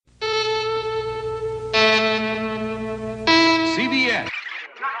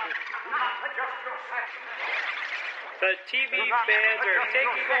The TV fans are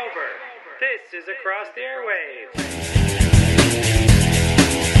taking over. This is Across the Airwaves.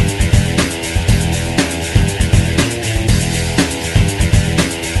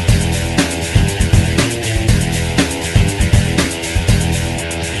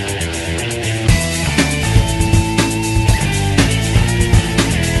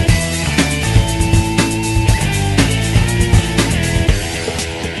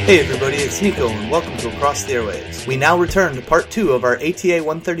 Hey everybody, it's Nico, and welcome to Across the Airwaves. We now return to part 2 of our ATA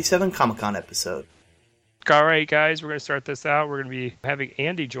 137 Comic-Con episode. Alright guys, we're going to start this out. We're going to be having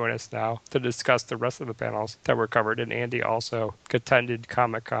Andy join us now to discuss the rest of the panels that were covered, and Andy also attended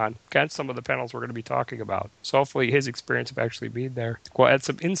Comic-Con and some of the panels we're going to be talking about. So hopefully his experience of actually being there will add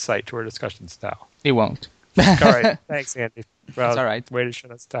some insight to our discussions now. It won't. Alright, thanks Andy. Well, it's alright. Way to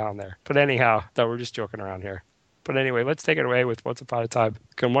shut us down there. But anyhow, though we're just joking around here. But anyway, let's take it away with Once Upon a Time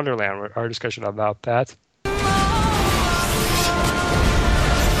in Wonderland, our discussion about that.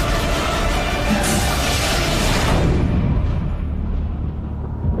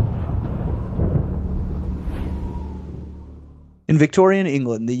 In Victorian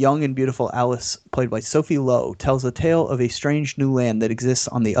England, the young and beautiful Alice, played by Sophie Lowe, tells a tale of a strange new land that exists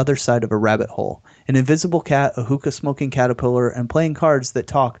on the other side of a rabbit hole. An invisible cat, a hookah-smoking caterpillar, and playing cards that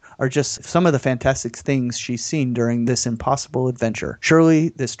talk are just some of the fantastic things she's seen during this impossible adventure. Surely,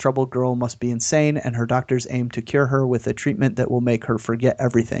 this troubled girl must be insane, and her doctors aim to cure her with a treatment that will make her forget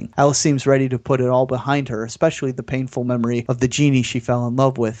everything. Alice seems ready to put it all behind her, especially the painful memory of the genie she fell in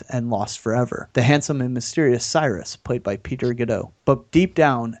love with and lost forever. The handsome and mysterious Cyrus, played by Peter Godot. But deep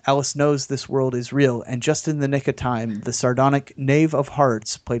down, Alice knows this world is real, and just in the nick of time, the sardonic Knave of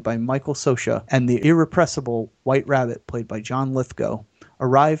Hearts, played by Michael Scioscia, and the irrepressible White Rabbit, played by John Lithgow,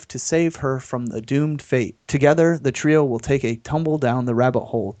 arrive to save her from the doomed fate. Together, the trio will take a tumble down the rabbit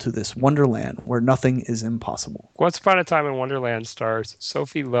hole to this wonderland where nothing is impossible. Once Upon a Time in Wonderland stars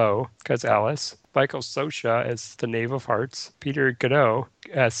Sophie Lowe as Alice, Michael Scioscia as the Knave of Hearts, Peter Godot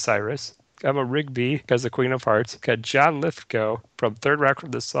as Cyrus, Emma Rigby as the Queen of Hearts, got John Lithgow from Third Rock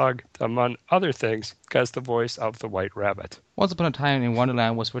from the Sun, among other things, as the voice of the White Rabbit. Once Upon a Time in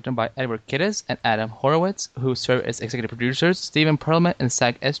Wonderland was written by Edward Kittis and Adam Horowitz, who served as executive producers, Stephen Perlman and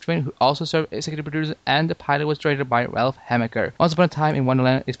Zach Estrin, who also served as executive producers, and the pilot was directed by Ralph Hamaker. Once Upon a Time in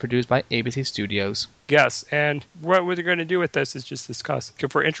Wonderland is produced by ABC Studios. Yes, and what we're going to do with this is just discuss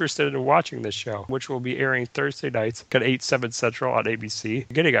if we're interested in watching this show, which will be airing Thursday nights at 8, 7 Central on ABC,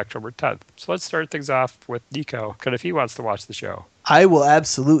 beginning October 10th. So let's start things off with Nico, if he wants to watch the show. I will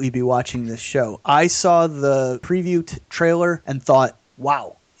absolutely be watching this show. I saw the preview trailer and thought,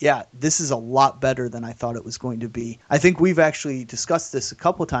 wow, yeah, this is a lot better than I thought it was going to be. I think we've actually discussed this a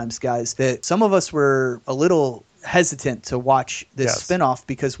couple times, guys, that some of us were a little hesitant to watch this spinoff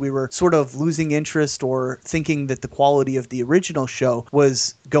because we were sort of losing interest or thinking that the quality of the original show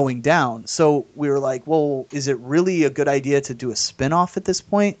was going down. So we were like, well, is it really a good idea to do a spinoff at this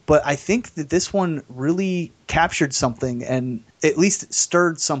point? But I think that this one really captured something and at least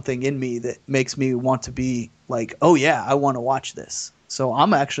stirred something in me that makes me want to be like, oh yeah, I want to watch this. So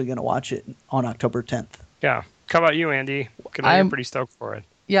I'm actually going to watch it on October 10th. Yeah. How about you, Andy? I'm pretty stoked for it.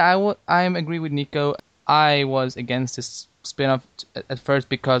 Yeah, I agree with Nico. I was against this spin-off at first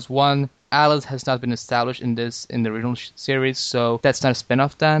because, one, Alice has not been established in the original series, so that's not a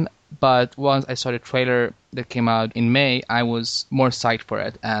spin-off then. But once I saw the trailer that came out in May, I was more psyched for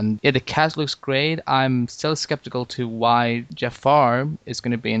it. And yeah, the cast looks great. I'm still skeptical to why Jafar is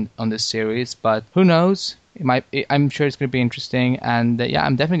going to be on this series, but who knows? I'm sure it's going to be interesting, and yeah,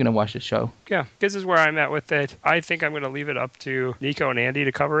 I'm definitely going to watch the show. Yeah, this is where I'm at with it. I think I'm going to leave it up to Nico and Andy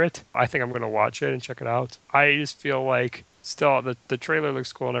to cover it. I think I'm going to watch it and check it out. I just feel like still the trailer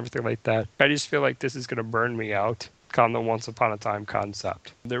looks cool and everything like that. I just feel like this is going to burn me out on the Once Upon a Time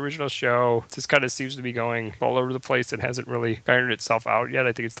concept. The original show just kind of seems to be going all over the place and hasn't really ironed itself out yet.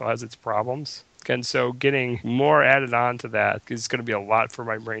 I think it still has its problems. And so getting more added on to that is going to be a lot for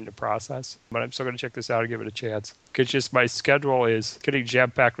my brain to process. But I'm still going to check this out and give it a chance. Because just my schedule is getting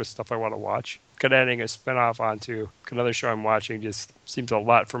jam-packed with stuff I want to watch. Adding a spinoff onto another show I'm watching just seems a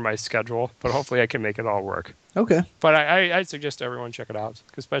lot for my schedule. But hopefully I can make it all work. Okay. But I suggest everyone check it out,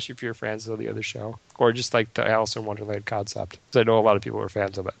 especially if you're fans of the other show. Or just like the Alice in Wonderland concept. Because I know a lot of people are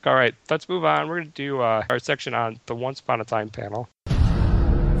fans of it. All right, let's move on. We're going to do our section on the Once Upon a Time panel.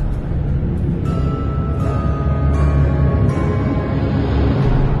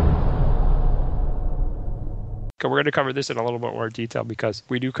 We're going to cover this in a little bit more detail because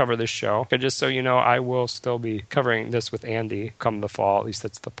we do cover this show. And just so you know, I will still be covering this with Andy come the fall. At least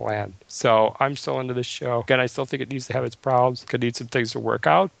that's the plan. So I'm still into this show. Again, I still think it needs to have its problems. Could need some things to work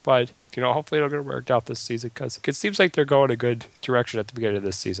out, but hopefully it'll get worked out this season because it seems like they're going a good direction at the beginning of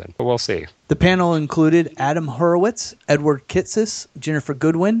this season. But we'll see. The panel included Adam Horowitz, Edward Kitsis, Jennifer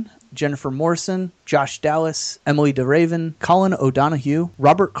Goodwin, Jennifer Morrison, Josh Dallas, Emily DeRaven, Colin O'Donoghue,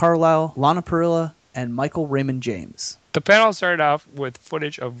 Robert Carlyle, Lana Parrilla, and Michael Raymond James. The panel started off with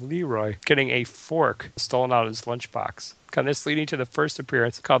footage of Leroy getting a fork stolen out of his lunchbox. This leading to the first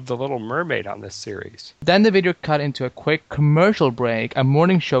appearance called The Little Mermaid on this series. Then the video cut into a quick commercial break, a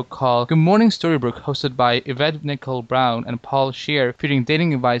morning show called Good Morning Storybrooke, hosted by Yvette Nicole Brown and Paul Scheer, featuring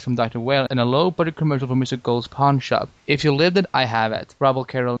dating advice from Dr. Whale and a low-budget commercial for Mr. Gold's Pawn Shop. If you lived it, I have it, Robert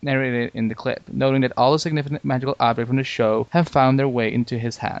Carroll narrated in the clip, noting that all the significant magical objects from the show have found their way into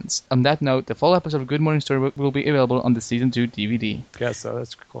his hands. On that note, the full episode of Good Morning Storybrooke will be available on the Season 2 DVD. Yeah, so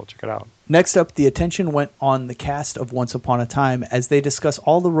that's cool. Check it out. Next up, the attention went on the cast of Once Upon a Time as they discuss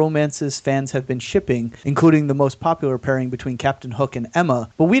all the romances fans have been shipping, including the most popular pairing between Captain Hook and Emma.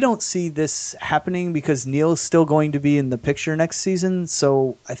 But we don't see this happening because Neil is still going to be in the picture next season,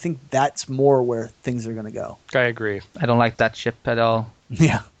 so I think that's more where things are going to go. I agree. I don't like that ship at all.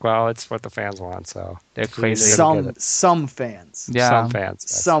 Yeah. Well, it's what the fans want, so they're crazy. Some fans. Yeah. Some fans.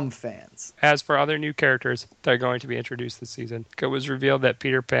 Yes. Some fans. As for other new characters that are going to be introduced this season, it was revealed that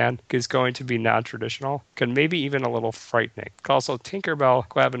Peter Pan is going to be non-traditional, maybe even a little frightening. Also,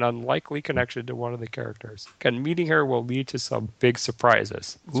 Tinkerbell will have an unlikely connection to one of the characters. Meeting her will lead to some big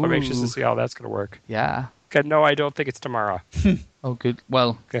surprises. So I'm anxious to see how that's going to work. Yeah. No, I don't think it's Tamara. Oh, good.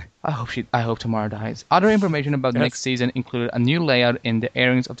 Well, okay. I hope Tamara dies. Other information about next season included a new layout in the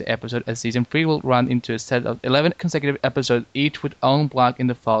airings of the episode, as season 3 will run into a set of 11 consecutive episodes, each with own block in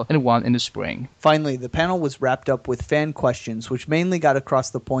the fall and one in the spring. Finally, the panel was wrapped up with fan questions, which mainly got across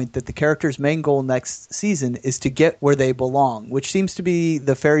the point that the characters' main goal next season is to get where they belong, which seems to be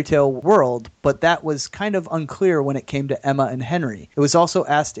the fairy tale world, but that was kind of unclear when it came to Emma and Henry. It was also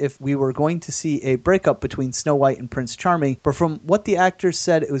asked if we were going to see a breakup between Snow White and Prince Charming, but from what the actors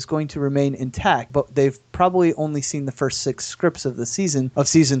said, it was going to remain intact, but they've probably only seen the first 6 scripts of season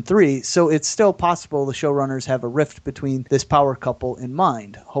 3, so it's still possible the showrunners have a rift between this power couple in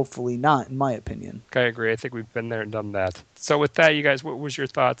mind. Hopefully not, in my opinion. I agree. I think we've been there and done that. So with that, you guys, what was your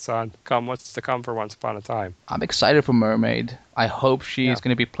thoughts on what's to come for Once Upon a Time? I'm excited for Mermaid. I hope she's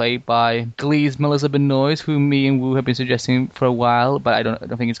going to be played by Glee's Melissa Benoist, who me and Wu have been suggesting for a while, but I don't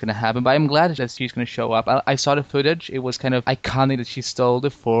think it's going to happen. But I'm glad that she's going to show up. I saw the footage. It was kind of iconic that she stole the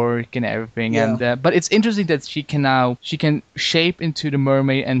fork and everything. Yeah. And but it's interesting that she can shape into the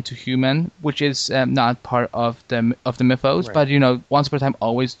mermaid and to human, which is not part of the mythos. Right. But Once Upon a Time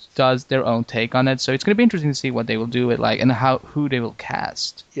always does their own take on it. So it's going to be interesting to see what they will do with and who they will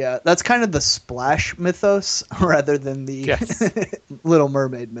cast. Yeah, that's kind of the Splash mythos rather than the Little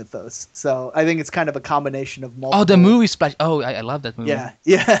Mermaid mythos. So I think it's kind of a combination of multiple. Oh, the movie Splash. Oh, I love that movie.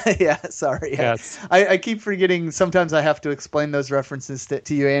 Yeah. Sorry. Yes. I keep forgetting. Sometimes I have to explain those references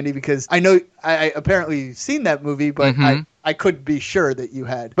to you, Andy, because I know I apparently seen that movie, but I could be sure that you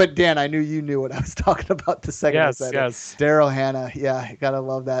had. But Dan, I knew you knew what I was talking about the second I said it. Daryl Hannah. Yeah, gotta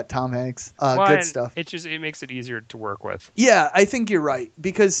love that. Tom Hanks. Good stuff. It makes it easier to work with. Yeah, I think you're right.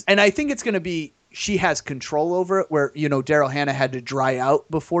 And I think it's going to be, she has control over it, where, Daryl Hannah had to dry out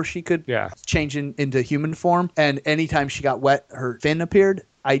before she could change into human form. And anytime she got wet, her fin appeared.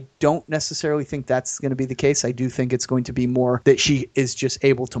 I don't necessarily think that's going to be the case. I do think it's going to be more that she is just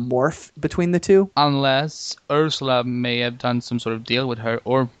able to morph between the two. Unless Ursula may have done some sort of deal with her,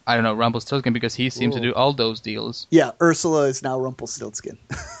 or, I don't know, Rumpelstiltskin, because he seems to do all those deals. Yeah, Ursula is now Rumpelstiltskin.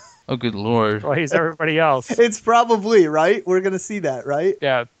 Oh, good lord. Well, he's everybody else. It's probably, right? We're going to see that, right?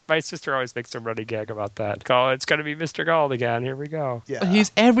 Yeah. My sister always makes a running gag about that. It's going to be Mr. Gold again. Here we go. Yeah. But he's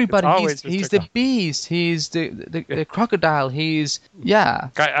everybody. He's the Gold. beast. He's the crocodile.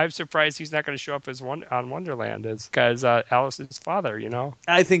 I'm surprised he's not going to show up on Wonderland as Alice's father,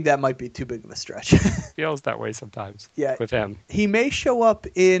 I think that might be too big of a stretch. Feels that way sometimes with him. He may show up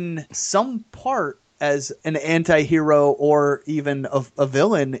in some part as an anti-hero or even a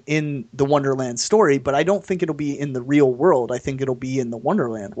villain in the Wonderland story, but I don't think it'll be in the real world. I think it'll be in the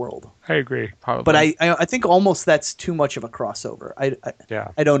Wonderland world. I agree. Probably. But I think almost that's too much of a crossover.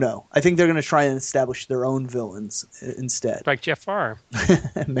 I don't know. I think they're going to try and establish their own villains instead. Like Jeff Farr.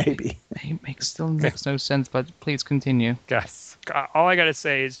 Maybe. It still makes no sense, but please continue. Yes. All I got to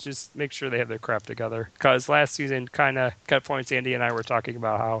say is just make sure they have their crap together. Because last season kind of got points Andy and I were talking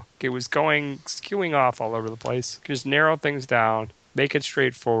about how it was skewing off all over the place. Just narrow things down. make it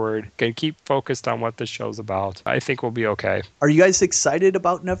straightforward, and keep focused on what this show's about. I think we'll be okay. Are you guys excited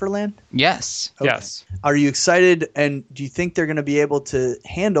about Neverland? Yes. Okay. Yes. Are you excited, and do you think they're going to be able to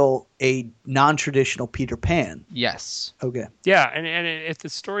handle a non-traditional Peter Pan? Yes. Okay. Yeah, and if the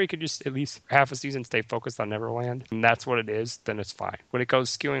story could just at least half a season stay focused on Neverland, and that's what it is, then it's fine. When it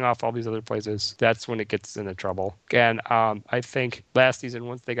goes skewing off all these other places, that's when it gets into trouble. And I think last season,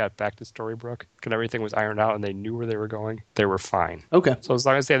 once they got back to Storybrooke and everything was ironed out and they knew where they were going, they were fine. Okay. So as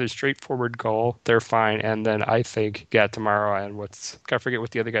long as they have a straightforward goal, they're fine. And then I think, tomorrow and I forget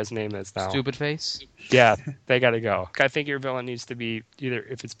what the other guy's name is now. Stupid face. Yeah, they got to go. I think your villain needs to be either,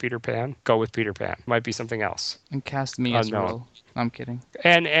 if it's Peter Pan, go with Peter Pan. Might be something else. And cast me as a Unknown. role. I'm kidding.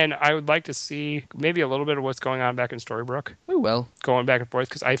 And I would like to see maybe a little bit of what's going on back in Storybrooke, We will. going back and forth,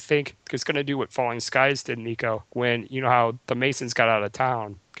 because I think it's going to do what Falling Skies did, Nico, when you know how the Masons got out of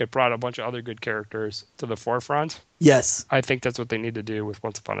town, it brought a bunch of other good characters to the forefront. Yes. I think that's what they need to do with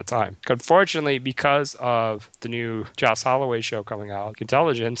Once Upon a Time. Unfortunately, because of the new Joss Holloway show coming out,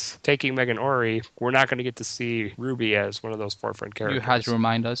 Intelligence, taking Megan Ori, we're not going to get to see Ruby as one of those forefront characters. You had to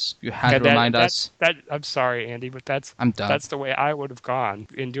remind us. Us. I'm sorry, Andy, but I'm done. that's the way I would have gone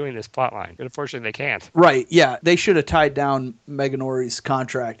in doing this plotline. But unfortunately, they can't. Right. Yeah. They should have tied down Megan Ori's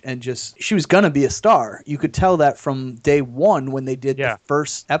contract and she was going to be a star. You could tell that from day one when they did the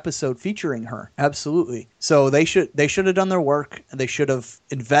first episode featuring her. Absolutely. So they should have done their work. They should have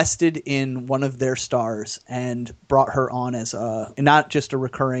invested in one of their stars and brought her on as not just a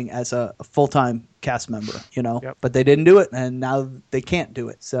recurring, as a full-time cast member, Yep. But they didn't do it, and now they can't do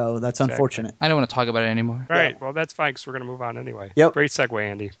it. So that's unfortunate. I don't want to talk about it anymore. All right. Well, that's fine, because we're going to move on anyway. Yep. Great segue,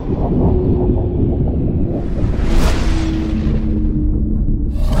 Andy.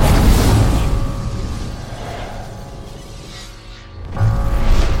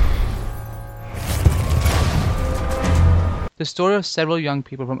 The story of several young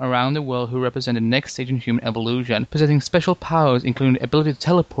people from around the world who represent the next stage in human evolution, possessing special powers including the ability to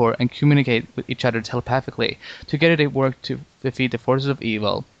teleport and communicate with each other telepathically. Together they work to defeat the forces of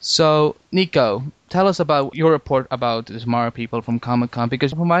evil. So, Nico, tell us about your report about the Tomorrow people from Comic-Con,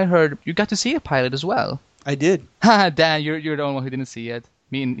 because from what I heard, you got to see a pilot as well. I did. Haha, Dan, you're the only one who didn't see it.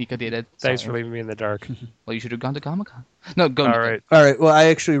 Me and Nico did it. Thanks Sorry. for leaving me in the dark. Well, you should have gone to Comic-Con. No, go. All Nico. right. All right. Well, I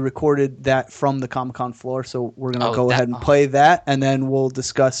actually recorded that from the Comic-Con floor, so we're going to go ahead and play that, and then we'll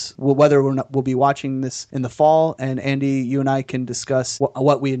discuss whether we'll be watching this in the fall. And Andy, you and I can discuss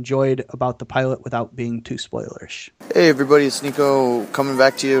what we enjoyed about the pilot without being too spoilerish. Hey everybody, it's Nico coming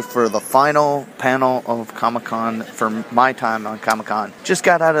back to you for the final panel of Comic-Con for my time on Comic-Con. Just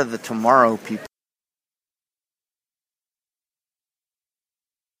got out of the Tomorrow people.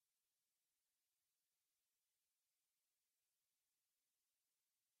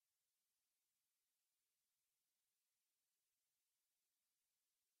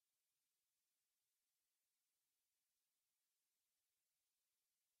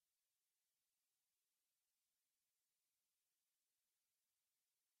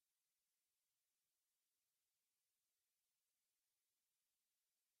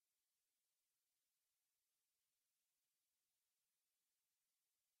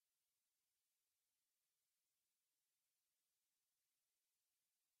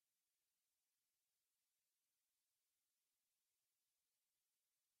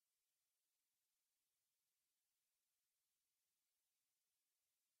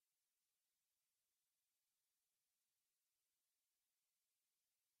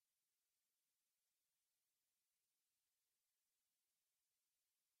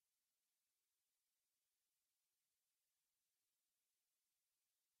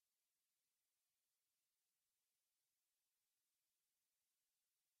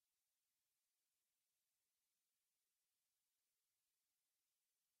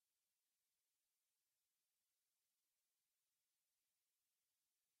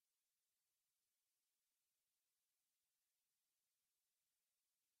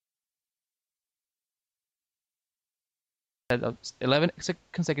 Of 11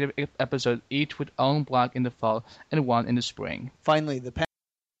 consecutive episodes, each with own block in the fall and one in the spring. Finally, the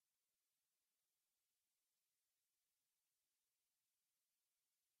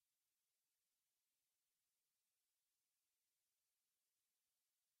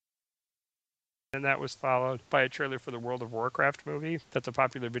And that was followed by a trailer for the World of Warcraft movie. That's a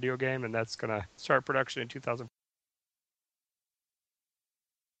popular video game, and that's going to start production in 2000.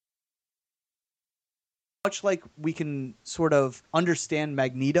 Much like we can sort of understand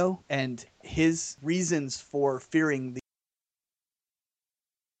Magneto and his reasons for fearing the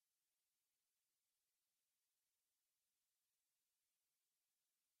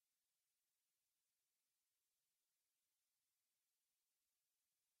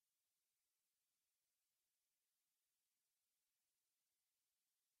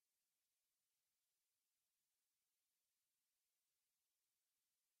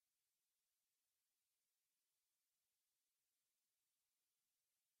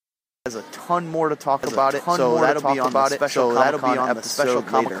There's a ton more to talk about it, so that'll be on the special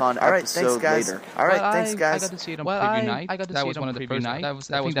Comic-Con episode. All right, thanks, guys. All right, thanks, guys. I got to see it on preview night. That was one of the first. That was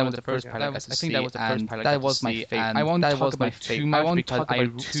one of the first pilot I got to see, and that was my favorite. I won't talk about too much because I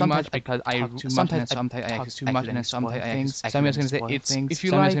too much because I sometimes I talk too much and sometimes I things. So I'm just gonna say it's if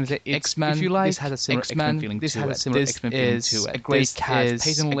you like X-Men, this has a similar X-Men feeling to it. This is a great cast,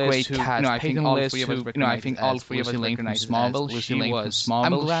 Peyton List, who I think all three of us recognize Smallville. She was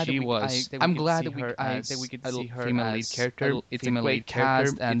Smallville. I'm glad that we could see her female lead character. It's a great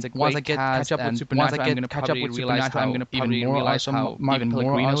cast, and once I get catch up with Supernatural, I'm gonna probably realize how even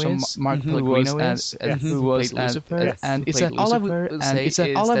more awesome Mark Pellegrino is, who was Lucifer. And it's all I would say is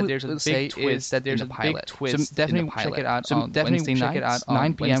that there's a big twist. That there's a big twist. So definitely check it out. So definitely check it out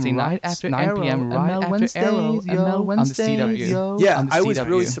 9 p.m. right after 9 p.m. right after Arrow on the CW. Yeah, I was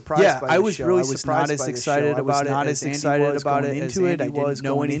really surprised. Yeah, I was really surprised. I was not as excited about it. Not as excited about it into it. I didn't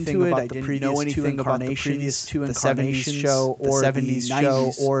know anything about the previous two incarnations show or the 70s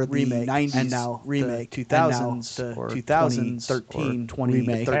show or the 90s and now remake 2000s or 2013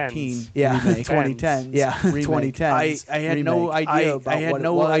 2013 yeah 2010 yeah 2010s. I had no idea about what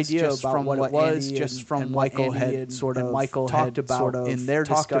it was just from Michael had sort of talked about in their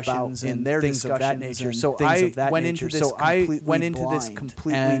discussions and things of that nature. So I went into this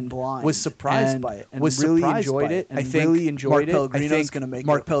completely blind, was surprised by it, and really enjoyed it. I think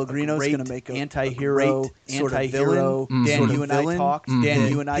Mark Pellegrino's going to make an anti-hero sort of villain. Dan, you and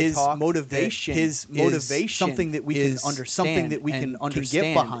I talked. His motivation, something that we can understand, something that we can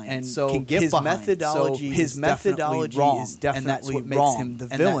get behind, and so his methodology is definitely wrong, and that's what makes him the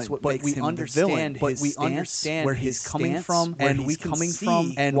villain. But we understand where he's coming from, and we can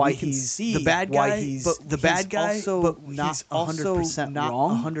see why he's the bad guy. But the bad guy, but not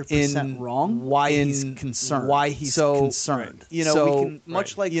 100% wrong. Why he's concerned. Why he's concerned.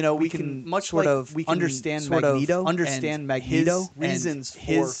 We can understand Magneto, reasons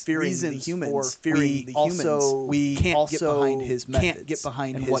for fearing the humans. We can't get behind his methods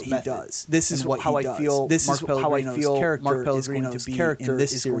and what he does. This is how I feel. This is how I feel. Mark Pellegrino's character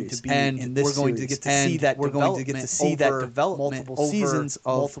is going to be in this series. We're going to get to see that development multiple seasons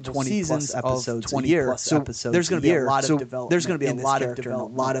of 20 plus episodes a year. So there's going to be a lot of development. There's going to be a lot of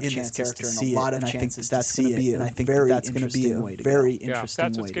development, a lot of chances to see it, and I think that's going to be it. And I think that's going to be a very interesting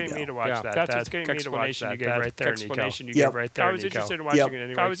way to go. That's what's getting me to watch that. That's what's getting me to watch that. Explanation you gave right there, I was interested in watching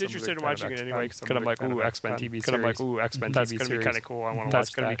it anyway. Kind of like, ooh, X-Men TV series. That's going to be kind of cool. I want to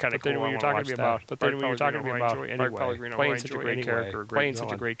watch that. That's going to be kind of cool. But then when you're talking to me about Mark Pellegrino playing such a great character,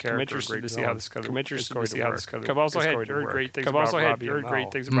 I'm interested to see how this is going to work. I've also heard great things about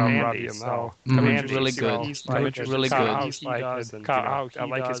Robbie and Mel. Really good. Really good. I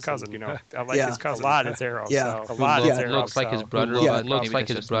like his cousin. I like his cousin a lot as Arrow. A lot as Arrow. Looks like his brother.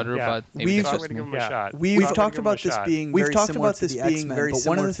 But we've talked about this being very similar to the X-Men.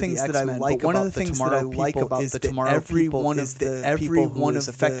 But one of the things that I like about the Tomorrow People is that every one of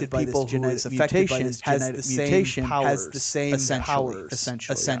affected by this genetic mutation has the same powers.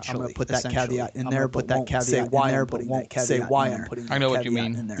 Essentially, I'm going to put that caveat in there, but won't say why I'm putting that caveat. I know what you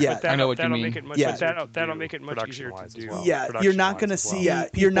mean. Yeah, I know what you mean. That'll make it much easier to do. Yeah, you're not going to see.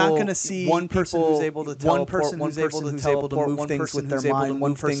 You're not going to see one person who's able to teleport, one person who's able to move things with their mind,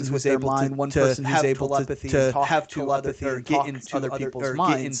 one person who's able to have telepathy, to have telepathy, or get into other people's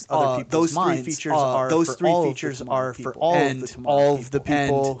minds. Those three features are for all of the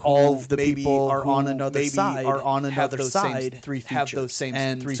people. All of the people are on another side. Have those same three features.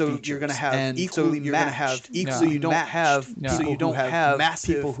 So you're going to have equally matched. So you don't have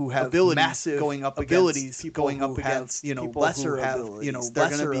people who have massive going up abilities, going up against lesser abilities. They're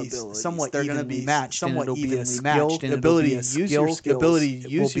going to be somewhat evenly matched, somewhat evenly matched. Ability to use your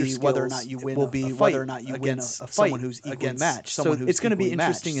skills whether or not you win. Will be whether or not you win someone who's equally matched. So it's going to be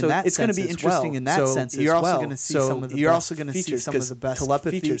interesting in that sense. It's going to be interesting in that sense. You're also going to see some of the you're also going to see some of the best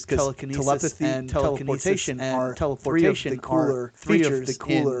features, because telepathy and teleportation are three of the cooler features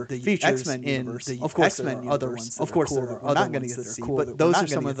in the X-Men universe. Of course, there are other ones. Of course, there are other ones that are cool. But those are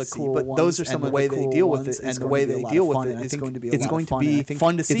some of the cool ones. But those are some of the way they deal with it, and the way they deal with it is going to be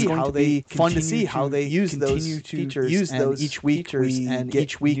fun to see how they use those features. And each week we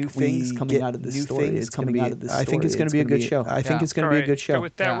get new things coming out of the story. I think it's going to be a good show. I think it's going to be a good show.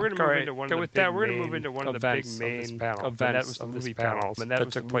 With that, we're going to move into one of the big main events of the movie panels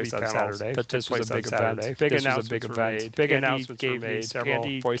that took place on Saturday. This was a big event. Big announcements were made. Big announcements were made. Several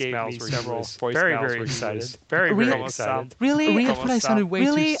voicemails were several. Very, very excited. Very, very excited. Really? I thought I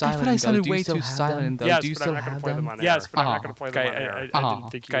sounded way too silent. Yes, do you but still I'm not going to have play them? them on air. Yes, but I'm not going to play them on air.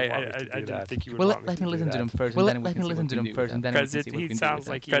 I didn't think you would want me to do that. Well, let me listen to them first, and then we can see what we can do. sounds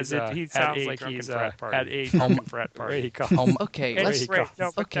like he's at a drunken frat party. Okay,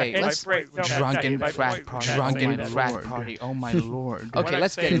 let's drunken frat party. Oh my lord. Okay,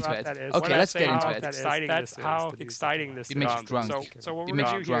 let's get into it. Okay, let's get into it. That's how exciting this It makes you drunk. So what we're going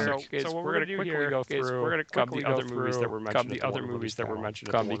to do here is we're going to quickly go through the other movies that were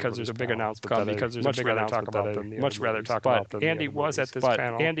mentioned because there's a big announcement because there's a big announcement that I'd much rather talk about than Andy was at this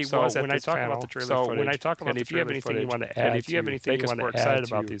panel. Andy was at this panel. About the trailer footage, when I talk about the trailer footage, and if you have anything you want to add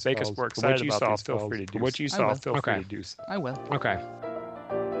about these, make us more excited about these. Feel free to do. What you saw, feel free to do. I will. Okay.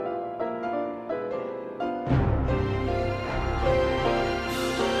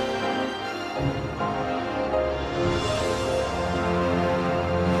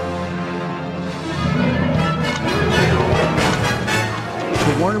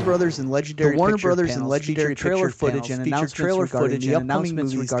 Warner Brothers and Legendary trailer footage and announcements regarding the upcoming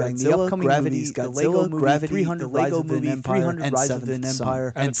movies Godzilla, Gravity, 300 Lego Movie, Empire, and Seventh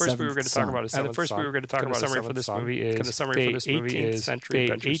Empire. And the first movie we're going to talk about is the summary for this movie is the 18th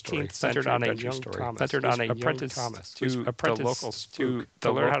century centered on a young apprentice to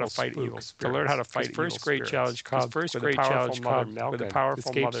learn how to fight evil. His first great challenge comes with a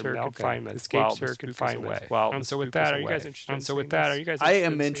powerful mother confinement. Escapes her confinement. And so with that, are you guys interested? I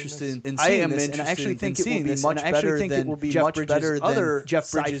am interested in seeing this, and I actually think it will be much better than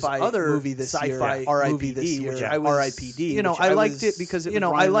Jeff Bridges' other sci-fi movie this year, R.I.P.D. You know, I liked it because it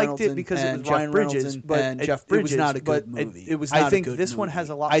was Ryan Reynolds and Jeff Bridges, but it was not a good movie. I think this one has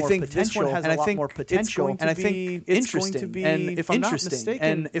a lot more potential, and I think it's going to be interesting. And if I'm not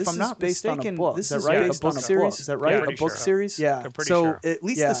mistaken, this is based on a book. Is that right? A book series? Is that right? A book series? Yeah. So at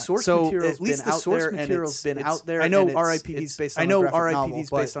least the source material's been out there. I know R.I.P.D. is based on a graphic novel. He's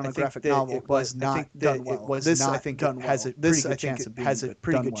based on a graphic novel, it was not done well. This, I think, has a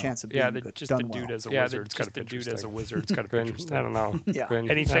pretty good chance of being good. Yeah, just the dude as a wizard. It's kind of interesting. I don't know. Yeah.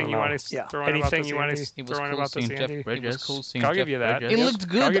 Anything you want to throw in about this, Andy? It was cool seeing I'll give you that. It looked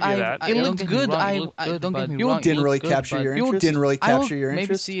good. It looked good. Don't get me wrong. You didn't really capture your interest.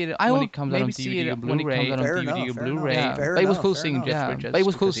 Maybe see it when it comes out on DVD or Blu-ray. But it was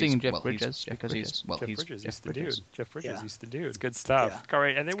cool seeing Jeff Bridges because he's the dude. Jeff Bridges, he's the dude. Good stuff. All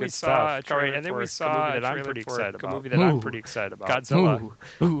right, and then we saw a movie that I'm pretty excited about.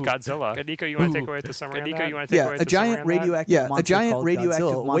 Godzilla. Nico, you want to take away the summary? A giant radioactive monster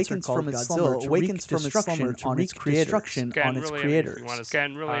awakens from its slumber to wreak destruction on its creators.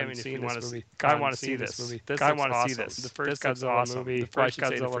 I haven't seen this movie. I want to see this movie. I want to see this. The first Godzilla movie.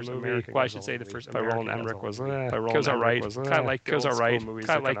 Well, I should say the first by Roland Emmerich was. It was alright. Kind of like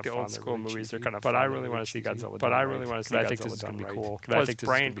the old school movies. They're kind of. But I really want to see Godzilla. I think this is going to be cool.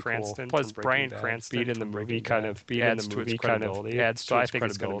 Plus Bryan Cranston being in the movie kind of adds to its credibility. So I think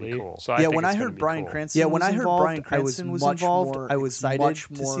it's going to be cool. Yeah, when I heard Bryan Cranston was involved, I was much more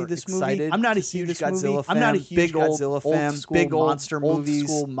excited to see this movie. I'm not a huge Godzilla fan. I'm not a big Godzilla fan. Big old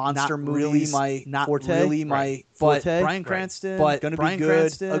monster movies, not really my forte. But Bryan Cranston, gonna be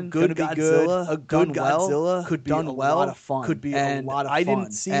good. A good Godzilla could be a lot of fun. Could be a lot of fun. I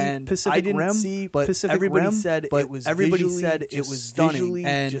didn't see Pacific Rim, but everybody said it was stunning.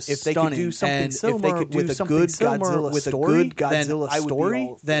 And if they could do something similar with a good Godzilla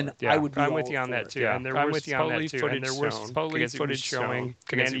story, then I would be. I'm with you on that too. And there was footage showing.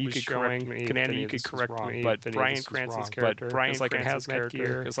 Andy, you could correct me. But Bryan Cranston's character is like it has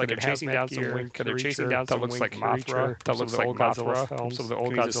gear. It's like they're chasing down some winged creature that looks like Mothra. That looks like old Godzilla films. Some of the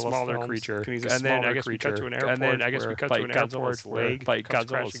old Godzilla smaller creature. And then I guess we cut to an airport. And then I guess we cut to an airport where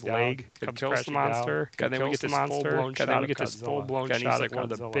Godzilla's leg kills the monster. And then we get this full-blown shot. And then we get this full-blown shot. He's like one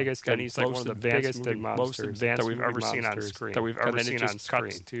of the biggest. And he's like one of the biggest and most advanced that we've ever seen on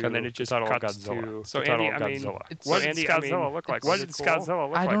screen. And then it just cuts to. So Andy, I mean, what did Godzilla look like? I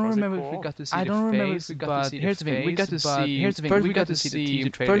don't remember if we got to see the face, but here's the thing. We got to see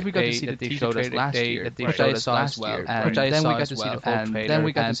the teaser showed us last year, which I saw as well. And then we got to see the full trailer. Then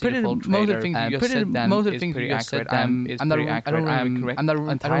we got to see the full trailer. Most of the things you just said then is pretty accurate. I'm not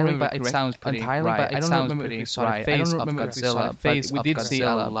entirely, but it sounds pretty right. I don't remember if we saw the face of Godzilla, but we did see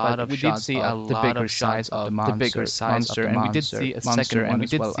a lot of shots of the bigger size of the monster, and we did see a second one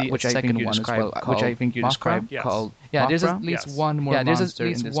as well, which I think you described called. Yeah, there's at least one more monster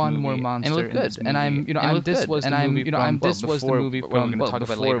in this movie, and it looked good. And this was the movie from. This was the movie from.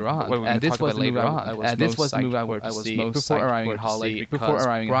 This was the movie movie I was most before arriving at Hall Lake,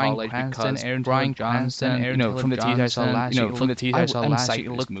 Bryan Cranston, from the teaser I saw last year,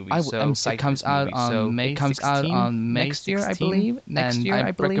 it looked movie. It comes out on May 16th next year, I believe.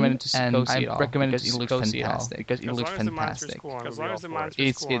 I recommend it to go see it all because it looks fantastic. It looks fantastic.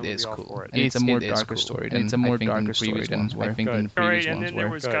 It is cool. And it's a more darker story than I think the previous ones were. And then there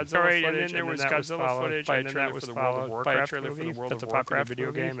was Godzilla footage, and then that was followed by a trailer for the World of Warcraft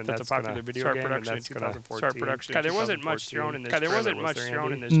video game, and that's a popular video game, and that's going to start production. God, there wasn't much thrown in this.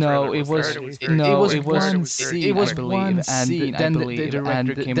 No, it was one scene, I believe, and then the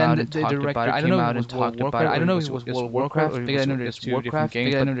director came out and talked about it. I don't know if it was World of Warcraft. I don't know if it was World of Warcraft because I know there's two different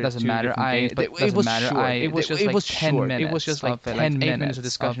games, but it doesn't matter. It was short. It was just like 10 minutes. It was just like 10 minutes of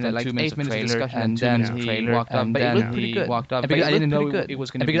discussion, like 2 minutes of trailer, and then he walked up. But it looked pretty good. Because I didn't know it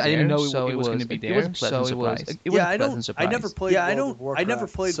was going to be there. I didn't know it was going to be there. It was a pleasant surprise. I never played. I never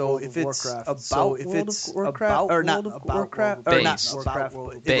played. So if it's about World of Warcraft or not about Warcraft or not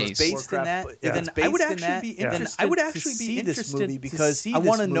about, if it's based in that, then I would actually be interested. I would actually be interested this movie because I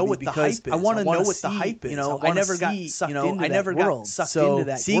want to know what the hype is. I want to know what the hype is. I never got sucked into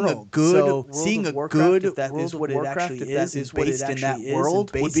that world. Seeing a good if that is what it actually is based in that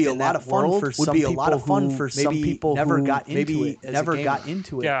world would be a lot of fun for some people who maybe never got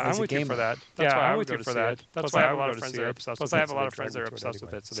into it. Yeah, I'm with you for that. I'm with you for that. That's why I have a lot of friends that are obsessed. Plus, I have a lot of friends that are obsessed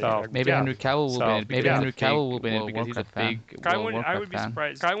with it. So maybe Henry Cavill will be in it. Maybe Henry Cavill will be in it because he's a big I would be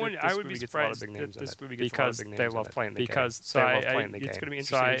surprised. I would be surprised that this movie gets because they love playing the game. Because it's going to be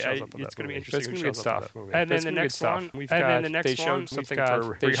interesting. It's going to be interesting. It's going to be good stuff. And then the next one, they showed something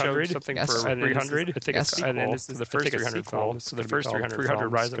for 300. I think it's, and then this is the first 300 film. So the first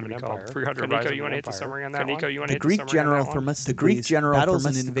 300 Rise of an Empire. 300. Nico, you want to hit the summary on that one? The Greek general battles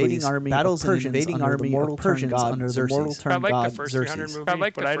an invading army of Persians under their mortal turned god Xerxes. I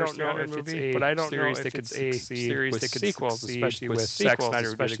like the first 300 movie, but I don't know if it's a series that could sequels, especially with Zack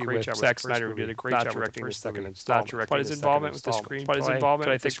Snyder did a great job directing the second installment. But his involvement with the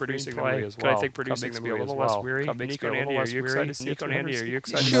screenplay, I think producing the movie as well. I think producing the movie a little less weary. Nico and Andy, are you excited to see 300?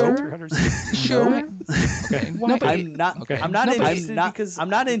 Sure. Okay. I'm not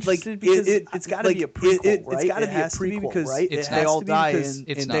interested because it's got to be a prequel, right? It's got to be a prequel because they all die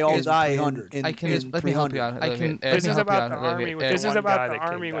in 300. Let me help you out. This is about the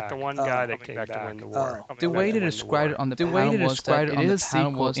army with the one guy that came back to win the war. The way they described it on the panel was that it is a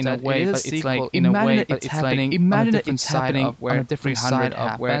sequel in a way, but it's like imagine it's happening. Imagine that it's happening on a different side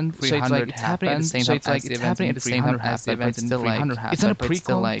of when 300 happened. So it's like it's happening at the same time as the events in 300 happened. It's not a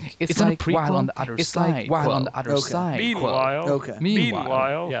prequel. It's not a prequel. While on the other side. While on the other side.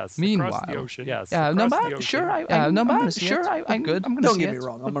 Meanwhile, yes. Across the ocean, yes. Yeah, no, but sure. I'm good. Don't get me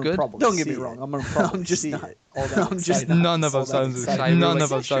wrong. I'm gonna probably. Don't get me wrong. I'm gonna probably. I'm just not. None of us sounds excited. None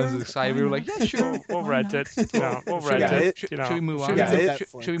of us sounds excited. We were like, yeah, sure. We'll rent it. We'll rent it. Should we move on?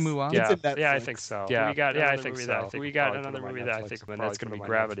 Should we move on? Yeah, I think so. Yeah, I think so. We got another movie that I think that's going to be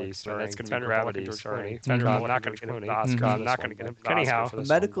Gravity. That's going to be Gravity. Sorry, I'm not going to get him the Oscar. I'm not going to get him. Anyhow, a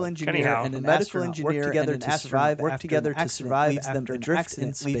medical engineer and an astronaut work together to survive after an accident leaves them adrift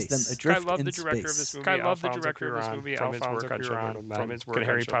in space. I love the director of this movie. Alfonso Cuarón from his work on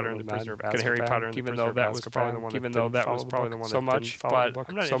Harry Potter and the Prisoner of Azkaban. Even though that was probably the one so much, but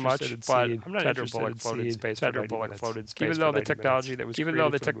I'm not interested in space. Federal Bullock floated space. Even though the technology that was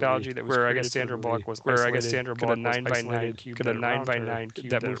where I guess Sandra Bullock was could a 9x9 cube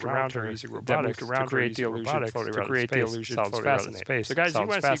that moved around her using robotics to create the illusion floating around space. So guys, you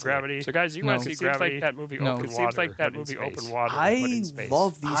want to see Gravity? It seems like that movie Open Water. I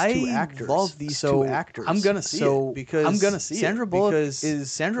love these two actors. I'm gonna see it because Sandra Bullock is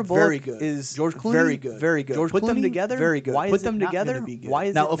very good. George Clooney very good. Put them together, very good. Put them together. Why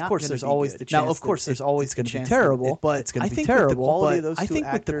is now? Of course, there's always the chance. Now, of course, there's always going to be terrible, but it's going to be terrible. But I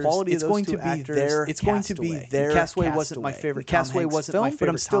think with the quality of those two actors, it's going to be there. Castaway wasn't my favorite. Castaway wasn't my favorite, but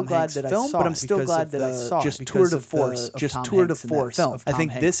I'm still glad that I saw. But I'm still glad that I saw just tour de force. I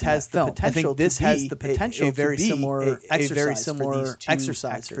think this has the potential. This has the potential a very similar exercise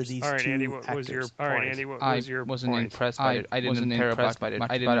for these two actors. All right, Andy, what was your point? I wasn't impressed by it. I didn't care about it.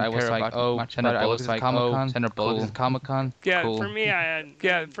 I was like, oh, Sandra Bullock is Comic-Con. Sandra Bullock is Comic-Con. Yeah, for me, I had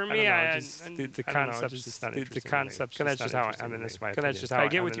the concept. That's just how I'm in this way. I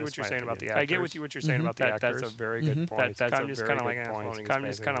get with you what you're saying about the actors. I get with you what you're saying about the actors. That's a very good point. That's a very good point. I'm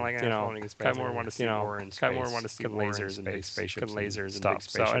just kind of like I more want to see war in space. I more want to see lasers and big spaceships and lasers and big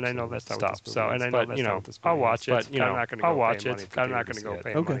spaceships. And I know that's stuff. So and I know that's I'll watch it. I'm not going to go. I'll watch it. I'm not going to go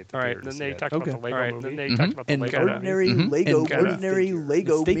pay money. All right. Then they talked about the Lego movie. Then they talked about the Lego. Ordinary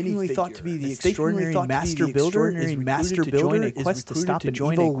Lego minifigure thought to be the extraordinary master builder is recruited to join a quest to stop an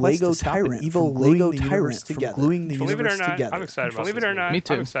evil Lego tyrant Lego tyrant together. Gluing the Believe it or universe not, together. I'm excited about Believe this it or not, movie. me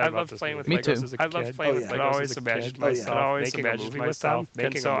too. I'm excited about this playing with Me Legos too. as a kid. I love playing with Legos. I always imagined myself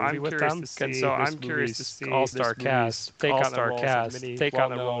making a movie with them. And so I'm curious to see. So I'm curious to see all-star cast take on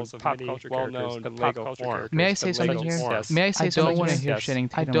the roles of many well-known pop culture characters. May I say something here? May I say something here?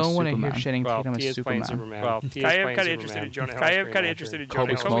 I don't want to hear Channing Tatum as Superman. Well, I am kind of interested in Jonah Hill. I am kind of interested in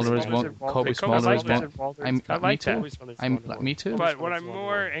Jonah Kobe Hill. Smulders is one. Kobe Smulders is one. Me too. Me too. But what I'm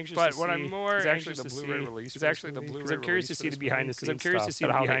more anxious to see is actually the Blu-ray release. It's actually the Blu-ray. Because I'm curious to see the behind-the-scenes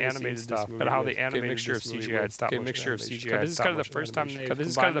stuff. How they animated stuff. But how they animated mixture of CGI and stop. Mixture of CGI. This is kind of the first time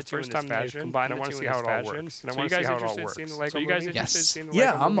they've combined. I want to see how it all works. So you guys interested in seeing the Lego? So you guys interested in seeing the Lego?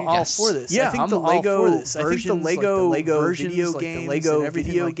 Yeah, I'm all for this. Yeah, I think the Lego video games, Lego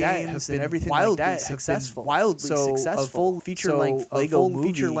video games, and everything like that successful. Wildly successful. A full feature-length Lego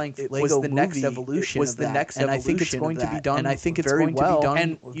movie was the next evolution. Was the next, and I think it's going to be done. And I think it's going to be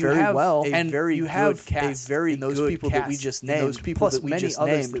done very well. And you have a very those people that we just named, those people that we just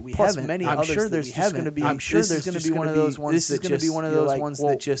named, plus many others. I'm sure there's going to be. I'm sure there's going to be one of those ones. This is going to be one of those ones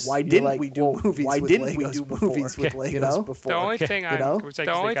that just. Why didn't we do movies? Why didn't we do movies with Legos before? The only thing I'm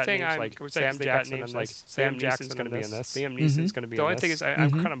Sam Jackson and like Sam Jackson's going to be in this. Liam Neeson's going to be in this. The only thing is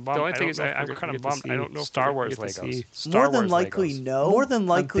I'm kind of bummed. The only thing is I'm kind of bummed. I don't know Star Wars Legos. More than likely no. More than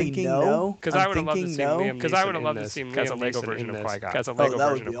likely no. Because I would have loved to see Liam. Because I would have loved to see as a Lego version of Qui-Gon. As a Lego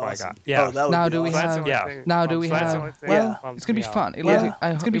version of Qui-Gon. Yeah. Now do we have? Well, it's gonna be fun. It's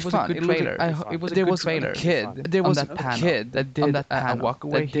gonna be fun. There was a kid. There was a kid that did a walk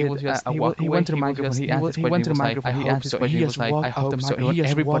away. He went to the microphone. He went to the microphone. He answered the question. He was like, I hope so.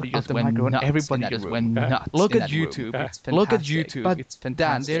 Everybody just went nuts. Everybody just went nuts. Look at YouTube. Look at YouTube. But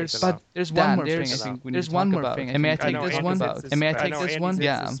Dan, there's one more thing. There's one more thing. And may I take this one? And may I take this one?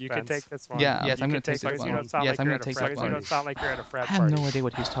 Yeah. You can take this one. Yeah. Yes, I'm gonna take this one. Yes, I'm gonna take this one. You don't sound like you're at a frat I have no idea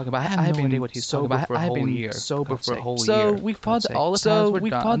what he's talking about. I have no idea what he's talking about. I've been sober for a whole year. So we thought all the plans were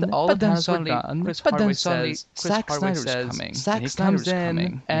done, but then suddenly Zack Snyder is coming. Zack comes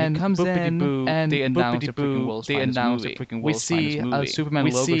in and they announce a freaking Will Smith movie. We see a Superman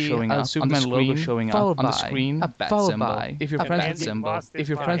logo showing up on the screen. Followed by, if you're friends with Symbol, if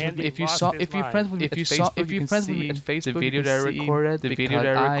you're friends with me at Facebook, the video that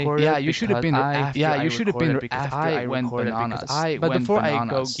I recorded, yeah, you should have been there after I went bananas. But before I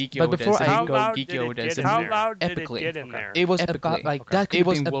go geeky over this, how loud did it get in there? It was about like that. It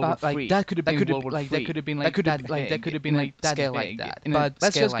was about like that could have been like that scale like that. But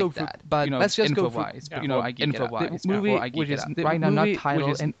let's just go for let's just go for I get info-wise. Movie which is right now not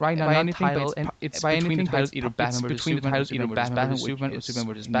titled and right now not titled and it's between the titles either Batman vs Superman or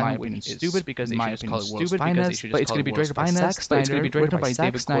Superman vs Batman, which is stupid because they should call it World's Finest. But it's going to be directed by Zack Snyder. It's going to be directed by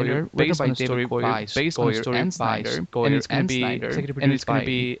David Snyder, based on the story by Goyer and Snyder, and it's going to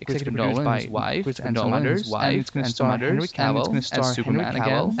be executive Nolan's wife, Christopher Nolan's wife, and it's going to star Henry Cavill as Superman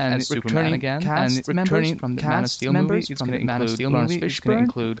again, and Superman again, and returning from the Man of Steel movie, it's going to include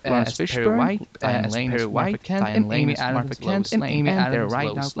Lawrence Fishburne as Perry White, Perry White, and Amy Adams Kent, and Amy Adams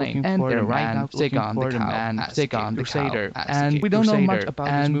right now looking for the man, Zagon the Crusader, and we don't know much about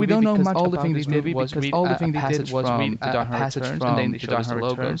this movie. We don't know much all the things they did was all the thing they did was read the passage from, and then they showed us the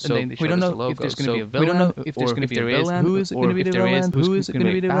logo. So we don't know if there's going to be a villain. We don't know if there's going to be a villain. Who is going to be the villain? Who is going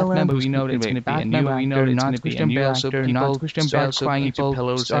to be the villain? But we know that it's going to be a new actor. We know it's going to be a new actor. Not Christian Bale crying into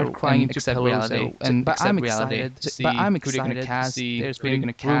pillows, start crying into pillows. But I'm excited. But I'm excited to see. There's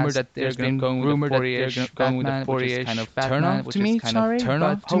been rumor that there's been rumor that they're going with the 40-ish kind of turn off to me. Sorry, turn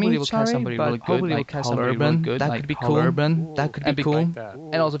off to me. Sorry, but hopefully we'll cast somebody really good. That could be cool. That could be cool.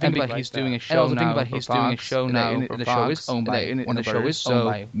 And also think about he's doing a show now. He's doing a show now. The show is owned by. The show is owned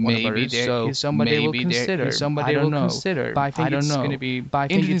by. Maybe there is somebody will consider. Somebody will consider. But I think it's going to be. But I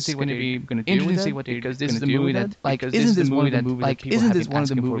think it's going to be going to do see what because this is the movie that like isn't this one of the movies like isn't this one of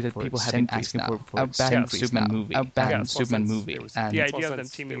the movies that people have been asking for a Batman Superman movie. A Batman Superman movie. The idea of them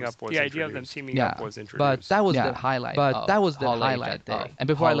teaming up was introduced. But that was the highlight. But that was the highlight day. And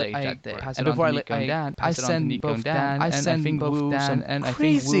before I let Dan, I sent both Dan. I sent both Dan and I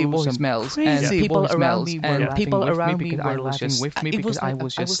think Woo some smells. And people around me were laughing with me because I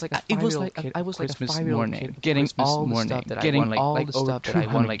was just like it was like I was like Christmas morning, getting all the stuff that I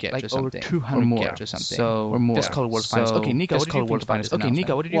want, like over 200 like over 200 more or something. So or more. Just call it World's Finest. Okay, Nico, what did you think about this? Okay,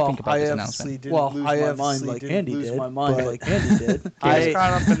 Nico, what did you think about this announcement? Well, I have my mind like Andy did. He was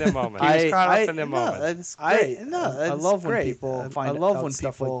caught up in the moment. That's great. I love when people find out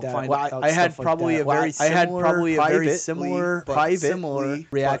stuff like that. I had probably a very similar private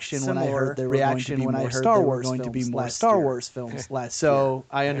reaction when I heard there were going to be more Star Wars films last year. So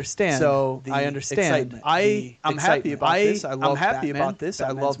I understand. I'm happy about this.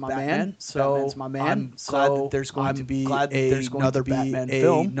 I love my man. So I'm glad that there's going to be another Batman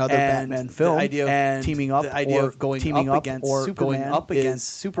film. The idea of teaming up or going up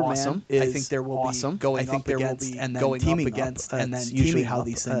against Superman. Awesome. I think there will be going up against and then teaming against, and then usually how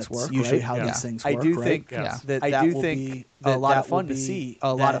these things work. Usually how these things work. I do think that will be a lot of fun to see.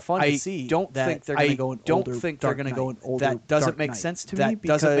 I don't think they're going to go in older. That doesn't make sense to me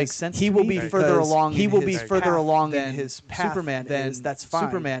because he will be further along. He will be further along in his path. Superman is. That's fine.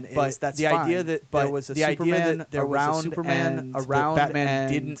 Superman is. But that's the idea that there was a Superman around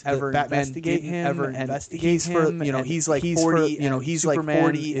Batman didn't ever investigate him. He's for he's like 40. He's like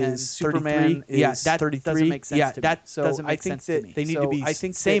 40 and Superman is 33. Doesn't make sense to me. So doesn't make sense to me. They need to be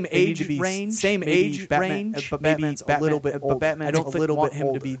same age range, but Batman's a little bit older. I don't want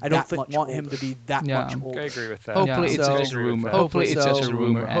him to be that much older. I agree with that. Hopefully it's just a rumor. Hopefully it's just a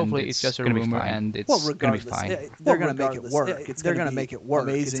rumor. Hopefully it's just a rumor and it's going to be fine. They're going to make it work. They're going to make it work.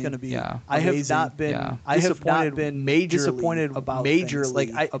 Amazing. It's going to be. I have not been disappointed about major.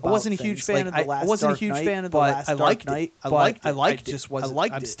 Like I wasn't a huge fan of the last. I wasn't a huge fan of the last. I liked it. I liked it.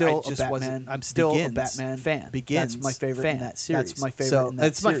 I'm still a Batman fan. That's my favorite in that series. That's my favorite.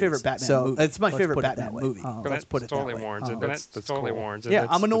 That's my favorite Batman movie. It's my favorite Batman movie. Let's put it that way. That's totally warrants it. Yeah,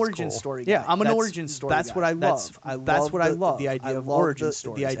 I'm an origin story guy. Yeah, I'm an origin story. That's what I love. That's what I love. The idea of origin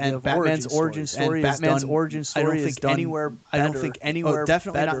stories. The idea of Batman's origin story. Batman's origin story is done anywhere. I don't think anywhere.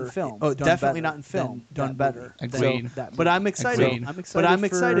 Definitely not in film. Oh, definitely not in film. Done better. Agreed. But I'm excited. I'm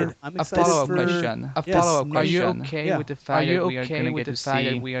excited. A follow-up question. Are you okay with the fact that we are going to get to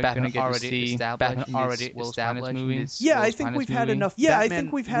see Batman already established movies? Yeah, I think we've had enough. Yeah, I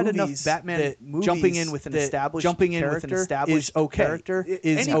think we've had enough Batman movies. Jumping in with an established character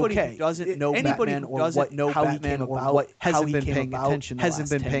is okay. Who doesn't know Batman or how he came about, hasn't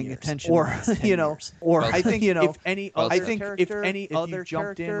been paying attention, or or I think if any other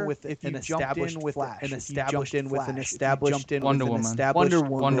jumped in with an established Wonder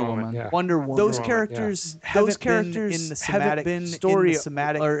Woman. Those characters haven't been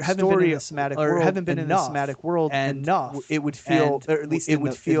in the somatic world enough. It would feel, or at least in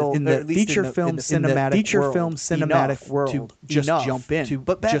the feature film cinematic world to just jump in.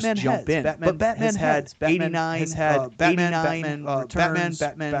 But Batman had 89, Batman Returns,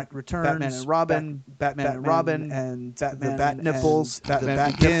 Batman and Robin, and the Bat Nipples,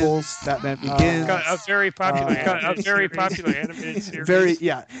 Batman Begins. A very popular animated series. Very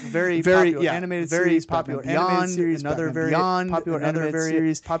popular animated series. Popular animated series. Another very popular animated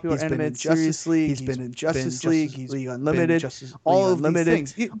series. Popular animated series. He's been in Justice League. He's League Unlimited. All of these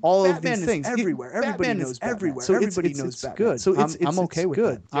things. All of these things. Everywhere. Everybody knows everywhere. So everybody knows Batman. So I'm okay with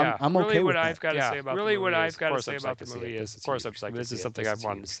it. I'm okay with that. Really, what I've got to say about the movie is, of course, this is something I've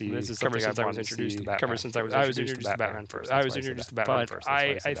wanted to see. This is something I was introduced to Batman. Ever since I was introduced to Batman first. I was introduced to Batman first.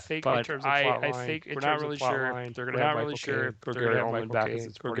 I think in terms of plotline, we're not really sure. They're going to have Michael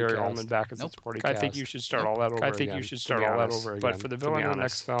Caine or Gary Oldman back as a supporting cast. I think you should start all that over again. But for the villain in the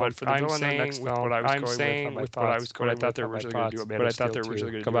next film, I'm saying what I thought they were originally going to do. But I thought they were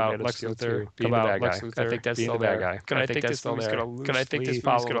originally going to do about Lex Luthor being the bad guy. I think that's still the bad guy. I think this movie's going to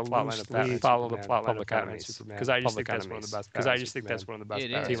follow the plotline of Batman. Follow the plotline of Batman and Superman. Because I just think that's one of the best. Because I just think that's one of the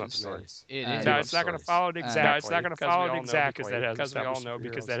best team-up stories. Now it's not going to follow it exactly. It's not going to follow it exactly because we all know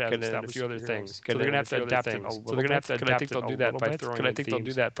because that has a few other things. So they're going to have to adapt it. So they're going to have to adapt it. I think they'll do that by throwing. I think they'll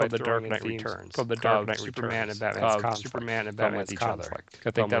do that by the Dark Knight Returns. From the Dark Knight Superman and Batman's conflict. Superman and Batman's conflict.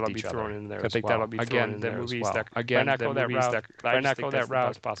 I think that'll be thrown in there. I think that'll be again the movies that again not go that route. I not go that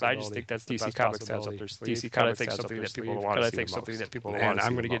route. I just think that's DC Comics has up their sleeve. DC Comics think something that people want to see. I think something that people want to see. And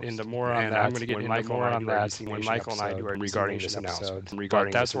I'm going to get into more on that. I'm going to get into more on that when Michael and I do our regarding this announcement.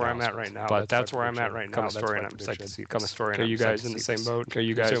 Regarding that's where I'm at right now. But that's where I'm at right now. Come a story, and I'm excited to see. Come a story. Are you guys in the same boat? Are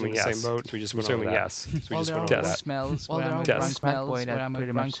you guys in the same boat? We just assuming yes. We just went over that. Smells.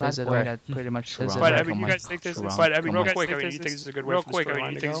 Pretty much says but I mean, you guys think this is? But I mean, real quick. I mean, you think this is a good way? Real quick. I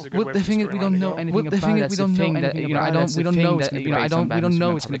mean, you think this is a good way? The thing is, we don't know anything about it. We don't know anything about it. We don't know it's going to be based on Batman. We don't know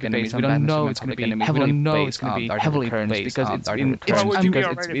it's going to be based on Batman. We don't know it's going to be heavily based because it's been. Of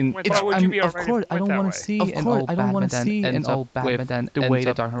course, I don't want to see an old Batman the way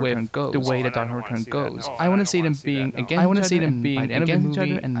that Dark Hurricane goes. I want to see them being against each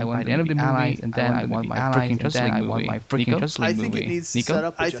other, and by the end of the movie, and then I want my freaking Justice League movie.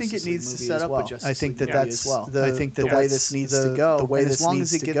 I think it needs to set up. I think that's the way this needs to go. The way as long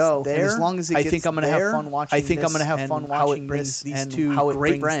as it gets there, as long as it gets there, I think I'm going to have fun watching. I think I'm going to have fun watching these two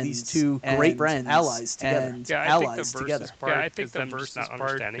great friends allies together. allies together. I think the verse not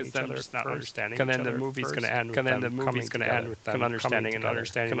understanding each other, not understanding. And then the movie's going to end with them understanding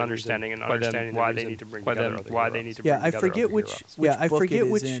why they need to bring together. Why they need to bring together. I forget which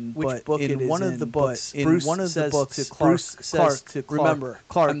book it is in one of the books. Bruce says to Clark, remember,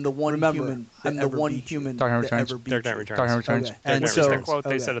 Clark, I'm the one human that ever beat you. Dark Knight Returns. And so the quote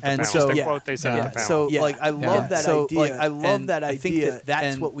they said at the panel. The quote they said at the panel. So I love that idea. I love that idea. I think that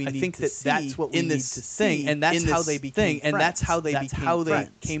that's what we need to see in this thing, and that's how they became friends. And that's how they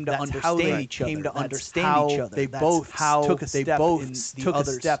came to understand each other. They both took a step in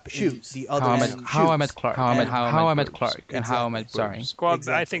the other. How I Met Clark. How I Met Clark. And how I Met Bruce.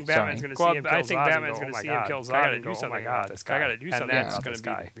 I think Batman's going to see him kill Zod. I got to do something about this guy. I got to do something about this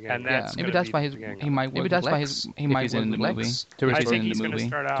guy. And maybe that's why he might win in the movie. I think he's going to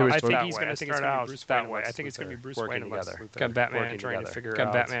start out. I think he's going to start out that way. I think it's going to be Bruce Wayne together. Batman trying to figure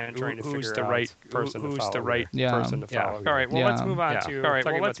out who's the right person to follow. All right. Well, let's move on to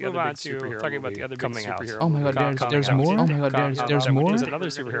talking about the other big superhero. Oh my God, there's more. Oh my God, there's more. There's another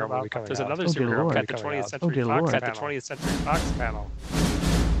superhero movie coming out. There's another superhero at the 20th Century Fox panel.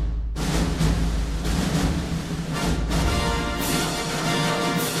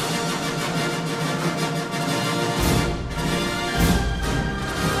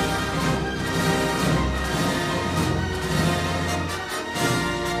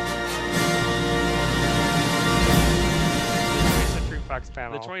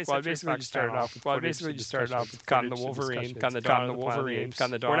 Panel. The 20th basically just started off with Con the Wolverine, Con the Wolverine, Con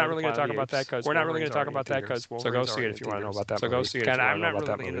the Dawn. We're not really going to talk about that because so go see it if you want to know about that. So go see it. I'm not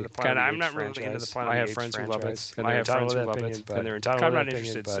really into the plot. I'm not really into the plot. I have friends who love it, and they're entitled to love it, and they're entitled to I'm not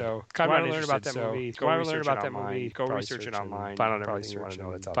interested. So come on, learn about that movie. Go learn about that movie. Go research it online. Find out everything you want to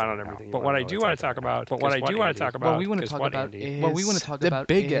know. Find out everything. But what I do want to talk about. What we want to talk about the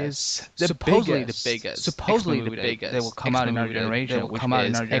biggest, supposedly the biggest that will come out in our generation. Come out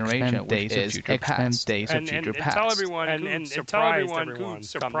in our generation, Days of Future Past. Tell everyone who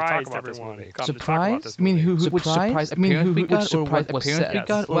surprised everyone. Surprised? I mean, who would surprise? I mean, who would surprise appearance we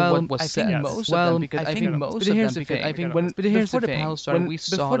got? Well, I think most of them. Because I think most of them. Because I think before the panel started, we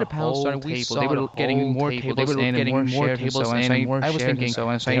saw the whole table. They were getting more tables. They were getting more tables. I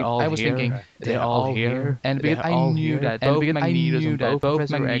was thinking they're all here. And I knew that both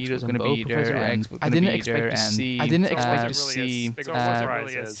Magneto's going to be there. And I didn't expect to see.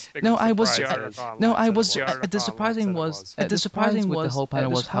 No, I was. The surprising was the whole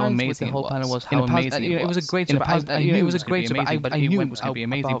panel was how amazing it was. It was a great surprise. It was a great surprise. I knew it was going to be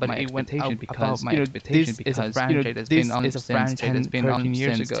amazing, but it went because this is a franchise that's been on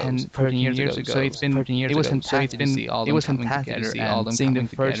since 13 years ago. So it's been. It was fantastic to see all them seeing the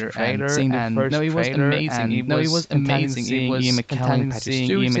first trailer and it was amazing. No, it was amazing. Ian McKellen,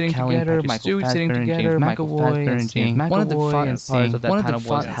 Patrick Stewart sitting together, Michael Fassbender, James McAvoy, and James McAvoy. One of the funnest parts of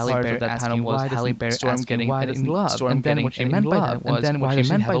that panel was Halle Berry Storm getting in love. And then what she meant by that was why does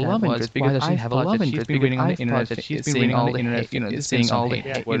she have a love interest? Because I have a love interest. She's been reading on the internet that she's been reading all the internet, seeing all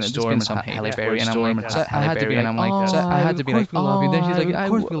the Storm some Halle Berry, and I'm like, I had to be, and I'm like, I had to be like, oh, then she's like, of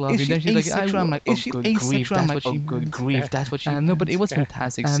course we love you. Then she's like, I'm like, oh good grief, that's what she, good grief, that's what she. No, but it was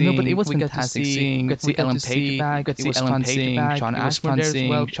fantastic seeing. We got to see Ellen Page back. Got to see Ellen Page back. Sean Ashmore there as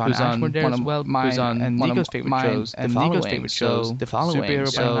well. Sean Ashmore there as well. Who's on Nico's favorite shows. And Nico's favorite shows. The following.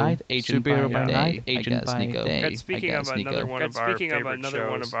 Superhero by night, agent by day, agent by day. Speaking of another one of our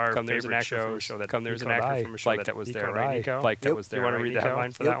favorite shows, there's an actor from a show that was there, right, Nico? Like that was there. You want to read the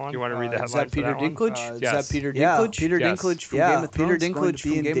headline for that one? You want to read the headline for that one? Is that Peter Dinklage? Peter Dinklage from Game of Thrones. Peter Dinklage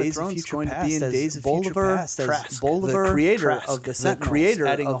from Game of Thrones going to be in Days of Future Past as Bolivar, the creator of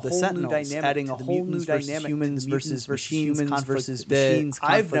the Sentinels, adding a whole new dynamic humans versus machines that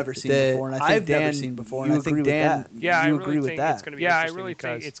I've never seen before, and I think Dan, you agree with that. Yeah, I really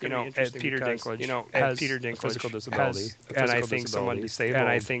think it's going to be interesting. Peter Dinklage, has a physical disability, and I think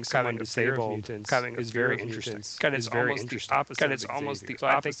someone disabled is very interesting. Kind of very interesting. Kind of almost the opposite.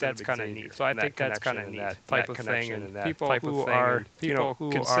 I think that's kind of neat. So I think that's kind of neat type of thing, and people who are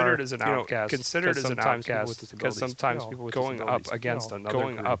considered as an outcast, because sometimes people going up against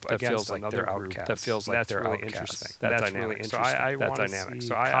another feels like they're outcast. That feels like they're really interesting. That's really interesting. So I want to see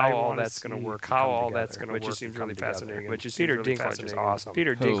how all that's going to work. Which seems really fascinating. Which is Peter Dinklage Dinklage is awesome.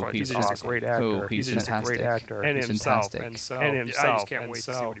 Peter Dinklage, he's just a great actor. He's just a great actor. And himself. And I just can't wait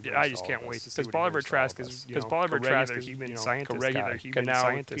to see what he brings. I just can't wait to see because Bolivar Trask is, a regular human scientist guy. Can now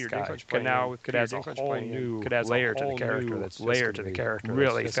Peter Dinklage could now add a whole new layer to the character. That's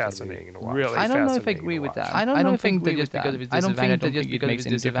really fascinating to watch. Really, I don't know if I agree with that. I don't think that just because of his disadvantage,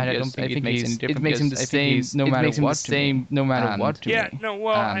 it makes him the same no matter what to me. Yeah, no,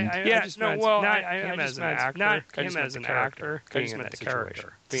 well, I just meant not him as an actor, being in that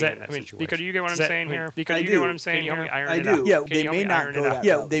character. Because you get what I'm saying here? Because you get what I'm saying here? I do. Yeah, they may not go that.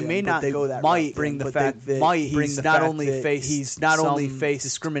 Yeah, they may not go that. Might bring the fact that he's not only faced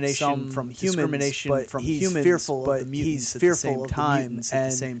discrimination from humans, but he's fearful of the mutants at the same time.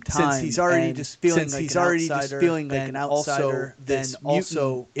 And since he's already just feeling like an outsider, then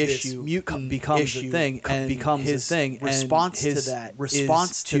also mutant becomes a thing, and his response to that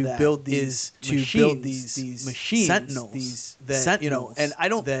is to build these machines, sentinels, that and I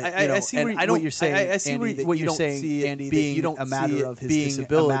don't. I see what you're saying. I see what you're saying, Andy. Being a matter of his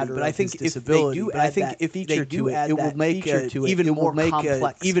disability, but I think if they do add it will make it even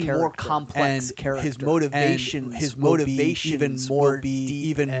more complex character. His motivation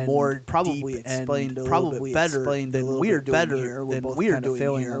even more probably explained a little bit better than we're doing here. We're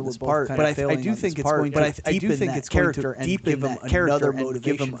doing here this part, but I do think it's going to deepen that character and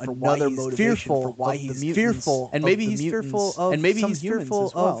give him another motivation for why he's fearful for why he's fearful, and maybe he's fearful of some humans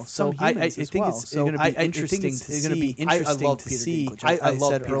as well. So I think it's going to be interesting to see. I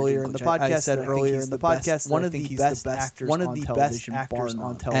love Peter Dinklage. I said earlier in the podcast, one of the best actors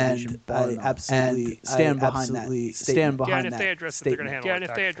on television, and I absolutely stand behind that. Yeah, and if they address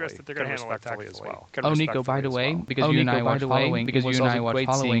it, they're going to handle it tactfully as well. Oh, Nico, by the way, because you and I were following, it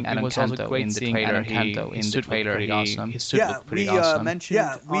was also great seeing Adam Canto in the trailer. He stood pretty awesome.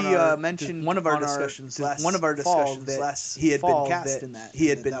 We mentioned one of our discussions last he had been cast in that. He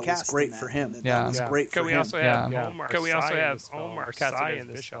had been cast. Great for him. Yeah, it was great for him. Can we also have Omar Sy in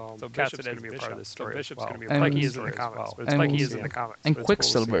this show? So Bishop's going to be a part of this story. Bishop's going to be like he is in the comics. It's like he is in the comics. And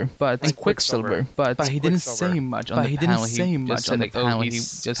Quicksilver, but he didn't say much on the panel. He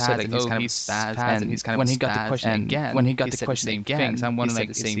just said like, oh, he's kind of sad, and he's kind of when he got the question again, I'm wondering like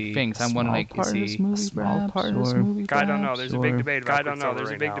the same things. I'm wondering like, is he a small part of this movie? I don't know. There's a big debate about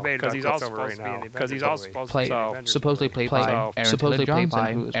because he's also supposed to be by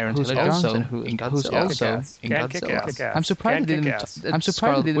Aaron Taylor Johnson, who's also in Godzilla. I'm surprised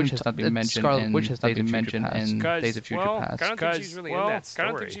Scarlet Witch has not been mentioned in Days of Future Past. I don't think she's really in that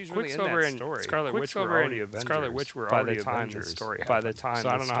story. Quicksilver and Scarlet Witch were already Avengers by the time. So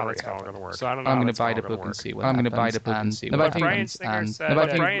I don't know how that's going to work. I'm going to buy the book and see what happens.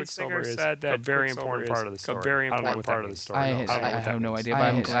 Brian Singer said that a very important part of the story. I have no idea, but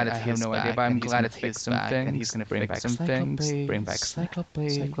I'm glad that he's something, and he's going to bring back some things, bring back Cyclops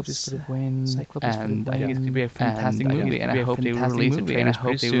for the win, and I think it's going to be a fantastic movie, and I hope they release the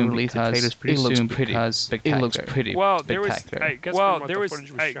trailers pretty soon because it looks pretty spectacular.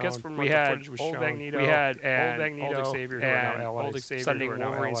 I guess from we had old Magneto, old Xavier, and old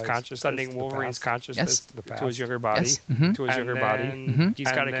Xavier sending Wolverine's consciousness to his younger body,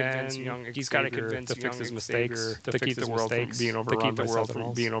 He's got to convince to fix his mistakes, to keep the world from being overrun by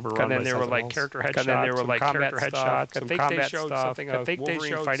Sentinels. And then there were like character headshots, some combat stuff. I think they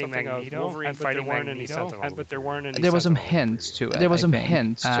showed fighting Magneto, but there weren't any Sentinels. There was some hints to it.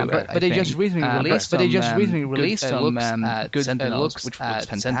 But they just recently released some good Sentinels, which was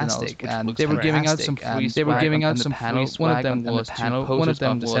fantastic. And they were giving out some panels. One of them was one of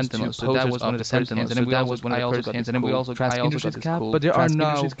the Sentinels. So that was one of the Sentinels, and that was one of the first hints. And then we also got cool. But there are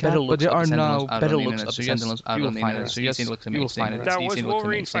no better looks of the Sentinels out on the internet. So you will find it. That was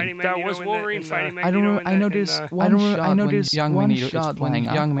Wolverine fighting Magneto. I know there's one young Magneto flying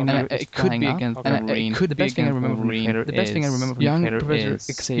up. It could be against Wolverine. The best thing I remember from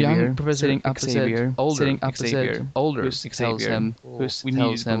young Professor sitting opposite older Xavier, who tells him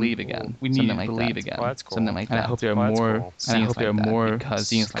believe again. We need to believe again. Something like that. And I hope there are more scenes like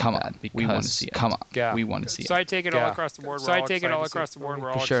that. We want to see it. Come on. We want to see it. So I take it all across the board.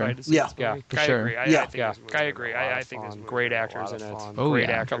 We're all excited to see it. Yeah, for sure. I agree. I think there's great actors in it. Great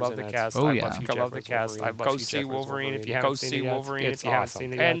actors. I love the cast. I love the cast. Go see Wolverine if you haven't seen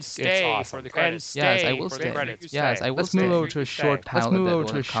it. And stay for the credits. Yes, I will stay. Yes, I will. Let's move over to a short panel,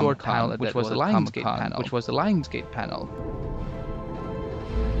 which was the Lionsgate panel.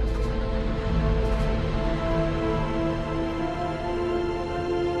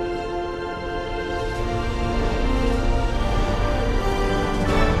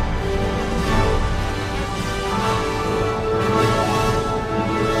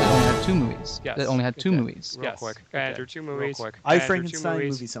 that only had 2 movies. Real quick. Andrew, 2 movies. I Frankenstein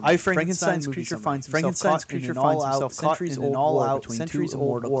movie summary. Frankenstein's creature finds himself caught in an all-out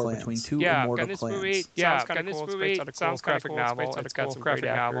centuries-old war between two immortal clans. Yeah, and this movie sounds kind of cool. Novel. It's got some graphic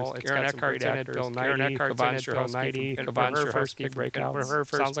novel. It's got some great actors. Bill Nighy, Kavan Strahovski breaking out.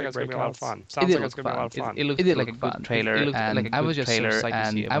 Sounds like it's going to be a lot of fun. Sounds like it's going to be a lot of fun. It looked like a good trailer, and I was just so psyched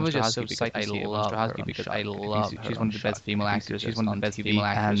to see Yvonne Strahovski because I love her. She's one of the best female actors. She's one of the best female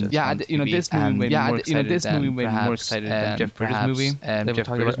actors. Yeah, this movie made me more excited than Jeff Bridges' movie. Jeff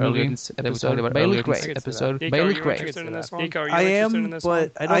Bridges' earlier in this episode. But it looked great. But it looked great. I am,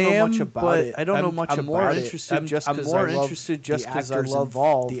 but I don't know much about it. I don't know much about it. I'm more interested just because I love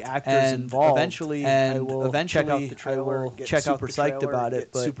the actors involved. Eventually, I will check out the trailer, get super psyched about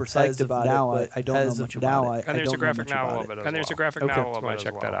it. Super psyched about now, I don't know much about it. And there's a graphic novel of it. And there's a graphic novel of it.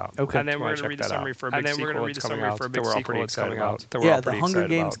 Check that out. Okay. And then we're going to read the summary for a big sequel that's coming out. Yeah,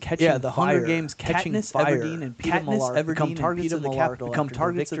 the Hunger Games catching fire. Everdeen and Peter Millar become targets of the capital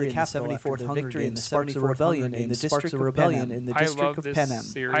after the victory in the Sparks of Rebellion in the district of Rebellion in the district of Panem.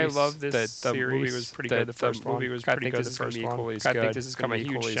 I love this series. The movie was pretty good. The first movie was pretty good. The first one. I think this is going to be a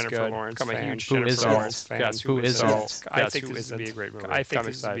huge Jennifer Lawrence fan. Guess who is it? I think this is going to be a great movie. I think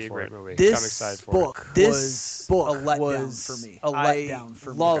this is going to be a great movie. This book was a letdown for me. A letdown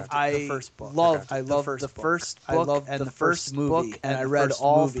for me. I loved the first book and the first movie, and I read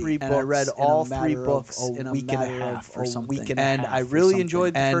all 3 books. And I read all 3 books in a week and a half or something. And I really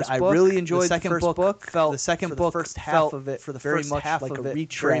enjoyed the first book. The second book felt the first half of it very much like a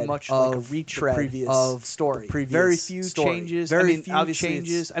retread of the previous story. Very few changes. I mean, obviously,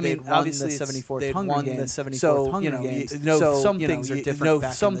 they'd won the 74th Hunger Games. Some things are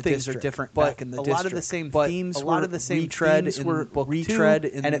different. Some things are different back in the district. A lot of the same themes were retread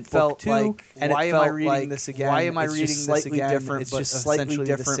in and it felt like, why am I reading this again? Why am I reading this again? It's just slightly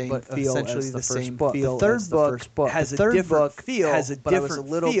different, but essentially the same book. The third book has a different feel, but I was a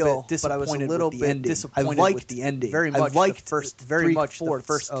little bit disappointed with the ending. Very much the first third book.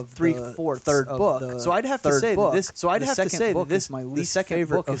 So I'd have to say that this is my least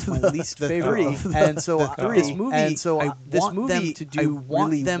favorite of my least favorite. And so this movie, I want them to do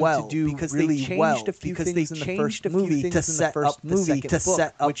really well because they changed a few things in the first movie to set up the second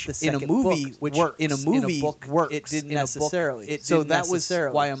book, which in a movie works. It didn't necessarily. So that was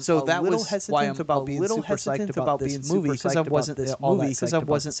why I'm a little hesitant about being super psyched about this movie because I wasn't all that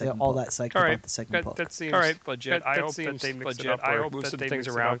psyched about the second book. That seems legit. I hope that they mix it up or move some things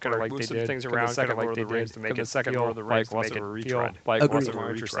around, kind of like they did. Things around, kind of like they did to make it second Lord of the Rings, like less of a retread, like less of a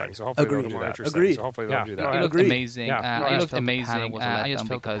retread. So hopefully they'll do that. So hopefully they'll do that. It looked amazing. It looked amazing. I just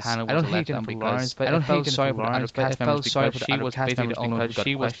felt because I don't hate Jennifer Lawrence, but I don't feel sorry for the other cast members because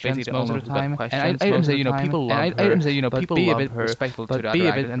she was basically the only one who got questions. And I didn't say people love her. People be a bit respectful to the other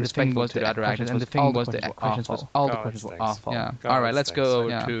actors. And the thing was the other actors. And the thing was the questions was all the questions were awful. All right, let's go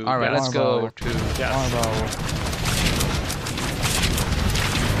to Marvel.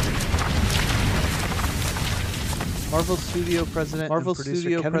 Marvel Studio President and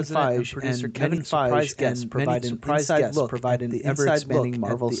producer Kevin Feige guests provide an inside look at the ever-expanding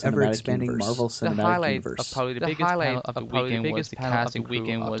Marvel Cinematic Universe. The highlight of the weekend was the casting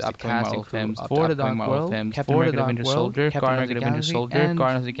weekend was the casting films for the Dark World, Captain America: Winter Soldier, Guardians of the Galaxy,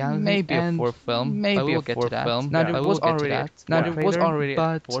 Guardians of the Galaxy, maybe a 4th film, maybe a 4th film. Now there was already a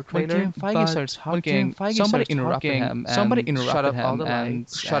 4th trailer, but when Feige starts talking, somebody interrupted him and shut up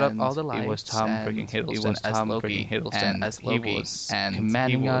all the lights. It was Tom freaking Hiddleston as Loki. And as he was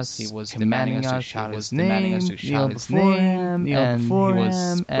commanding us, he was demanding us to shout his name, kneel before him, and he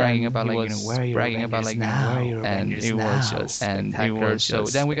was bragging about where you're and it was just spectacular. So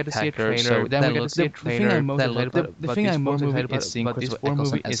then we got to see a trailer. The thing I'm most excited about is seeing this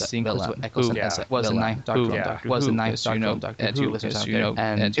movie is seeing who was the ninth Doctor, and to listeners,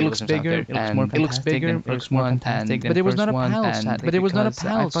 and it looks bigger, and it looks bigger, it looks more fantastic. But there was not a panel set because I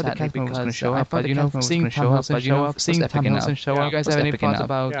thought the show up, but seeing Tom Hiddleston show up, seeing Tom Hiddleston show up. You guys have any thoughts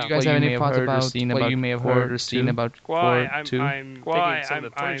about? You guys have any thoughts about what you may have heard or seen about Thor 2? I'm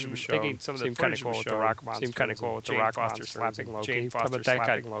thinking some of the footage was The Rock seemed kind of cool with The Rock Monster slapping Loki. But that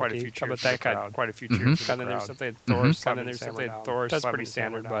got quite a few cheers. And then there's something Thor. That's pretty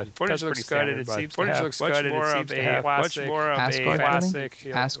standard, but footage looks good. It seems much more of a classic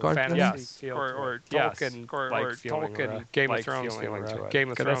Asgard, or Tolkien Game of Thrones feeling to it.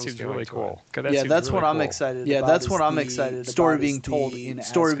 Game of Thrones seems really cool. Yeah, that's what I'm excited about. That's what I'm excited about. Story being told in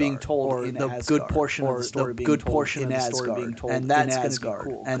the good portion of the story being told in Asgard, and that's going to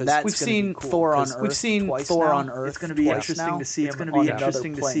be cool. And that's we've seen Thor on Earth. We've seen Thor on Earth. It's going to be interesting to see him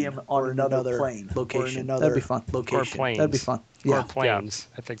on another plane location. That'd be fun. Location. That'd be fun. Or planes.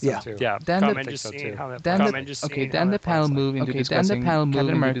 I think so too. Yeah. Then the panel moved into discussing Captain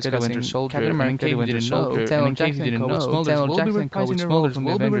America, the Winter Soldier, and in case you didn't know, Samuel Jackson didn't know, Samuel Jackson co-with Smulders from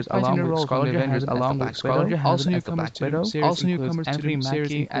the Avengers along with Scarlett Johansson along with Scarlett Johansson. Also newcomers to the series includes Anthony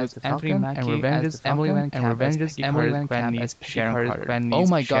Mackie as Anthony Mackie and Revenge's Emily Van Camp as Sharon Carter. Oh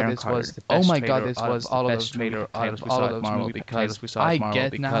my god, this was the best trailer out of all of those Marvel because I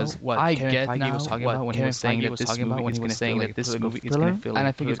get now what Kevin Feige was talking about when he was saying that this movie is going to feel like this movie is going to feel like, and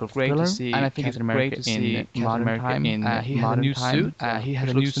I think it's great to see Captain America in modern time. He had a new suit. He had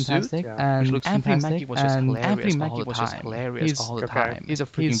a new suit, and Anthony Mackie was just hilarious all the time. He's a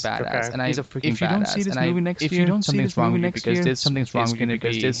freaking badass, and if you don't see this movie next year, something's wrong with you because something's wrong with you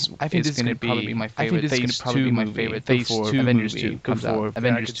because this. I think this is going to probably be my favorite. Phase 2 movie before Avengers 2 comes out.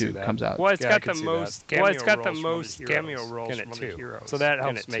 Avengers 2 comes out. Well, it's got the most cameo roles in it too, so that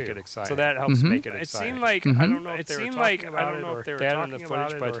helps make it exciting. It seemed like I don't know if they were talking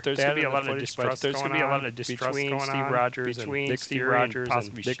about it, but there's going to be a lot of distrust between Steve Rogers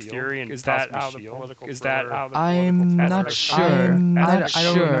and Nick Fury, and is that how the political? I'm not sure.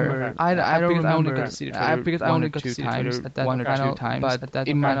 I don't remember because I only got to see it one or two times, but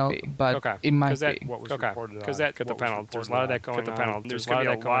it might be. Because that the panel, there's a lot of that going on. There's going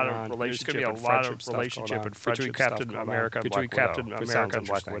to be a lot of relationship between Captain America and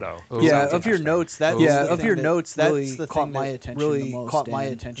Black Widow. Yeah, of your notes, that's the thing that really caught my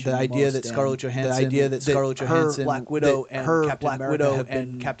attention. The idea that Scarlett Johansson, Black Widow, and Captain America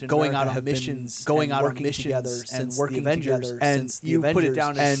and Captain going out on missions, together, and working Avengers, and you put it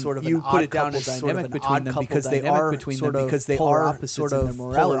down as sort of an odd dynamic between them because they are polar opposites in their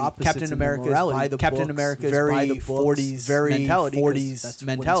morality. Captain America is very 40s mentality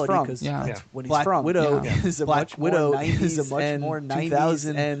because that's when he's from. Black Widow is a much more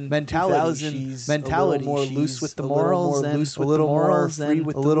 2000 mentality. She's a little more loose with the morals and a little more free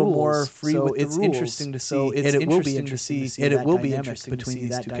with the rules. So it's interesting to see, and it will be interesting to see between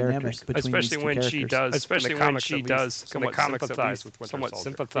these two characters. Especially when she does somewhat sympathize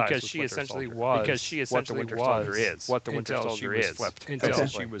because she essentially was what the Winter Soldier is until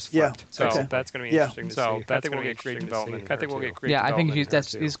she was flipped. So that's going to be interesting to see. That's going to be a great development. I think we'll get great development. I think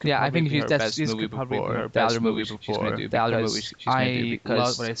this could probably be her best movie before the other movie she's going to do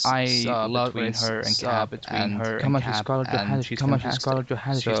because I love between her and Cap and how much Scarlett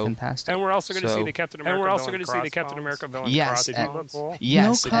Johansson she's fantastic. And we're also going to see the Captain America villain cross.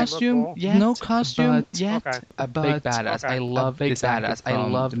 Yes. No costume yet. A big badass. I love this badass. I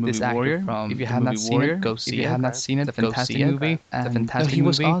love this actor from. If you have not seen it, go see it. If you have not seen it, the fantastic movie. He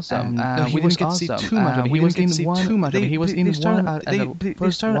was awesome. We didn't get to see too much of it. He was in too much of it. He was in one. They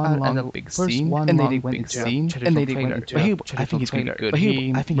started out at a big scene, and they went into scene, and they went into. I think he's really good. I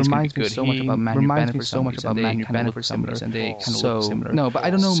think reminds me so much about Manu Bennett for some reason. They kind of look similar. No, but I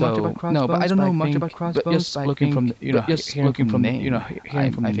don't know much about Crossbones. Just looking from hearing from the name, I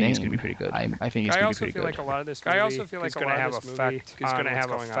think it's gonna be pretty good. I think it's gonna be pretty good. I also feel like a lot of this effect is going to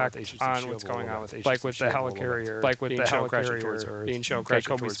have effect on what's going on with Agents like with the helicarrier, being shown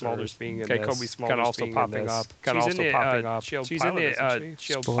crashing Kobe Smulders being in this, kind of also popping up. She's in the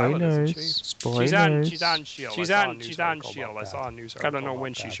Shield pilot. She's on Shield. She's on Shield. I saw a news article. I don't know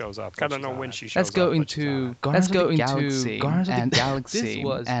when she shows up. Let's go into Guardians of the Galaxy. This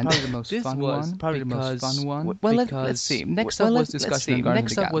was probably the most fun one. Well, let's see. Next up was discussion on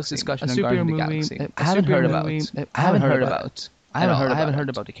Guardians of the Galaxy. I haven't heard about. I haven't heard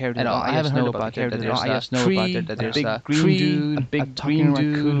about the character at all. I haven't heard about the character at all. I just know about that there's a green dude, a big green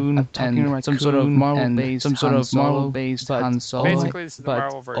raccoon, and some sort of Marvel-based Han Solo. Basically, this is the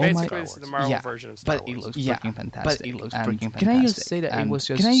Marvel version of Star Wars. But it looks freaking fantastic. Can I just say that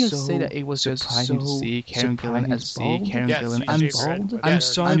it was just surprising to see Karen Gillan as bald? I'm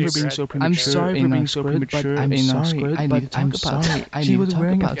sorry for being so premature in Squid, but I'm sorry. She was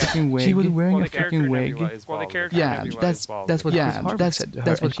wearing a freaking wig. Yeah, that's what. Yeah, that's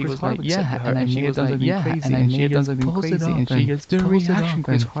what she was like. Yeah, and I made it something crazy. And she gets the reaction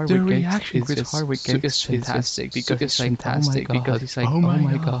Chris Hardwick gets is fantastic because it's fantastic because he's like, oh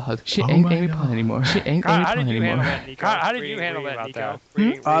my god, she ain't Amy Pond anymore. How did you handle that, Nico?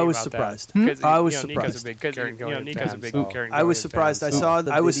 I was surprised. I was surprised. I was surprised.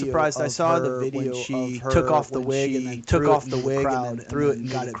 I saw the video. She took off the wig and then threw it in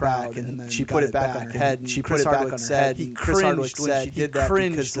the crowd and got it back, and then she put it back on her head. And she put it back on her head. Chris Hardwick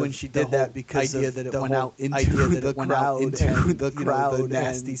cringed when she did that because idea that it went out into the crowd, the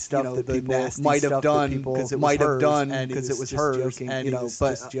nasty stuff that people might have done because it was hers, and it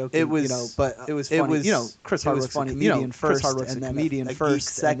was funny. Chris Hardwick's a comedian first, and then a geek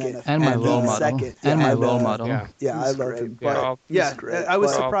second, and my role model, and my role model. Yeah, I loved him. But I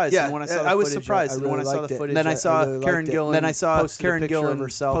was surprised. Yeah, when I was surprised, and when I saw the footage, then I saw Karen Gillan. Then I saw Karen Gillan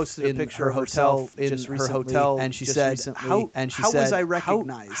herself posted a picture of herself in her hotel, and she said, "How was I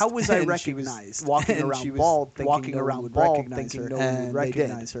recognized? How was I recognized? Walking around bald, thinking no one would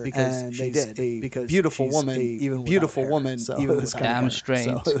recognize her, and they did. Because beautiful woman, even was damn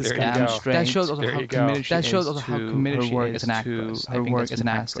strange. Damn strange. That shows also how committed she is to her work as an actress. Her work as an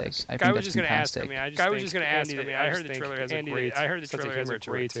actress. I think that's fantastic. I was just going to ask. I heard the trailer has a great. I heard the trailer has a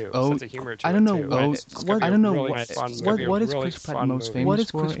great too. Oh, I don't know. What is Chris Pratt most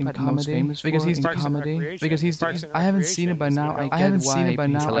famous for in comedy? Because he's in comedy. Because he's. I haven't seen it by now. I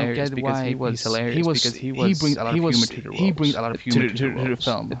get why he's hilarious. He brings a lot of humor to the role. He brings a lot of humor to the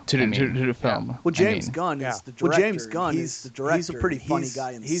film. To the film. Well, James Gunn is the director. He's the director. He's a pretty funny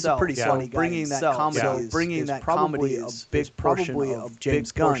guy himself. He's a pretty funny guy. Bringing that comedy is a big portion of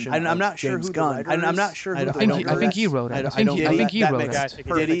James Gunn. I'm not sure who Gunn. I'm not sure who. I think he wrote it. I think he wrote it.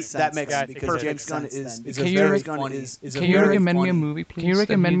 That makes sense because James Gunn is. Can you recommend me a movie, please? Can you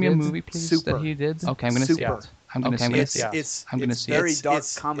recommend me a movie, please, that he did? Okay, I'm gonna see it. I'm gonna see it. It's very dark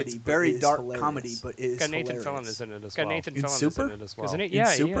comedy, very dark comedy, but it is got Nathan Fillion is in it as well. Got Nathan Fillion is in it as well. Isn't it?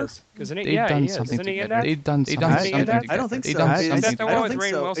 Yeah, he is. Isn't it? They've done something together. They've done something. I don't think so. Is that the one with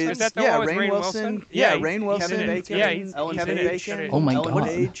Rainn Wilson? Is that the one with Rainn Wilson? Yeah, Rainn Wilson, Kevin Bacon. Oh my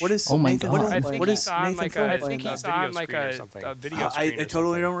god. What is? Oh my god. I think he's on like a video screen. I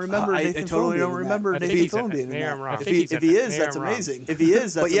totally don't remember. I totally don't remember Nathan Fillion being in that. If he is, that's amazing. If he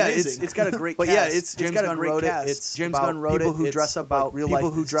is, that's amazing. It's got a great cast. But yeah, it's got a great cast. It's James Gunn wrote people who dress up about real life,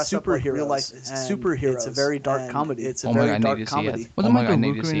 people who dress up like real life superheroes. It's a very dark comedy. It's a very dark comedy. Wasn't Michael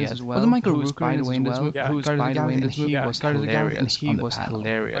Rooker in it as well? Wasn't Michael Rooker in it as well? Who started the game, and he was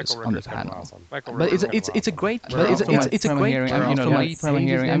hilarious on the panel. But it's a great, it's a great. From my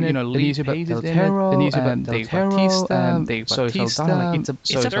hearing, Elizabeth Del Toro, Dave Bautista,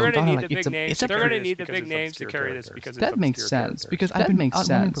 they're going to need the big names to carry this because that makes sense. Because I've been wanting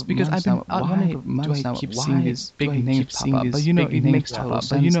to keep seeing these big names pop up, but it makes total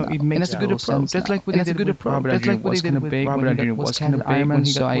sense. And that's a good approach. That's like what they did with Robert Adrian was kind of big. Robert was kind of big when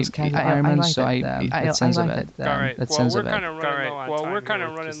he got Iron Man, so I that sense of it. That sense of it. Well, we're kind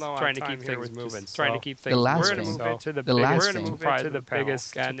of running low on trying to keep things moving. Trying to keep things moving. We're going to move it to the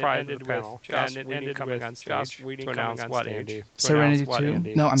biggest surprise of the panel. And it ended with Josh Whedon to announce what, Andy? Serenity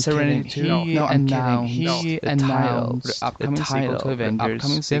 2? No, I'm Serenity 2. No, I'm kidding. He announced the upcoming sequel to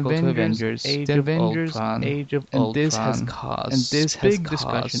Avengers, Age of Ultron, and this has caused big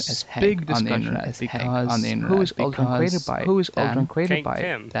discussion as heck on the internet because who is Ultron created by? Who is Ultron created by?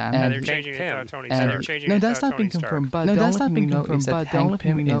 Dan. And they're changing it to Tony Stark. No, that's not been confirmed. But the only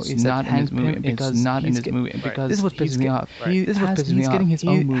thing we know is that Hank Pym is not in this movie because this is what pisses me off. He's getting his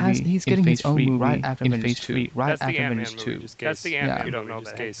own movie. He's getting his own movie right after Avengers 3. Right after Avengers 2. That's the Ant-Man. You don't know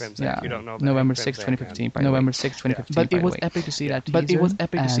that case. November 6, 2015. November 6, 2015. But it was epic to see that. But we know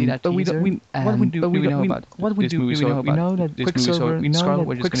about this movie. So we know that Quicksilver, Scarlet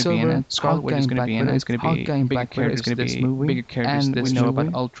Witch is going to be in it. Scarlet Witch is going to be in it. It's going to be bigger characters in this movie. Bigger characters in this movie. And we know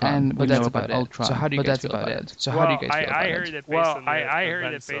about Ultron. But that's about Ultron. So how do you guys feel about it? So how do you guys feel about it? I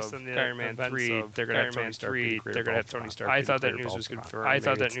heard that based on the Iron Man 3, they're going to have Tony Stark. They're going to have Tony Stark. I thought that news was confirmed.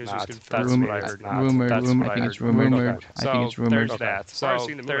 Rumored. I think it's rumored. There's that. So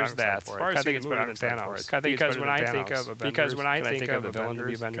there's that. I think it's better than Thanos. Because when I think of the villain of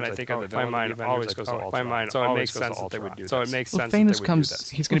the Avengers, my mind always goes to Ultron. So it makes sense that they would do that. So it makes sense that they would do this.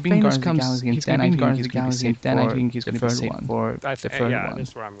 He's going to be in Guardians of the Galaxy, and I think he's going to be safe for the third one. Yeah,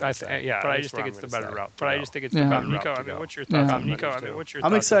 that's where I'm going. But I just think it's the better route. But I just think it's the better route. Nico, I mean, what's your thoughts? Nico, I mean, what's your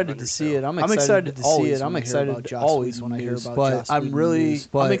thoughts? I'm excited to see it. I'm excited to see it. I'm excited always when I hear about Joss Whedon.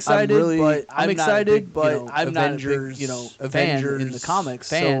 I'm excited, but I'm not a big, Avengers in the comics.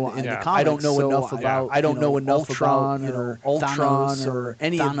 So I don't know enough about Ultron or Thanos or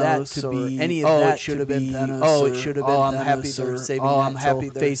any of that to be any of that should have been Thanos. Oh, it should have been. I'm happy they're saving that. I'm happy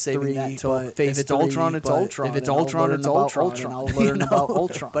they're saving that till Phase 3. If it's Ultron, it's Ultron. If it's Ultron, it's Ultron. I'll learn about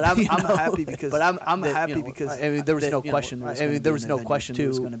Ultron. But I'm happy because. I mean, there was no question. There was no question it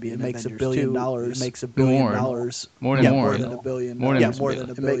was going to be. It makes $1 billion. It makes $1 billion. More than $1 billion. More than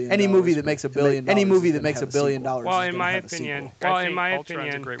 $1 billion. Any movie that makes $1 billion. Any movie that makes $1 billion. Well, in my opinion, I think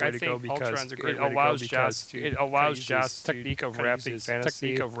Ultron's a great way to go because it allows Joss technique of wrapping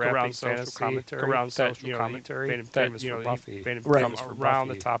fantasy around social social commentary famous for Buffy, right. around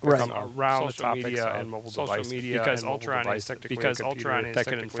the topic of social media and mobile devices, because Ultron is that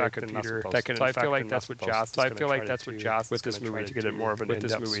can infect a computer. So I feel like that's what Joss with this movie to get it more of an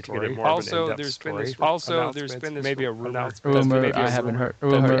in-depth story. Also, there's been this maybe a rumor. I haven't heard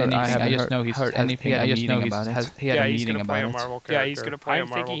anything. I just know he's heard anything. I just know he had a meeting about it. Yeah, he's going to play a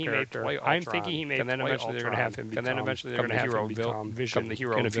Marvel character. I'm thinking he may, and then eventually they're going to have him become Vision, the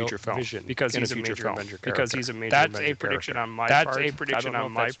hero in a future film, because he's a major Avenger character. Because he's a major Avenger character. That's a prediction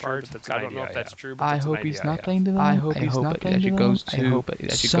on my part. I don't know if that's true. I hope he's not playing the villain. I hope he's not playing the villain. I hope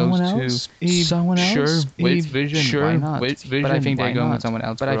someone else. Someone else. Sure, with Vision. Why not? With Vision. But I think they're going with someone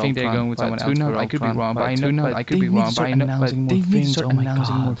else. But I think they're going with someone else. Who knows? I could be wrong. But I know. I could be wrong. But I know. But they need to start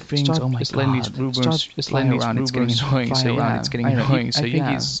announcing more things. Oh my god! Just letting these rumors flying around. It's getting annoying. It's getting annoying. So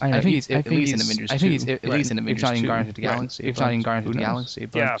yeah, I think he's at least in Avengers 2. I think he's at least in Avengers 2. If not in Guardians of the Galaxy. If not in Guardians of the Galaxy.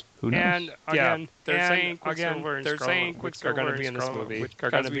 But who knows? And again, they're saying Quicksilver are going to be in this movie.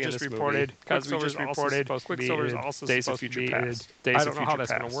 Because we just reported. Quicksilver is also Days of Future Past. I don't know how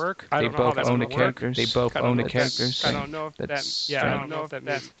that's going to work. They both own the characters. They both own the characters. I don't know if that. Yeah, I don't know if that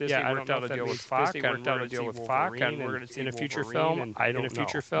means Disney worked out a deal with Fox, and we're going to see in a future film. I don't know.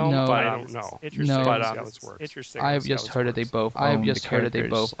 But I don't know. Interesting. I've just heard that they both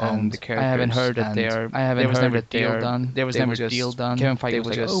own the characters. I haven't heard that there was never a deal done. There was never a deal done. Kevin Feige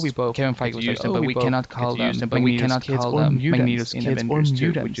was like, Kevin Feige was like, but we cannot call them. But we cannot call them Magneto's in Avengers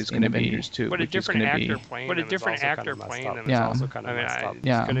 2, which is going to be. But a different actor playing them is also kind of messed up.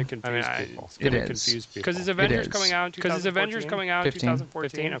 Yeah. It's going to confuse people. It's going to confuse people. Because is Avengers coming out in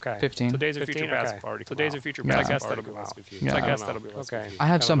 2014? Okay. 15. So Days of Future Past have already come out. So Days of Future Past, I guess that'll be less confusing. I guess that'll be less confusing. I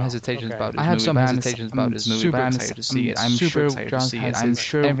have some hesitations about this movie, but I'm excited to see it. I'm super excited to see it. I'm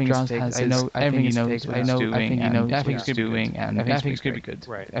sure John has I know everything he knows what he's doing, and I think it's doing, and I think it's going to be good.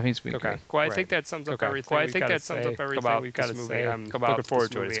 Right. I think it's going to be good. Well, I think that sums up everything we've got to say about this movie. I'm looking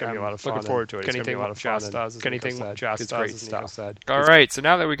forward to it. It's going to be a lot of fun. Looking forward to it. Anything what Joss does, anything what Joss does, great stuff. All right, so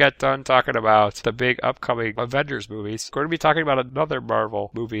now that we got done talking about the big upcoming Avengers movies, we're going to be talking about another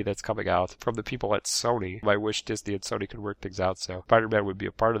Marvel movie that's coming out from the people at Sony. I wish Disney and Sony could work things out so Spider-Man would be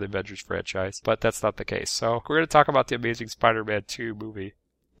a part of the Avengers franchise, but that's not the case. So we're going to talk about the Amazing Spider-Man 2 movie.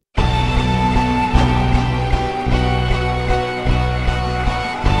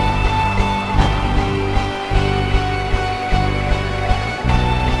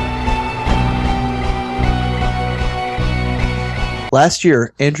 Last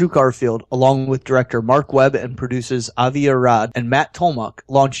year, Andrew Garfield, along with director Mark Webb and producers Avi Arad and Matt Tolmach,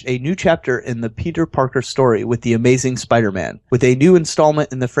 launched a new chapter in the Peter Parker story with The Amazing Spider-Man. With a new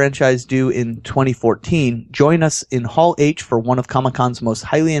installment in the franchise due in 2014, join us in Hall H for one of Comic-Con's most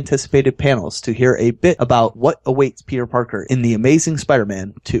highly anticipated panels to hear a bit about what awaits Peter Parker in The Amazing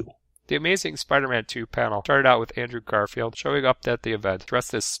Spider-Man 2. The Amazing Spider-Man 2 panel started out with Andrew Garfield showing up at the event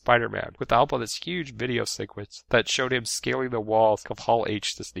dressed as Spider-Man with the help of this huge video sequence that showed him scaling the walls of Hall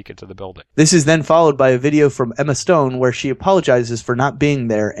H to sneak into the building. This is then followed by a video from Emma Stone where she apologizes for not being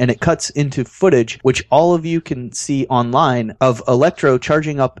there, and it cuts into footage, which all of you can see online, of Electro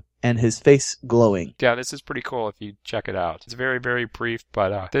charging up and his face glowing. Yeah, this is pretty cool if you check it out. It's very, very brief,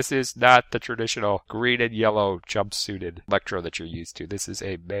 but this is not the traditional green and yellow jumpsuited Electro that you're used to. This is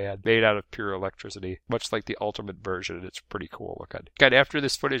a man made out of pure electricity, much like the Ultimate version, and it's pretty cool looking. Again, after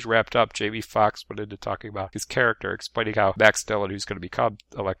this footage wrapped up, Jamie Foxx went into talking about his character, explaining how Max Dillon, who's going to become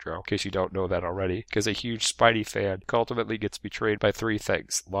Electro, in case you don't know that already, is a huge Spidey fan, ultimately gets betrayed by three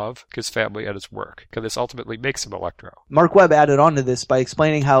things: love, his family, and his work. Because this ultimately makes him Electro. Mark Webb added on to this by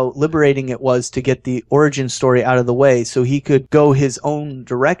explaining how liberating it was to get the origin story out of the way so he could go his own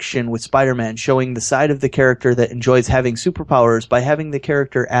direction with Spider-Man, showing the side of the character that enjoys having superpowers by having the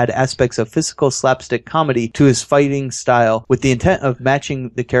character add aspects of physical slapstick comedy to his fighting style with the intent of matching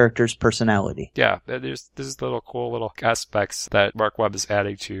the character's personality. Yeah, there's this little cool little aspects that Mark Webb is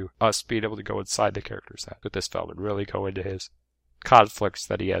adding to us being able to go inside the character's head with this film and really go into his conflicts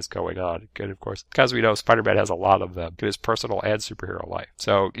that he has going on. And of course, because we know Spider-Man has a lot of them in his personal and superhero life.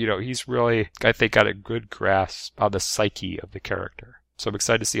 So, he's really, I think, got a good grasp on the psyche of the character. So I'm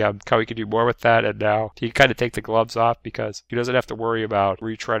excited to see how he can do more with that, and now he can kind of take the gloves off because he doesn't have to worry about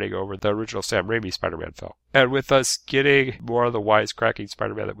retreading over the original Sam Raimi Spider-Man film. And with us getting more of the wisecracking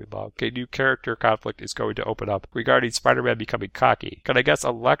Spider-Man that we love, a new character conflict is going to open up regarding Spider-Man becoming cocky. And I guess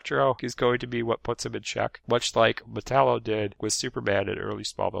Electro is going to be what puts him in check, much like Metallo did with Superman in early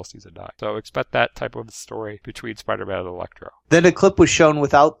Smallville Season 9. So expect that type of story between Spider-Man and Electro. Then a clip was shown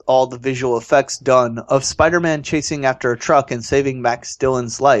without all the visual effects done of Spider-Man chasing after a truck and saving Max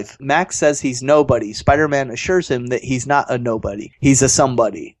Dillon's life. Max says he's nobody. Spider-Man assures him that he's not a nobody. He's a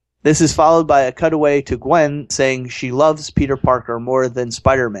somebody. This is followed by a cutaway to Gwen saying she loves Peter Parker more than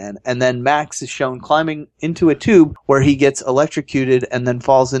Spider-Man, and then Max is shown climbing into a tube where he gets electrocuted and then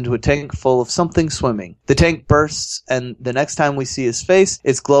falls into a tank full of something swimming. The tank bursts, and the next time we see his face,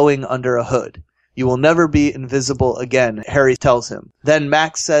 it's glowing under a hood. You will never be invisible again, Harry tells him. Then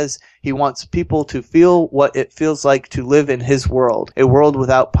Max says he wants people to feel what it feels like to live in his world, a world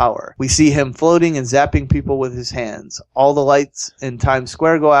without power. We see him floating and zapping people with his hands. All the lights in Times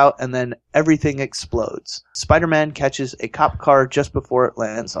Square go out, and then everything explodes. Spider-Man catches a cop car just before it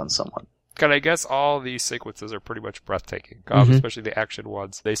lands on someone. And I guess all these sequences are pretty much breathtaking, especially the action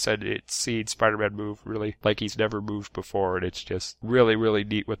ones. They said it's seen Spider-Man move really like he's never moved before, and it's just really, really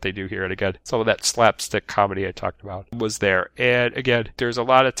neat what they do here. And again, some of that slapstick comedy I talked about was there. And again, there's a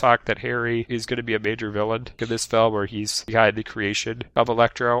lot of talk that Harry is going to be a major villain in this film, where he's behind the creation of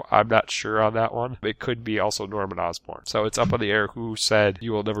Electro. I'm not sure on that one. It could be also Norman Osborn. So it's up in the air who said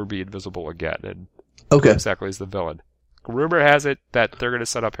you will never be invisible again, and who exactly is the villain. Rumor has it that they're going to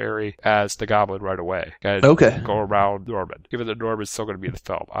set up Harry as the Goblin right away and go around Norman, given that Norman's still going to be in the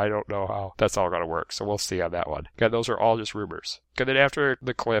film. I don't know how that's all going to work, so we'll see on that one. Again, those are all just rumors. And then after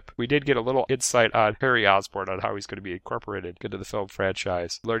the clip, we did get a little insight on Harry Osborn, on how he's going to be incorporated into the film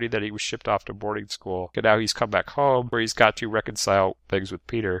franchise, learning that he was shipped off to boarding school, and now he's come back home, where he's got to reconcile things with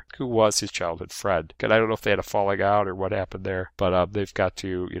Peter, who was his childhood friend. And I don't know if they had a falling out or what happened there, but they've got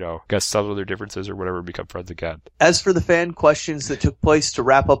to, guess settle their differences or whatever and become friends again. As for the fan questions that took place to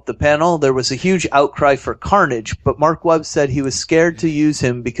wrap up the panel, there was a huge outcry for Carnage, but Mark Webb said he was scared to use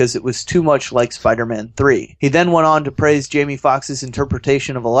him because it was too much like Spider-Man 3. He then went on to praise Jamie Foxx's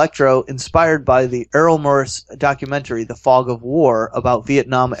interpretation of Electro, inspired by the Errol Morris documentary The Fog of War about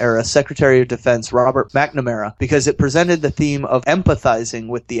Vietnam-era Secretary of Defense Robert McNamara, because it presented the theme of empathizing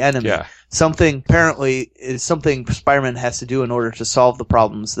with the enemy. Yeah. Something Spider-Man has to do in order to solve the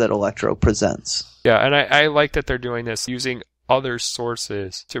problems that Electro presents. Yeah, and I like that they're doing this using other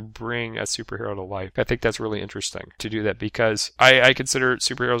sources to bring a superhero to life. I think that's really interesting to do that, because I consider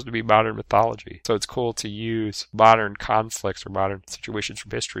superheroes to be modern mythology. So it's cool to use modern conflicts or modern situations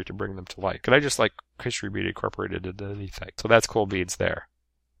from history to bring them to life. And I just like history being incorporated into anything. So that's cool beans there.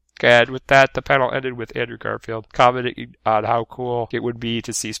 And with that, the panel ended with Andrew Garfield commenting on how cool it would be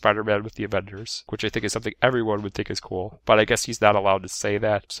to see Spider-Man with the Avengers, which I think is something everyone would think is cool. But I guess he's not allowed to say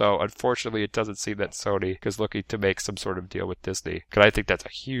that. So unfortunately, it doesn't seem that Sony is looking to make some sort of deal with Disney. Because I think that's a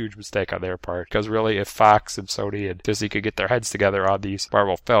huge mistake on their part. Because really, if Fox and Sony and Disney could get their heads together on these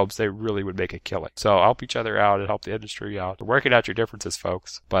Marvel films, they really would make a killing. So help each other out and help the industry out. Working out your differences,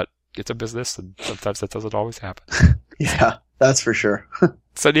 folks. But it's a business, and sometimes that doesn't always happen. Yeah, that's for sure.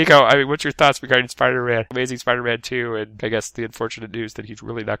 So, Nico, what's your thoughts regarding Spider-Man, Amazing Spider-Man 2, and I guess the unfortunate news that he's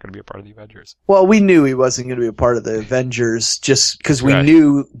really not going to be a part of the Avengers? Well, we knew he wasn't going to be a part of the Avengers just because we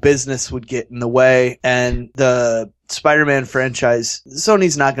knew business would get in the way, and the Spider-Man franchise,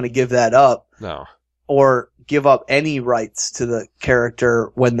 Sony's not going to give that up. No. Or give up any rights to the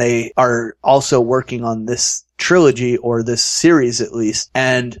character when they are also working on this trilogy, or this series at least,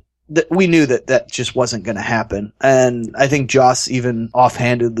 and we knew that just wasn't going to happen. And I think Joss even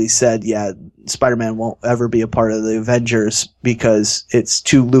offhandedly said, yeah, Spider-Man won't ever be a part of the Avengers because it's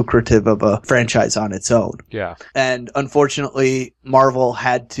too lucrative of a franchise on its own. Yeah. And unfortunately, Marvel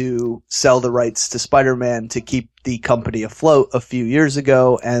had to sell the rights to Spider-Man to keep the company afloat a few years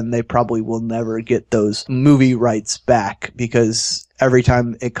ago, and they probably will never get those movie rights back, because every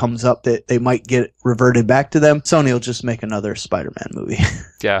time it comes up that they might get reverted back to them, Sony will just make another Spider-Man movie.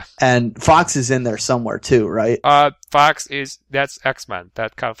 Yeah. And Fox is in there somewhere too, right? Fox that's X-Men.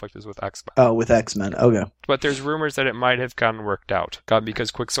 That conflict is with X-Men. Oh, with X-Men. Okay. But there's rumors that it might have gotten worked out, because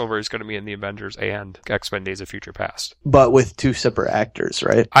Quicksilver is going to be in the Avengers and X-Men Days of Future Past. But with two separate actors,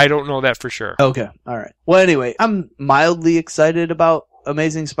 right? I don't know that for sure. Okay. All right. Well, anyway, I'm mildly excited about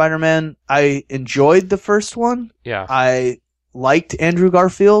Amazing Spider-Man. I enjoyed the first one. Yeah. I liked Andrew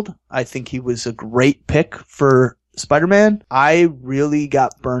Garfield. I think he was a great pick for Spider-Man. I really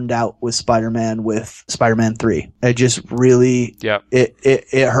got burned out with Spider-Man with Spider-Man 3. It just really,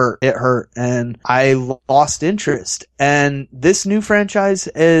 it hurt, and I lost interest. And this new franchise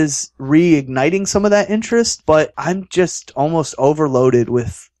is reigniting some of that interest, but I'm just almost overloaded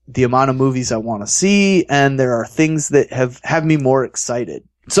with the amount of movies I want to see, and there are things that have me more excited.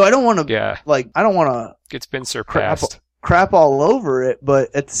 So I don't want to, I don't want to. It's been surpassed. Crap all over it,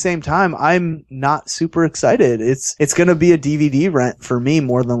 but at the same time, I'm not super excited. It's going to be a DVD rent for me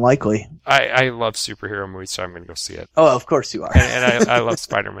more than likely. I love superhero movies, so I'm going to go see it. Oh, of course you are. and I love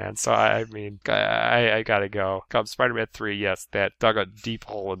Spider-Man, so I mean, I got to go. Come Spider-Man 3, yes, that dug a deep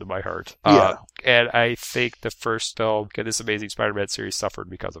hole into my heart. Yeah. And I think the first film, this Amazing Spider-Man series, suffered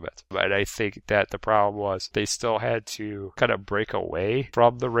because of it. And I think that the problem was they still had to kind of break away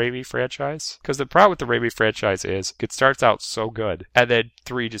from the Raimi franchise. Because the problem with the Raimi franchise is it starts out so good, and then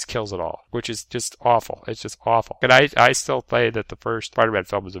 3 just kills it all, which is just awful. It's just awful. And I still say that the first Spider-Man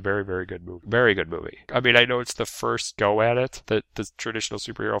film is a very, very good movie. Very good movie. I mean, I know it's the first go at it, the traditional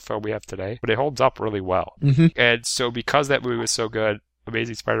superhero film we have today, but it holds up really well. Mm-hmm. And so because that movie was so good,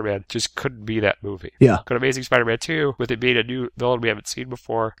 Amazing Spider-Man just couldn't be that movie. Yeah. Could Amazing Spider-Man 2, with it being a new villain we haven't seen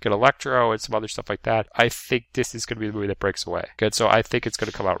before, get Electro and some other stuff like that, I think this is going to be the movie that breaks away. And so I think it's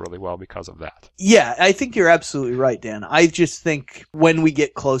going to come out really well because of that. Yeah, I think you're absolutely right, Dan. I just think when we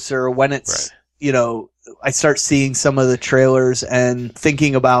get closer, when it's, I start seeing some of the trailers and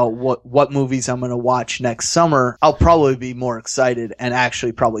thinking about what movies I'm going to watch next summer, I'll probably be more excited and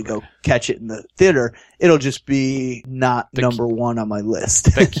actually probably go catch it in the theater. It'll just be not number one on my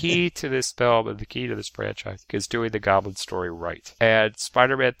list. The key to this film and the key to this franchise is doing the Goblin story right. And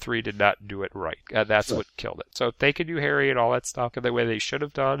Spider-Man 3 did not do it right. And that's what killed it. So if they can do Harry and all that stuff in the way they should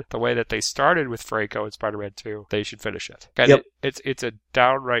have done, the way that they started with Franco in Spider-Man 2, they should finish it. And it's a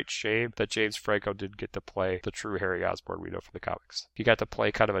downright shame that James Franco didn't get to play the true Harry Osborn we know from the comics. He got to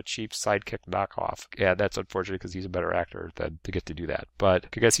play kind of a cheap sidekick knockoff. And that's unfortunate because he's a better actor than to get to do that. But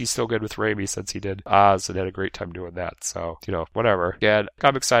I guess he's still good with Raimi since he did Oz and had a great time doing that. So, whatever. And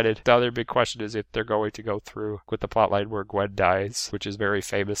I'm excited. The other big question is if they're going to go through with the plotline where Gwen dies, which is very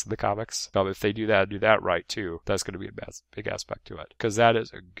famous in the comics. If they do that and do that right too, that's going to be a big aspect to it. Because that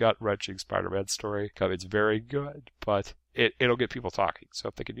is a gut-wrenching Spider-Man story. It's very good, but it'll get people talking. So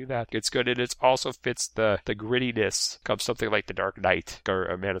if they can do that, it's good. And it also fits the grittiness of something like The Dark Knight or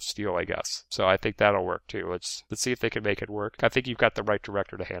a Man of Steel, I guess. So I think that'll work too. Let's see if they can make it work. I think you've got the right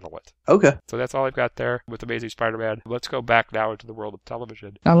director to handle it. Okay. So that's all I've got there with Amazing Spider-Man. Let's go back now into the world of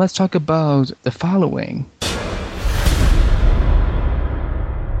television. Now let's talk about the following.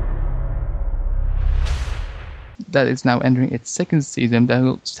 That is now entering its second season. That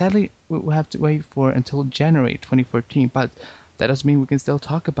will sadly we'll have to wait for until January 2014, but that doesn't mean we can still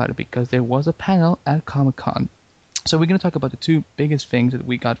talk about it because there was a panel at Comic-Con. So we're going to talk about the two biggest things that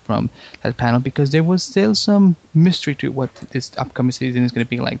we got from that panel because there was still some mystery to what this upcoming season is going to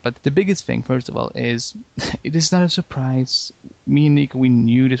be like. But the biggest thing, first of all, is it is not a surprise. Me and Nico, we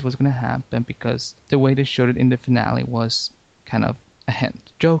knew this was going to happen because the way they showed it in the finale was kind of a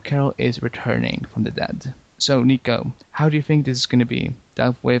hint. Joe Carroll is returning from the dead. So, Nico, how do you think this is going to be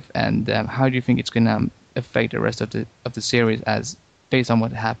dealt with, and how do you think it's going to affect the rest of the series as based on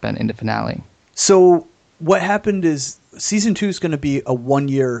what happened in the finale? So, what happened is season 2 is going to be a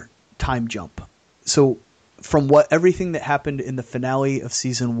 1-year time jump. So, from everything that happened in the finale of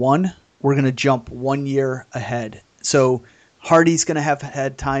season 1, we're going to jump 1 year ahead. So, Hardy's going to have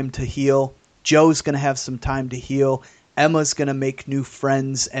had time to heal. Joe's going to have some time to heal. Emma's going to make new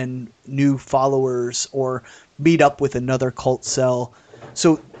friends and new followers or meet up with another cult cell.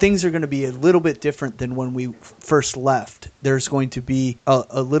 So things are going to be a little bit different than when we first left. There's going to be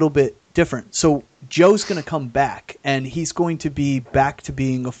a little bit different. So Joe's going to come back, and he's going to be back to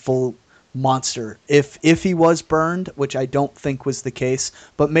being a full monster. If he was burned, which I don't think was the case,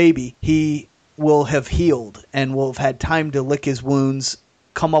 but maybe he will have healed and will have had time to lick his wounds,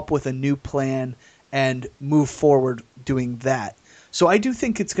 come up with a new plan, and move forward doing that. So I do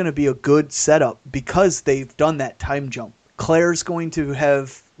think it's going to be a good setup because they've done that time jump. Claire's going to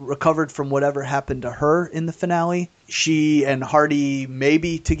have recovered from whatever happened to her in the finale. She and Hardy may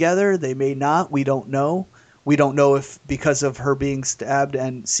be together. They may not. We don't know. We don't know if because of her being stabbed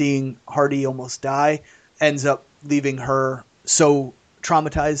and seeing Hardy almost die ends up leaving her so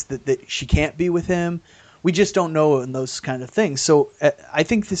traumatized that she can't be with him. We just don't know in those kind of things. So I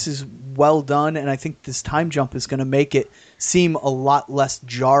think this is well done, and I think this time jump is going to make it seem a lot less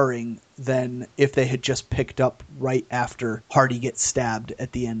jarring than if they had just picked up right after Hardy gets stabbed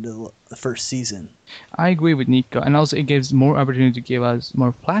at the end of the first season. I agree with Nico, and also it gives more opportunity to give us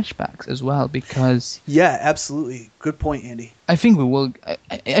more flashbacks as well because... Yeah, absolutely. Good point, Andy. I think we will...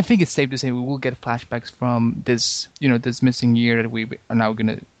 I think it's safe to say we will get flashbacks from this, this missing year that we are now going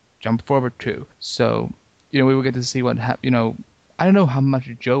to jump forward to. So... we will get to see what happens. I don't know how much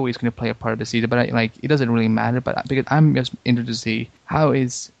Joey is going to play a part of the season, but it doesn't really matter. But because I'm just interested to see how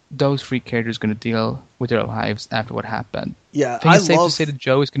is those three characters going to deal with their lives after what happened. Yeah, I think it's safe to say that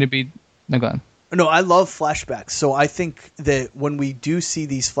Joe is going to be. No, go on. No, I love flashbacks. So I think that when we do see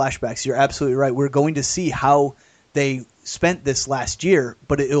these flashbacks, you're absolutely right. We're going to see how they spent this last year,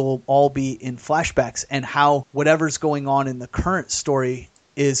 but it will all be in flashbacks, and how whatever's going on in the current story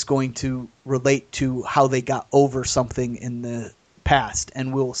is going to relate to how they got over something in the past.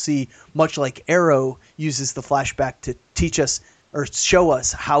 And we'll see, much like Arrow uses the flashback to teach us or show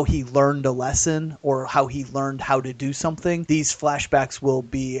us how he learned a lesson or how he learned how to do something, these flashbacks will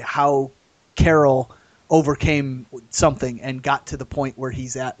be how Carol overcame something and got to the point where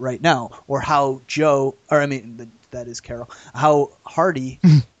he's at right now, or how that is Carol, how Hardy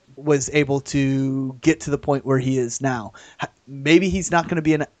was able to get to the point where he is now. Maybe he's not going to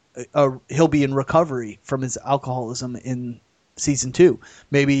be he'll be in recovery from his alcoholism in season 2.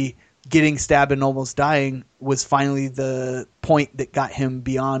 Maybe getting stabbed and almost dying was finally the point that got him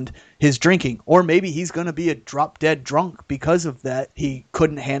beyond his drinking. Or maybe he's going to be a drop-dead drunk because of that. He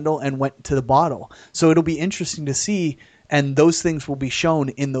couldn't handle and went to the bottle. So it'll be interesting to see, and those things will be shown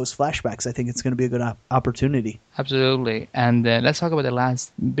in those flashbacks. I think it's going to be a good opportunity. Absolutely. And let's talk about the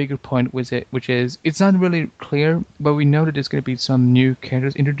last bigger point with it, which is it's not really clear, but we know that there's going to be some new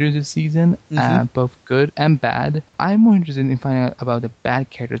characters introduced this season, both good and bad. I'm more interested in finding out about the bad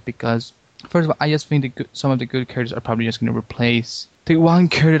characters because, first of all, I just think some of the good characters are probably just going to replace the one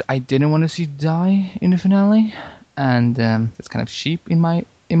character I didn't want to see die in the finale, and it's kind of cheap in my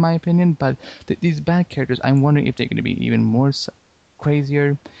opinion. But these bad characters, I'm wondering if they're going to be even more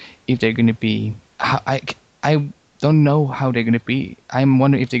crazier, if they're going to be... I don't know how they're going to be. I'm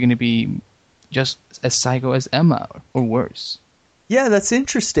wondering if they're going to be just as psycho as Emma or worse. Yeah, that's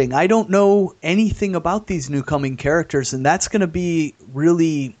interesting. I don't know anything about these new coming characters, and that's going to be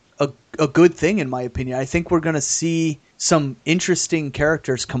really a good thing, in my opinion. I think we're going to see some interesting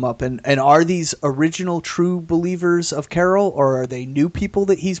characters come up. And are these original true believers of Carol, or are they new people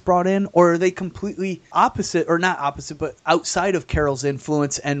that he's brought in, or are they completely opposite, or not opposite, but outside of Carol's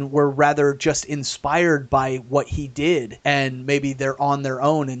influence and were rather just inspired by what he did, and maybe they're on their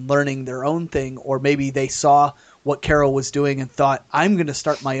own and learning their own thing, or maybe they saw what Carol was doing and thought, I'm going to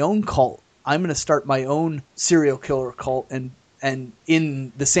start my own cult. I'm going to start my own serial killer cult, and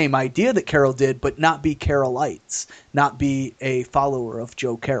in the same idea that Carol did, but not be Carolites, not be a follower of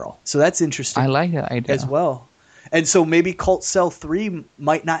Joe Carroll. So that's interesting. I like that idea as well. And so maybe Cult Cell 3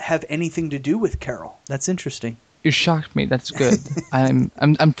 might not have anything to do with Carol. That's interesting. You shocked me. That's good. I'm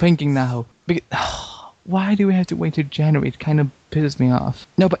thinking now. Why do we have to wait till January? It kind of pisses me off.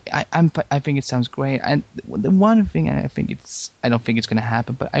 No, but I think it sounds great. And the one thing I don't think it's going to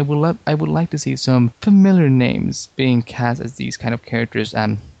happen, but I would like to see some familiar names being cast as these kind of characters.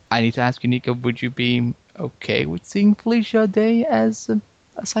 I need to ask you, Nico, would you be okay with seeing Felicia Day as a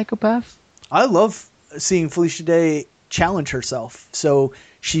psychopath? I love seeing Felicia Day challenge herself. So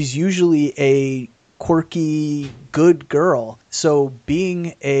she's usually a quirky, good girl. So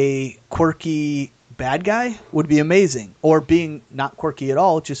being a quirky bad guy would be amazing, or being not quirky at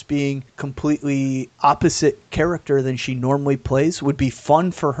all, just being completely opposite character than she normally plays would be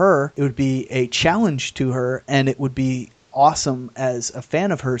fun for her. It would be a challenge to her, and it would be awesome as a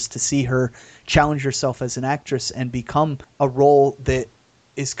fan of hers to see her challenge herself as an actress and become a role that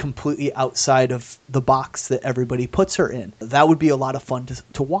is completely outside of the box that everybody puts her in. That would be a lot of fun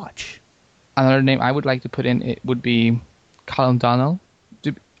to watch. Another name I would like to put in, it would be Colin Donnell.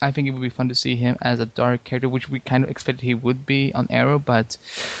 I think it would be fun to see him as a dark character, which we kind of expected he would be on Arrow, but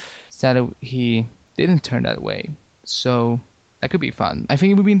sadly he didn't turn that way. So that could be fun. I think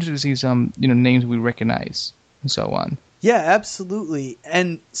it would be interesting to see some, names we recognize and so on. Yeah, absolutely.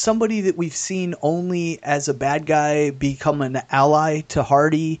 And somebody that we've seen only as a bad guy become an ally to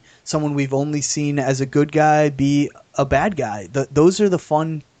Hardy, someone we've only seen as a good guy be a bad guy. Those are the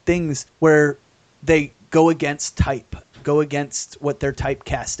fun things where they go against type. Go against what they're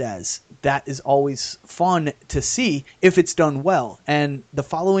typecast as. That is always fun to see if it's done well. And the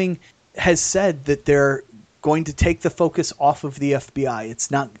following has said that they're going to take the focus off of the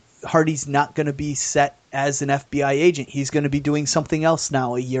FBI. Hardy's not going to be set as an FBI agent. He's going to be doing something else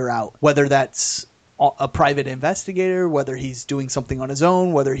now a year out, whether that's a private investigator, whether he's doing something on his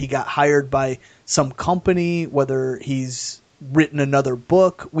own, whether he got hired by some company, whether he's written another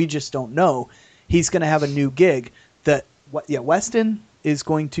book. We just don't know. He's going to have a new gig. Weston is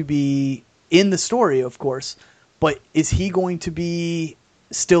going to be in the story, of course, but is he going to be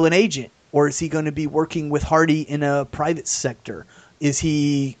still an agent, or is he going to be working with Hardy in a private sector? Is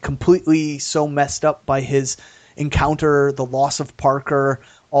he completely so messed up by his encounter, the loss of Parker,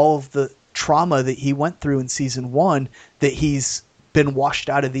 all of the trauma that he went through in season 1, that he's been washed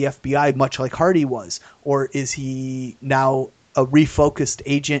out of the FBI, much like Hardy was? Or is he now a refocused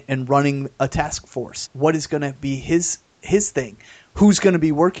agent and running a task force? What is going to be his thing? Who's going to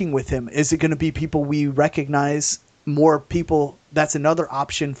be working with him? Is it going to be people we recognize more people. That's another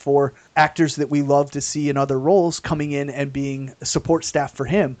option for actors that we love to see in other roles coming in and being support staff for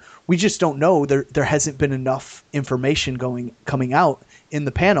him. We just don't know. There hasn't been enough information coming out in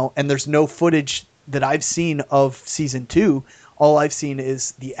the panel, and there's no footage that I've seen of season 2. All I've seen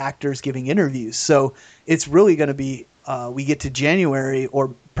is the actors giving interviews. So it's really going to be, we get to January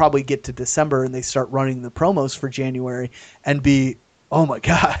or probably get to December and they start running the promos for January and be, oh my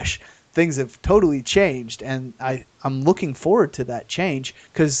gosh, things have totally changed. And I'm looking forward to that change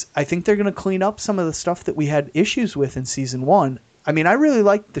because I think they're going to clean up some of the stuff that we had issues with in season 1. I mean, I really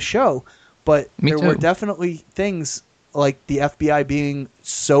liked the show, but there were definitely things like the FBI being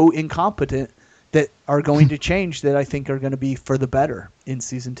so incompetent that are going to change that I think are going to be for the better in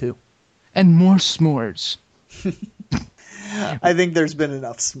season 2. And more s'mores. I think there's been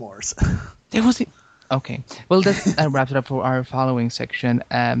enough s'mores. Okay. Well, that wraps it up for our following section.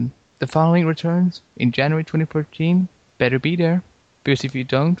 The following returns in January 2014. Better be there, because if you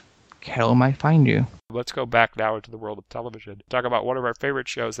don't, Carol might find you. Let's go back now into the world of television. Talk about one of our favorite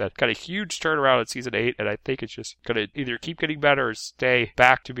shows that got a huge turnaround in season 8, and I think it's just going to either keep getting better or stay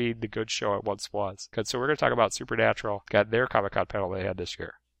back to being the good show it once was. So we're going to talk about Supernatural. Got their Comic-Con panel they had this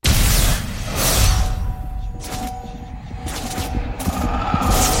year.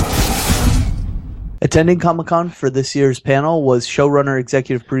 Attending Comic-Con for this year's panel was showrunner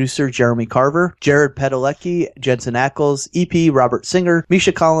executive producer Jeremy Carver, Jared Padalecki, Jensen Ackles, EP Robert Singer,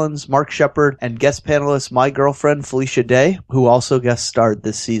 Misha Collins, Mark Shepard, and guest panelist my girlfriend Felicia Day, who also guest starred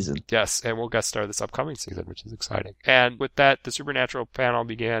this season. Yes, and will guest star this upcoming season, which is exciting. And with that, the Supernatural panel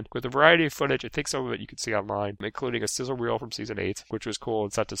began with a variety of footage. I think some of it you can see online, including a sizzle reel from season 8, which was cool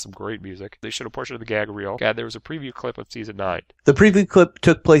and set to some great music. They showed a portion of the gag reel, and there was a preview clip of season 9. The preview clip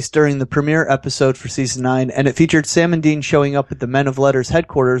took place during the premiere episode for season 9, and it featured Sam and Dean showing up at the Men of Letters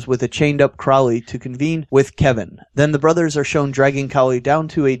headquarters with a chained-up Crowley to convene with Kevin. Then the brothers are shown dragging Crowley down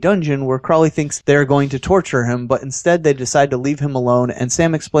to a dungeon where Crowley thinks they are going to torture him, but instead they decide to leave him alone, and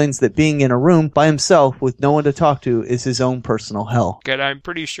Sam explains that being in a room by himself with no one to talk to is his own personal hell. And I'm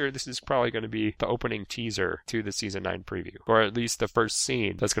pretty sure this is probably going to be the opening teaser to the season 9 preview, or at least the first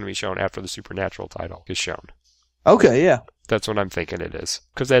scene that's going to be shown after the Supernatural title is shown. Okay, yeah. That's what I'm thinking it is.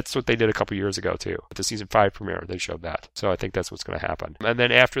 Because that's what they did a couple years ago, too. At the season 5 premiere, they showed that. So I think that's what's going to happen. And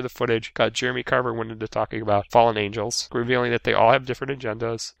then after the footage, Jeremy Carver went into talking about fallen angels, revealing that they all have different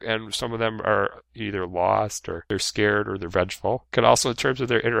agendas, and some of them are either lost, or they're scared, or they're vengeful. And also in terms of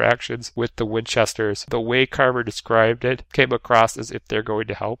their interactions with the Winchesters, the way Carver described it came across as if they're going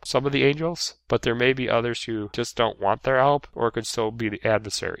to help some of the angels, but there may be others who just don't want their help, or could still be the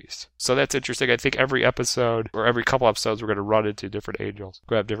adversaries. So that's interesting. I think every episode, or every couple episodes, we're going to run into different angels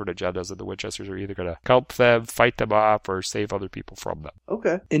who have different agendas, and the Winchesters are either going to help them, fight them off, or save other people from them.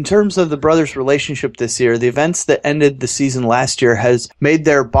 Okay. In terms of the brothers' relationship this year, the events that ended the season last year has made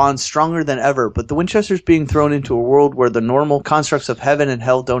their bond stronger than ever, but the Winchesters being thrown into a world where the normal constructs of heaven and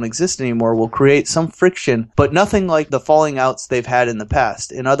hell don't exist anymore will create some friction, but nothing like the falling outs they've had in the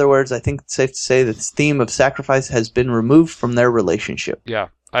past. In other words, I think it's safe to say that this theme of sacrifice has been removed from their relationship. Yeah.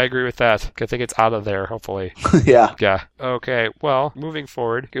 I agree with that. I think it's out of there, hopefully. Yeah. Yeah. Okay, well, moving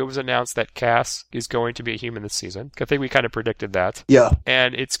forward, it was announced that Cass is going to be a human this season. I think we kind of predicted that. Yeah.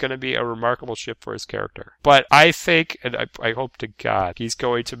 And it's going to be a remarkable shift for his character. But I think, and I hope to God, he's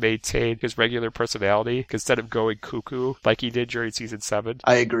going to maintain his regular personality instead of going cuckoo like he did during season 7.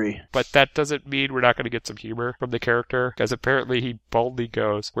 I agree. But that doesn't mean we're not going to get some humor from the character, because apparently he boldly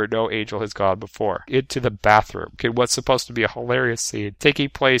goes where no angel has gone before, into the bathroom. Okay, what's supposed to be a hilarious scene taking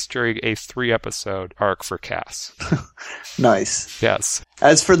place during a 3-episode arc for Cass. Nice. Yes.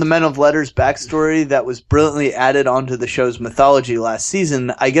 As for the Men of Letters backstory that was brilliantly added onto the show's mythology last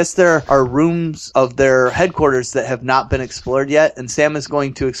season, I guess there are rooms of their headquarters that have not been explored yet, and Sam is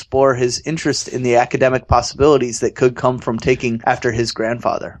going to explore his interest in the academic possibilities that could come from taking after his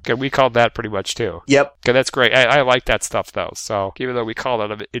grandfather. Okay, we called that pretty much too. Yep. Okay, that's great. I like that stuff though, so even though we called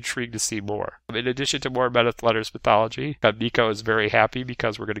it, I'm intrigued to see more. In addition to more Men of Letters mythology, Nico is very happy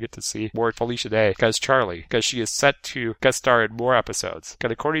because we're going to get to see more Felicia Day as Charlie, because she is set to guest star in more episodes.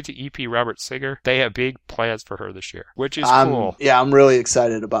 And according to EP Robert Singer, they have big plans for her this year, which is cool. Yeah, I'm really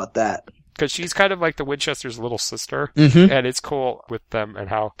excited about that. Because she's kind of like the Winchester's little sister, and it's cool with them and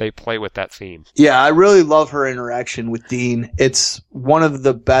how they play with that theme. Yeah, I really love her interaction with Dean. It's one of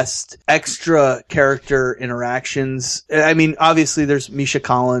the best extra character interactions. I mean, obviously there's Misha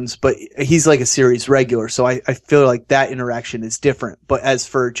Collins, but he's like a series regular, so I feel like that interaction is different. But as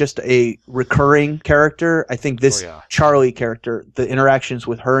for just a recurring character, I think this Charlie character, the interactions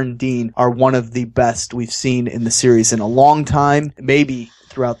with her and Dean are one of the best we've seen in the series in a long time, maybe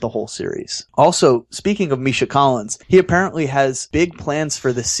throughout the whole series. Also, speaking of Misha Collins, he apparently has big plans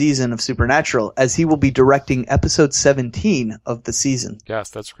for this season of Supernatural, as he will be directing episode 17 of the season. Yes,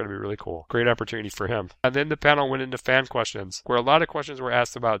 that's going to be really cool. Great opportunity for him. And then the panel went into fan questions, where a lot of questions were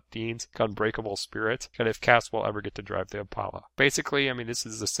asked about Dean's unbreakable spirit, and if Cass will ever get to drive the Impala. Basically, I mean, this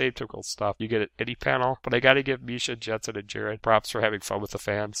is the same typical stuff you get at any panel, but I got to give Misha, Jensen, and Jared props for having fun with the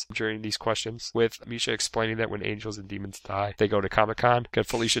fans during these questions, with Misha explaining that when angels and demons die, they go to Comic-Con, and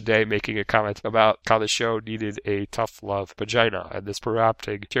Felicia Day making a comment about how the show needed a tough love vagina, and this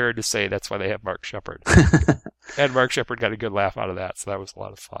prompting Jared to say that's why they have Mark Shepard. And Mark Shepard got a good laugh out of that, so that was a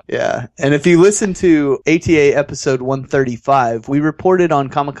lot of fun. Yeah, and if you listen to ATA episode 135, we reported on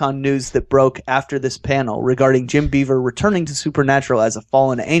Comic-Con news that broke after this panel regarding Jim Beaver returning to Supernatural as a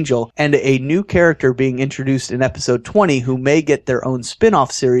fallen angel, and a new character being introduced in episode 20 who may get their own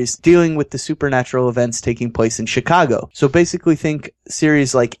spin-off series dealing with the supernatural events taking place in Chicago. So basically think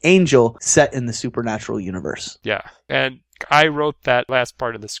series like Angel set in the Supernatural universe. Yeah, and I wrote that last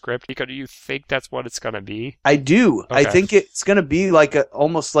part of the script. Do you think that's what it's going to be? I do. Okay. I think it's going to be like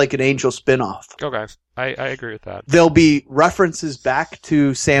almost like an Angel spinoff. Okay. I agree with that. There'll be references back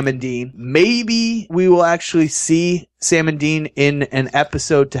to Sam and Dean. Maybe we will actually see Sam and Dean in an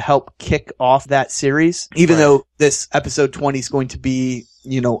episode to help kick off that series, even though this episode 20 is going to be,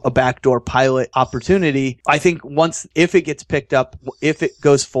 a backdoor pilot opportunity. I think if it gets picked up, if it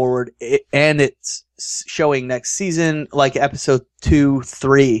goes forward, and it's showing next season, like episode 2,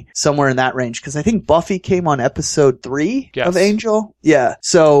 3, somewhere in that range. Because I think Buffy came on episode 3 of Angel. Yeah.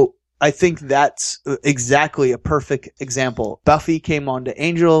 So I think that's exactly a perfect example. Buffy came on to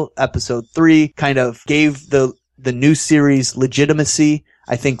Angel, episode 3, kind of gave the new series legitimacy.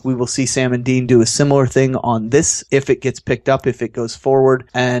 I think we will see Sam and Dean do a similar thing on this if it gets picked up, if it goes forward.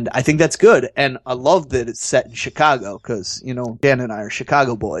 And I think that's good. And I love that it's set in Chicago because, Dan and I are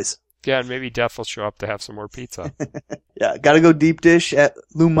Chicago boys. Yeah, and maybe Death will show up to have some more pizza. Yeah, gotta go deep dish at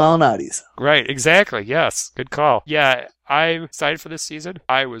Lou Malnati's. Right, exactly. Yes, good call. Yeah, I'm excited for this season.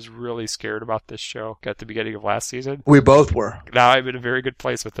 I was really scared about this show at the beginning of last season. We both were. Now I'm in a very good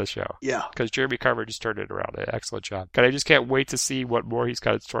place with this show. Yeah. Because Jeremy Carver just turned it around. Excellent job. And I just can't wait to see what more he's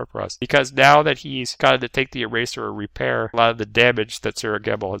got in store for us. Because now that he's got to take the eraser or repair a lot of the damage that Sarah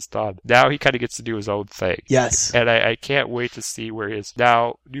Gamble has done, now he kind of gets to do his own thing. Yes. And I can't wait to see where his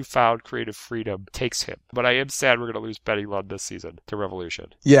now newfound creative freedom takes him. But I am sad we're going to lose Betty Lund this season to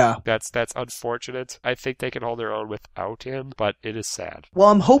Revolution. Yeah. That's unfortunate. I think they can hold their own without him, but it is sad. Well,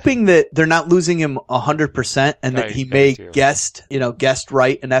 I'm hoping that they're not losing him 100% and that he may guest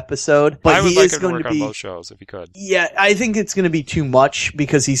write an episode. But I would he like is him going to to work be on both shows if he could. Yeah, I think it's going to be too much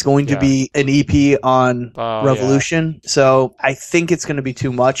because he's going to be an EP on Revolution. Yeah. So I think it's going to be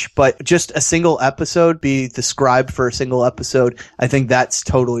too much. But just a single episode, be the scribe for a single episode, I think that's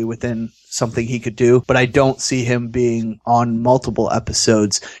totally within something he could do, but I don't see him being on multiple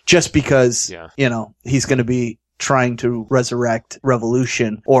episodes just because, he's going to be trying to resurrect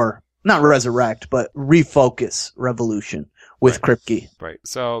Revolution, or not resurrect, but refocus Revolution with Kripke. Right.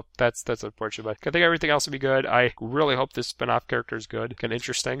 So that's unfortunate. But I think everything else will be good. I really hope this spin-off character is good and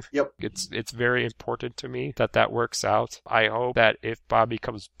interesting. Yep. It's very important to me that works out. I hope that if Bobby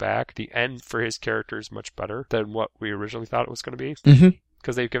comes back, the end for his character is much better than what we originally thought it was going to be. Mm-hmm.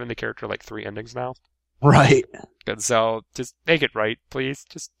 Because they've given the character like 3 endings now. Right. And so just make it right, please.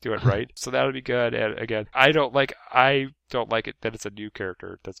 Just do it right. So that'll be good. And again, I don't like it that it's a new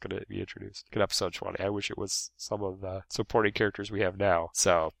character that's going to be introduced in episode 20. I wish it was some of the supporting characters we have now.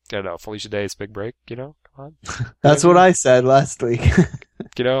 So, Felicia Day's big break, come on. That's what I said last week.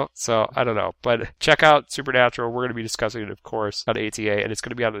 So I don't know. But check out Supernatural. We're going to be discussing it, of course, on ATA, and it's going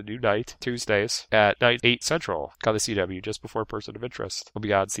to be on a new night, Tuesdays at 8 Central on the CW, just before Person of Interest. Will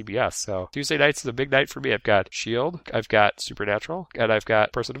be on CBS. So Tuesday nights is a big night for me. I've got S.H.I.E.L.D., I've got Supernatural, and I've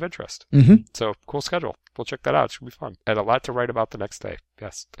got Person of Interest. Mm-hmm. So cool schedule. We'll check that out. It should be fun. And a lot to write about the next day.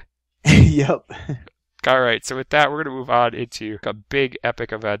 Yes. Yep. All right, so with that, we're going to move on into a big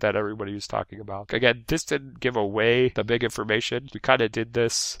epic event that everybody was talking about. Again, this didn't give away the big information. We kind of did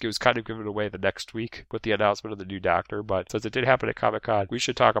this. It was kind of given away the next week with the announcement of the new Doctor, but since it did happen at Comic-Con, we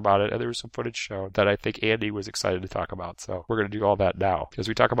should talk about it, and there was some footage shown that I think Andy was excited to talk about, so we're going to do all that now, as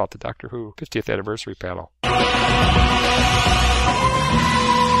we talk about the Doctor Who 50th Anniversary panel.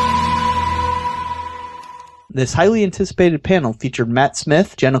 This highly anticipated panel featured Matt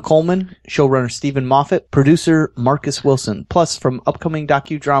Smith, Jenna Coleman, showrunner Stephen Moffat, producer Marcus Wilson, plus from upcoming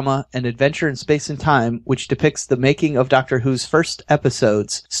docudrama An Adventure in Space and Time, which depicts the making of Doctor Who's first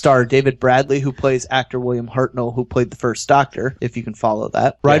episodes, star David Bradley, who plays actor William Hartnell, who played the first Doctor, if you can follow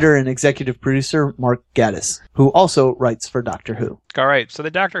that. Writer and executive producer Mark Gatiss, who also writes for Doctor Who. All right, so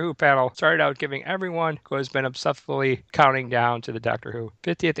the Doctor Who panel started out giving everyone who has been obsessively counting down to the Doctor Who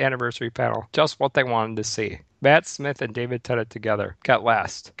 50th anniversary panel just what they wanted to see. Matt Smith and David Tennant together got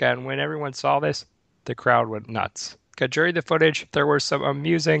last. And when everyone saw this, the crowd went nuts. During the footage, there were some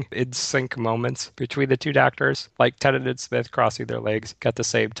amusing in-sync moments between the two doctors, like Tennant and Smith crossing their legs at the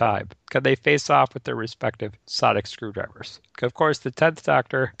same time. They face off with their respective sonic screwdrivers. Of course, the 10th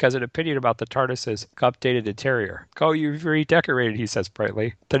Doctor has an opinion about the TARDIS's updated interior. "Oh, you've redecorated," he says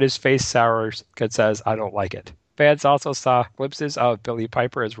brightly. Then his face sours and says, "I don't like it." Fans also saw glimpses of Billie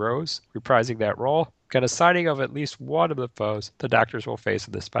Piper as Rose, reprising that role. Got a sighting of at least one of the foes the Doctors will face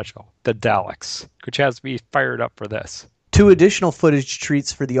in this special, the Daleks, which has me fired up for this. 2 additional footage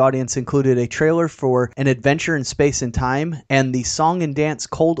treats for the audience included a trailer for An Adventure in Space and Time and the song and dance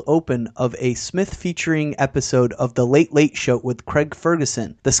cold open of a Smith featuring episode of The Late Late Show with Craig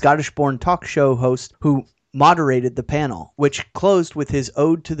Ferguson, the Scottish-born talk show host who moderated the panel, which closed with his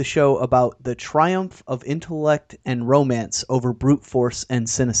ode to the show about the triumph of intellect and romance over brute force and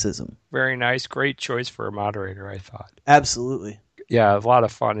cynicism. Very nice. Great choice for a moderator, I thought. Absolutely. Yeah, a lot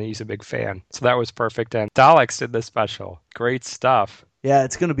of fun, and he's a big fan. So that was perfect. And Daleks in the special. Great stuff. Yeah,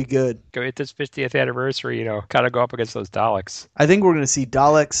 it's going to be good. Go at this 50th anniversary, gotta go up against those Daleks. I think we're going to see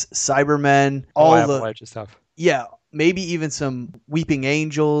Daleks, Cybermen, all the stuff. Yeah, maybe even some Weeping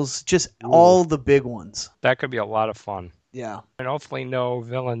Angels, just all the big ones. That could be a lot of fun. Yeah. And hopefully no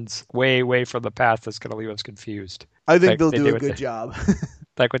villains way from the past that's going to leave us confused. I think they'll do a good job.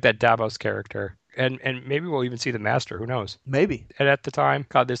 Like with that Davos character. And maybe we'll even see the Master. Who knows? Maybe. And at the time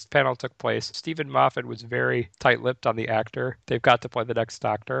this panel took place, Stephen Moffat was very tight-lipped on the actor they've got to play the next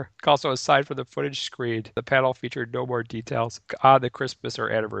Doctor. Also, aside from the footage screened, the panel featured no more details on the Christmas or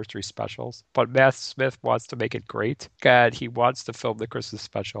anniversary specials. But Matt Smith wants to make it great, and he wants to film the Christmas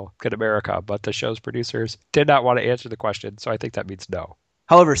special in America. But the show's producers did not want to answer the question, so I think that means no.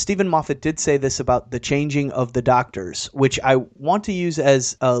 However, Stephen Moffat did say this about the changing of the Doctors, which I want to use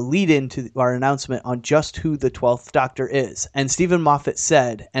as a lead-in to our announcement on just who the 12th Doctor is. And Stephen Moffat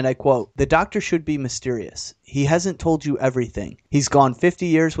said, and I quote, "The Doctor should be mysterious. He hasn't told you everything. He's gone 50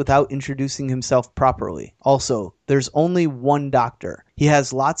 years without introducing himself properly. Also, there's only one Doctor. He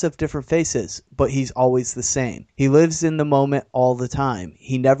has lots of different faces, but he's always the same. He lives in the moment all the time.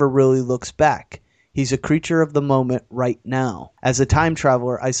 He never really looks back. He's a creature of the moment right now. As a time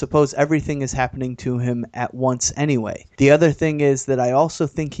traveler, I suppose everything is happening to him at once anyway. The other thing is that I also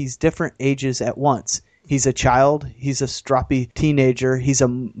think he's different ages at once. He's a child, he's a stroppy teenager, he's a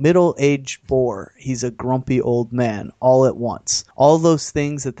middle-aged bore, he's a grumpy old man, all at once. All those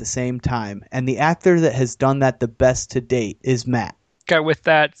things at the same time. And the actor that has done that the best to date is Matt." Okay, with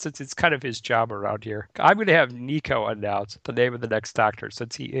that, since it's kind of his job around here, I'm going to have Nico announce the name of the next Doctor,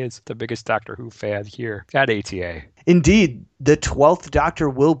 since he is the biggest Doctor Who fan here at ATA. Indeed, the 12th Doctor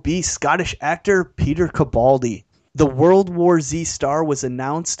will be Scottish actor Peter Capaldi. The World War Z star was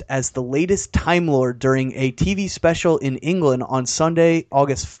announced as the latest Time Lord during a TV special in England on Sunday,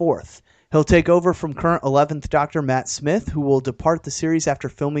 August 4th. He'll take over from current 11th Doctor Matt Smith, who will depart the series after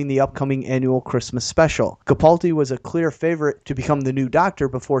filming the upcoming annual Christmas special. Capaldi was a clear favorite to become the new Doctor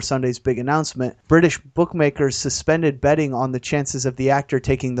before Sunday's big announcement. British bookmakers suspended betting on the chances of the actor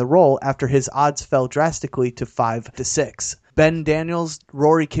taking the role after his odds fell drastically to 5-6. Ben Daniels,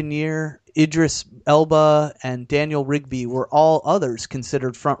 Rory Kinnear, Idris Elba, and Daniel Rigby were all others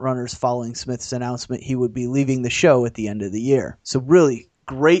considered frontrunners following Smith's announcement he would be leaving the show at the end of the year. So really,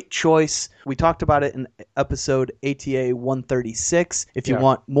 great choice. We talked about it in episode ATA 136. If you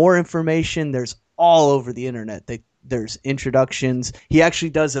want more information, there's all over the internet. There's introductions. He actually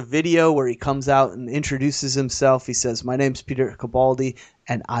does a video where he comes out and introduces himself. He says, "My name's Peter Capaldi,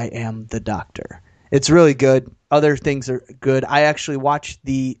 and I am the Doctor." It's really good. Other things are good. I actually watched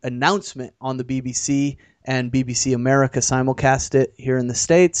the announcement on the BBC, and BBC America simulcast it here in the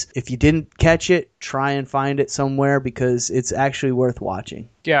States. If you didn't catch it, try and find it somewhere because it's actually worth watching.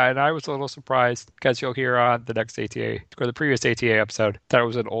 Yeah, and I was a little surprised because you'll hear on the next ATA, or the previous ATA episode, that it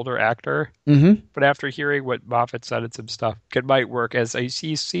was an older actor. Mm-hmm. But after hearing what Moffat said and some stuff, it might work as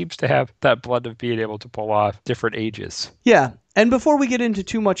he seems to have that blend of being able to pull off different ages. Yeah, and before we get into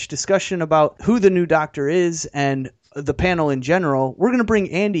too much discussion about who the new Doctor is and the panel in general, we're going to bring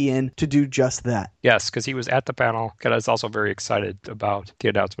Andy in to do just that. Yes, because he was at the panel, and I was also very excited about the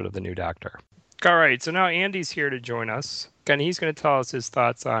announcement of the new Doctor. All right, so now Andy's here to join us. And he's going to tell us his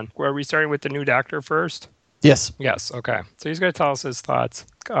thoughts on, are we starting with the new Doctor first? Yes. Yes, okay. So he's going to tell us his thoughts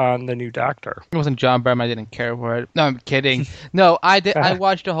on the new Doctor. It wasn't John Burnham. I didn't care for it. No, I'm kidding. No, I did. I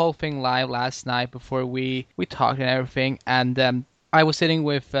watched the whole thing live last night before we talked and everything. And I was sitting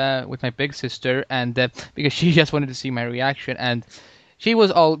with my big sister, and because she just wanted to see my reaction, and she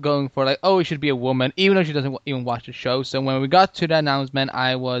was all going for like, oh, it should be a woman, even though she doesn't even watch the show. So when we got to the announcement,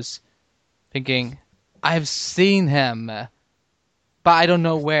 I was thinking, I've seen him, but I don't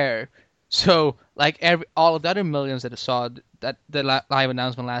know where. So, like all of the other millions that saw the live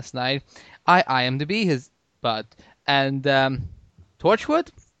announcement last night, I IMDb his butt. And Torchwood,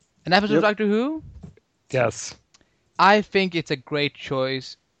 an episode of Doctor Who. Yes, I think it's a great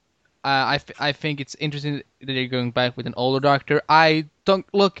choice. I think it's interesting that you're going back with an older Doctor. I don't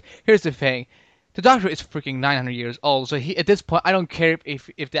look. Here's the thing. The Doctor is freaking 900 years old, so at this point, I don't care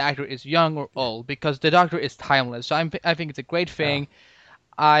if the actor is young or old, because the Doctor is timeless. So I think it's a great thing. Yeah.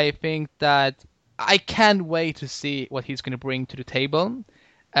 I think that I can't wait to see what he's going to bring to the table,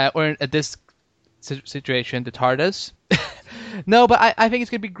 or at this situation, the TARDIS. No, but I think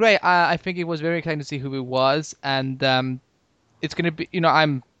it's going to be great. I think it was very exciting to see who he was, and it's going to be,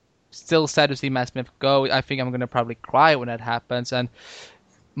 I'm still sad to see Matt Smith go. I think I'm going to probably cry when that happens. And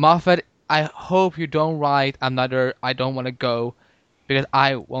Moffat, I hope you don't write another I don't want to go, because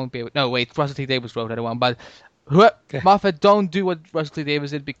I won't be able... No, wait, Russell T. Davies wrote that one, but Moffat, don't do what Russell T.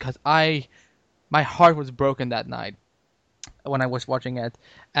 Davies did, because my heart was broken that night when I was watching it.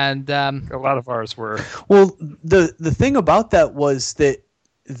 And a lot of ours were. Well, the thing about that was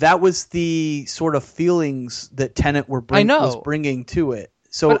that was the sort of feelings that Tennant was bringing to it.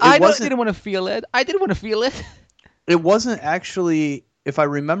 So but I didn't want to feel it. I didn't want to feel it. It wasn't actually... If I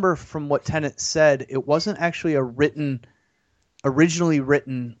remember from what Tennant said, it wasn't actually originally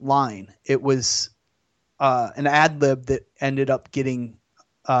written line. It was an ad lib that ended up getting.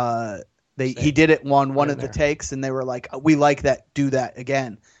 He did it on one of the takes, and they were like, "We like that. Do that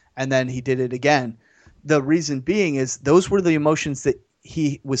again." And then he did it again. The reason being is those were the emotions that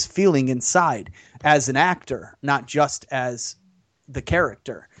he was feeling inside as an actor, not just as the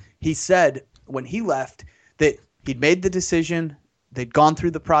character. He said when he left that he'd made the decision. They'd gone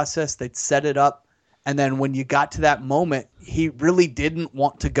through the process. They'd set it up. And then when you got to that moment, he really didn't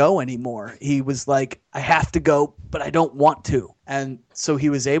want to go anymore. He was like, I have to go, but I don't want to. And so he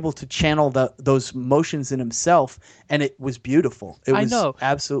was able to channel those emotions in himself, and it was beautiful. It was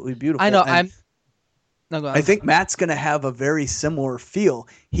absolutely beautiful. I know. I think Matt's going to have a very similar feel.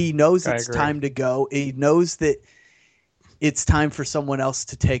 He knows it's time to go. He knows that it's time for someone else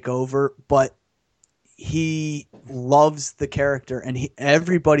to take over, but he loves the character, and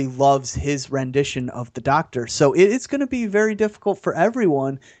everybody loves his rendition of the Doctor. So it's going to be very difficult for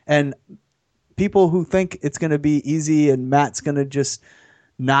everyone. And people who think it's going to be easy and Matt's going to just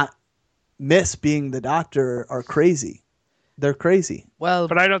not miss being the Doctor are crazy. They're crazy. Well,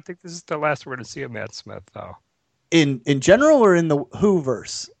 but I don't think this is the last we're going to see of Matt Smith, though. In general, or in the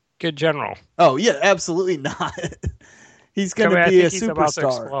Whoverse? In general. Oh yeah, absolutely not. He's going to be a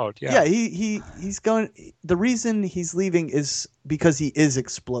superstar. Yeah, he's going. The reason he's leaving is because he is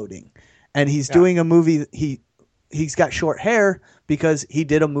exploding, and he's doing a movie. He's got short hair because he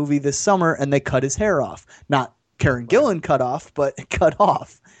did a movie this summer, and they cut his hair off. Not Karen Gillan cut off, but cut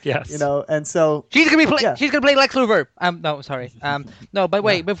off. Yes, and so she's gonna be she's gonna play Lex Luthor. No, sorry. No, but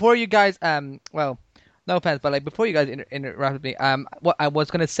wait, before you guys, well, no offense, but like before you guys interrupted me, what I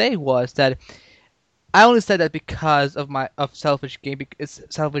was gonna say was that. I only said that because of selfish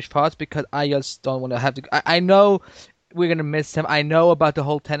selfish thoughts, because I just don't want to have to. I know we're gonna miss him. I know about the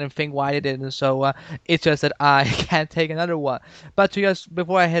whole Tennant thing, why they didn't. So it's just that I can't take another one. But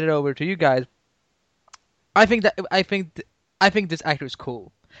before I head it over to you guys, I think this actor is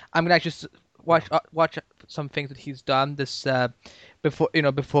cool. I'm gonna actually watch some things that he's done this before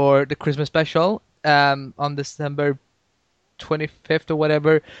the Christmas special on December 25th or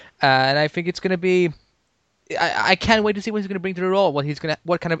whatever, and I think it's gonna be. I can't wait to see what he's gonna bring to the role.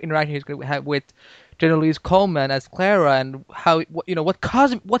 What kind of interaction he's gonna have with Jenna Louise Coleman as Clara, and how what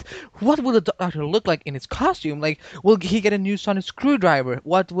costume, what will the Doctor look like in his costume? Like, will he get a new sonic screwdriver?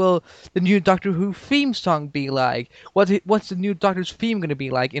 What will the new Doctor Who theme song be like? What's the new Doctor's theme gonna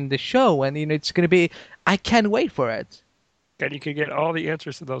be like in the show? And it's gonna be. I can't wait for it. And you can get all the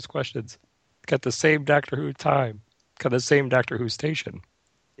answers to those questions. Get the same Doctor Who time. Got the same Doctor Who station,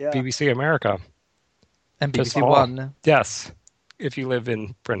 BBC America. And BBC One. Yes, if you live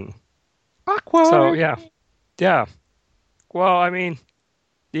in Britain. Awkward. So, yeah. Well, I mean,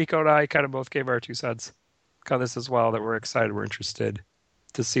 Nico and I kind of both gave our 2 cents on this as well, that we're excited, we're interested.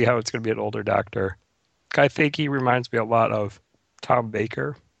 to see how it's going to be an older Doctor. I think he reminds me a lot of Tom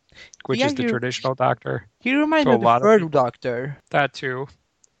Baker, which is the traditional Doctor. He reminds me of the third Doctor. That too.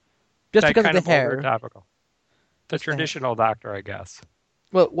 Just because of the hair. Topical. The traditional Doctor, I guess.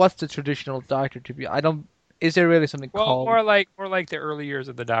 Well, what's the traditional Doctor to be? Is there really something called? More like the early years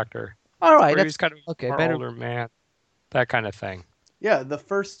of the Doctor. All right, that's kind of more older man, that kind of thing. Yeah, the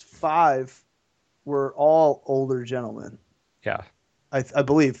first 5 were all older gentlemen. Yeah, I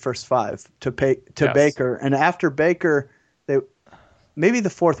believe first 5 to Baker, and after Baker, maybe the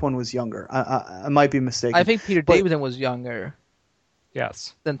 4th one was younger. I might be mistaken. I think Peter Davison was younger.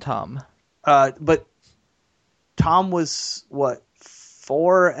 Yes. Than Tom. But Tom was what,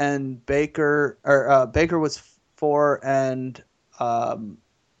 4, and Baker was 4, and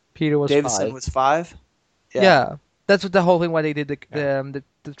Peter was Davison 5. was 5. Yeah, that's what the whole thing why they did the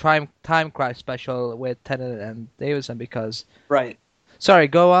time crash special with Tennant and Davison because. Right. Sorry,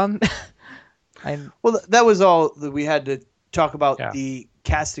 go on. Well, that was all that we had to talk about the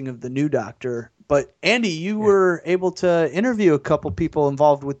casting of the new Doctor. But Andy, you were able to interview a couple people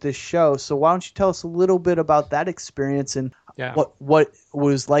involved with this show. So why don't you tell us a little bit about that experience and what it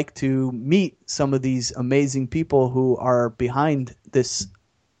was like to meet some of these amazing people who are behind this,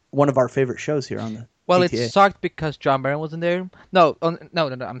 one of our favorite shows here on the Well, ETA. it sucked because John Byrne wasn't there. No,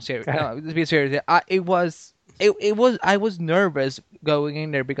 I'm serious. No, to be serious, I was nervous going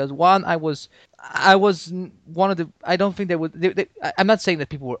in there because one, I was one of the. I don't think they would. I'm not saying that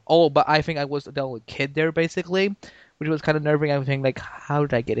people were old, but I think I was the only kid there basically, which was kind of nerve-wracking. I was thinking like, how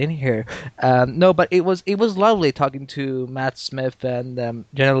did I get in here? No, but it was lovely talking to Matt Smith and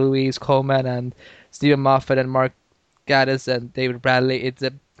Jenna Louise Coleman and Stephen Moffat and Mark Gatiss and David Bradley.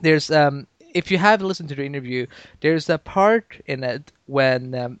 There's if you have listened to the interview, there's a part in it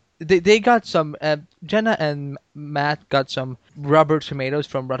when they got some Jenna and Matt got some rubber tomatoes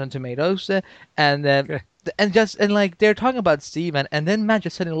from Rotten Tomatoes, and like they're talking about Steven, and then Matt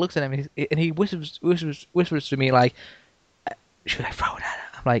just suddenly looks at him and he whispers to me like, "Should I throw it at him?"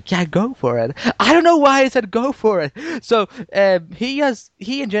 I'm like, "Yeah, go for it." I don't know why I said go for it. So he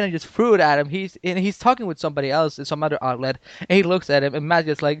and Jenna just threw it at him. He's talking with somebody else in some other outlet, and he looks at him, and Matt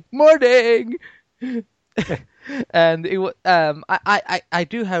just like, "Morning." And it was I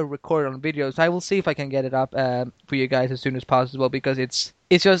do have recorded on video, so I will see if I can get it up for you guys as soon as possible because it's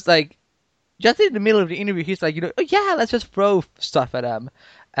just like just in the middle of the interview he's like, "Oh yeah, let's just throw stuff at him,"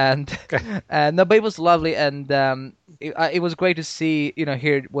 and no, but it was lovely, and it was great to see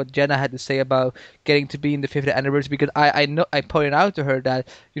hear what Jenna had to say about getting to be in the 50th anniversary because I know I pointed out to her that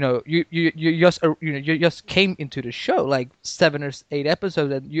you just came into the show like 7 or 8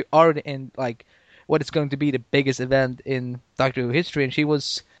 episodes and you are in like what is going to be the biggest event in Doctor Who history, and she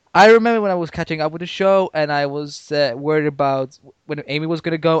was. I remember when I was catching up with the show, and I was worried about when Amy was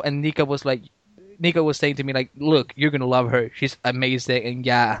going to go, and Nika was saying to me like, "Look, you're going to love her. She's amazing," and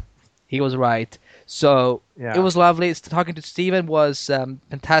yeah, he was right. So it was lovely. Talking to Steven was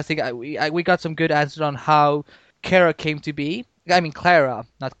fantastic. We got some good answers on how Kara came to be. I mean Clara,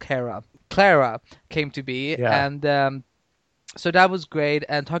 not Kara. Clara came to be, and so that was great.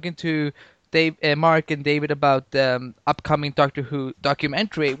 And talking to Mark and David about the upcoming Doctor Who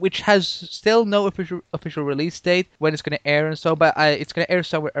documentary, which has still no official release date when it's going to air and so, but it's going to air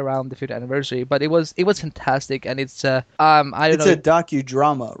somewhere around the 50th anniversary. But it was fantastic, and it's I don't know. It's a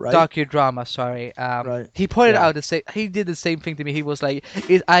docudrama, right? Docudrama, sorry. Right. He pointed out he did the same thing to me. He was like,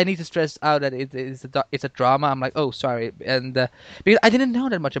 "I need to stress out that it's a drama." I'm like, "Oh, sorry," and because I didn't know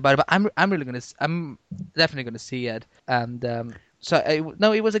that much about it, but I'm definitely gonna see it, and. So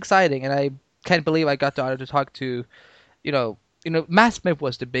it was exciting, and I can't believe I got the honor to talk to, Matt Smith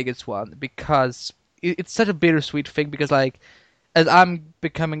was the biggest one because it's such a bittersweet thing because like, as I'm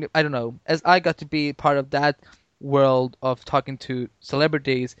becoming, I don't know, as I got to be part of that world of talking to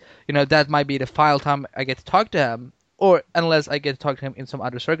celebrities, that might be the final time I get to talk to him, or unless I get to talk to him in some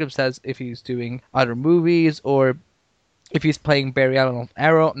other circumstance if he's doing other movies or if he's playing Barry Allen on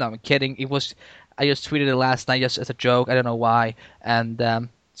Arrow. No, I'm kidding. I just tweeted it last night just as a joke. I don't know why. And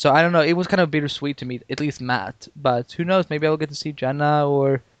so I don't know. It was kind of bittersweet to meet at least Matt. But who knows? Maybe I'll get to see Jenna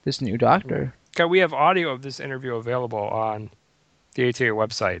or this new Doctor. Okay, we have audio of this interview available on the ATA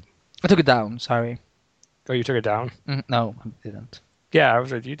website. I took it down. Sorry. Oh, you took it down? No, I didn't. Yeah, I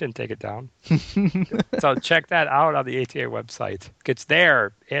was like, you didn't take it down. So check that out on the ATA website. It's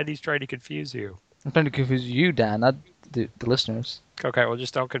there. Andy's trying to confuse you. I'm trying to confuse you, Dan, not the listeners. Okay, well,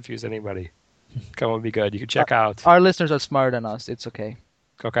 just don't confuse anybody. Come on, be good. You can check out. Our listeners are smarter than us. It's okay.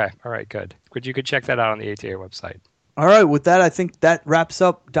 Okay. All right, good. But you can check that out on the ATA website. All right. With that, I think that wraps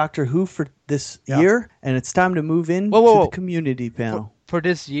up Doctor Who for this year, and it's time to move in to the community panel. For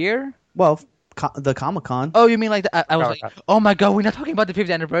this year? Well, the Comic-Con. Oh, you mean like I was like, oh my god, we're not talking about the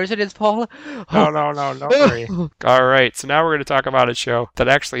 50th anniversary this fall? No, don't worry. All right, so now we're going to talk about a show that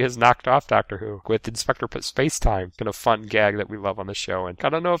actually has knocked off Doctor Who with Inspector Spacetime. Been a fun gag that we love on the show, and I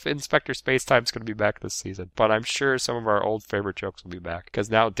don't know if Inspector Spacetime's going to be back this season, but I'm sure some of our old favorite jokes will be back, because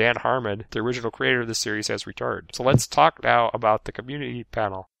now Dan Harmon, the original creator of the series, has returned. So let's talk now about the community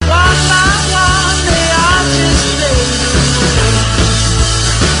panel.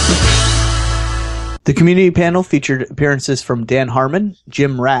 The community panel featured appearances from Dan Harmon,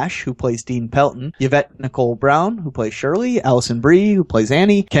 Jim Rash, who plays Dean Pelton, Yvette Nicole Brown, who plays Shirley, Alison Brie, who plays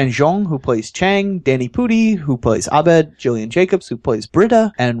Annie, Ken Jeong, who plays Chang, Danny Pudi, who plays Abed, Jillian Jacobs, who plays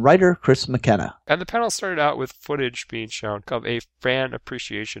Britta, and writer Chris McKenna. And the panel started out with footage being shown of a fan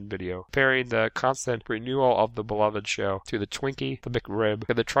appreciation video, comparing the constant renewal of the beloved show to the Twinkie, the McRib,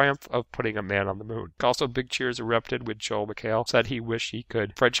 and the triumph of putting a man on the moon. Also, big cheers erupted when Joel McHale said he wished he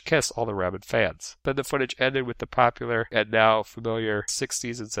could French kiss all the rabid fans. Then the footage ended with the popular and now familiar 6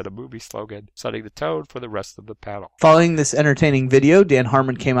 seasons and a movie slogan, setting the tone for the rest of the panel. Following this entertaining video, Dan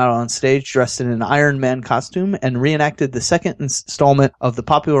Harmon came out on stage dressed in an Iron Man costume and reenacted the second installment of the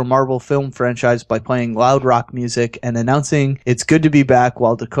popular Marvel film franchise by playing loud rock music and announcing it's good to be back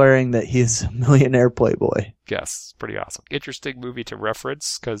while declaring that he is a millionaire playboy. Yes, pretty awesome. Interesting movie to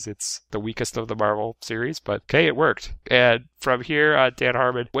reference because it's the weakest of the Marvel series, but okay, it worked. And from here, Dan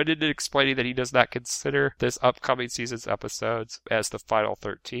Harmon went into explaining that he does not consider this upcoming season's episodes as the final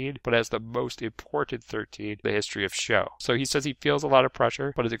 13, but as the most important 13 in the history of show. So he says he feels a lot of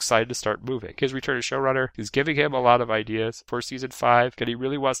pressure, but is excited to start moving. His return as showrunner is giving him a lot of ideas for season 5, and he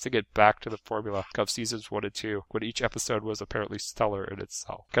really wants to get back to the formula of seasons 1 and 2, when each episode was apparently stellar in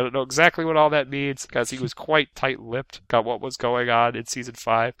itself. I don't know exactly what all that means, because he was quite tight-lipped about what was going on in season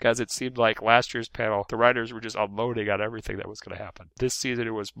 5, because it seemed like last year's panel, the writers were just unloading on everything that was going to happen. This season,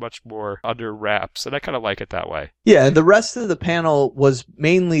 it was much more under wraps, and I kind of like it that way. Yeah, the rest of the panel was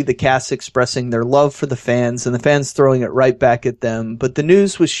mainly the cast expressing their love for the fans, and the fans throwing it right back at them. But the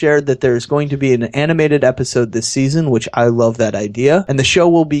news was shared that there's going to be an animated episode this season, which I love that idea. And the show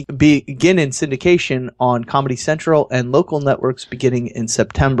will begin in syndication on Comedy Central and local networks beginning in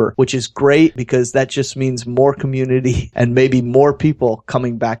September, which is great because that just means more community and maybe more people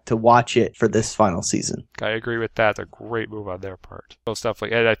coming back to watch it for this final season. I agree with that. It's a great move on their part. Most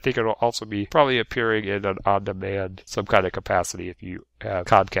definitely. And I think it'll also be probably appearing in an on-demand, some kind of capacity if you have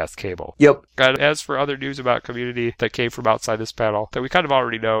Comcast cable. Yep. And as for other news about Community that came from outside this panel, that we kind of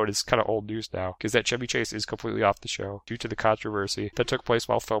already know, and is kind of old news now, is that Chevy Chase is completely off the show due to the controversy that took place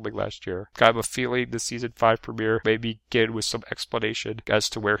while filming last year. I have a feeling the season 5 premiere may begin with some explanation as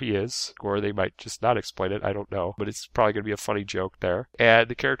to where he is, or they might just not explain it, I don't know, but it's probably going to be a funny joke there. And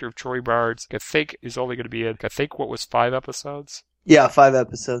the character of Troy Barnes, I think, is only going to be in, I think, what was 5 episodes? Yeah, 5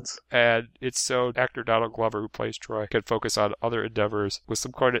 episodes. And it's so actor Donald Glover, who plays Troy, can focus on other endeavors with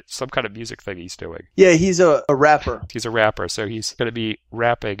some kind of music thing he's doing. Yeah, he's a rapper. He's a rapper, so he's going to be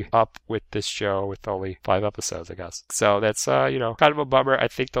rapping up with this show with only 5 episodes, I guess. So that's, kind of a bummer. I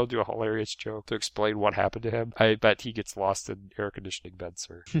think they'll do a hilarious joke to explain what happened to him. I bet he gets lost in air conditioning vents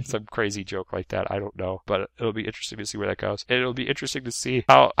or some crazy joke like that. I don't know, but it'll be interesting to see where that goes. And it'll be interesting to see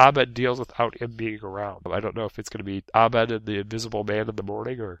how Abed deals without him being around. I don't know if it's going to be Abed and the Invisible Man in the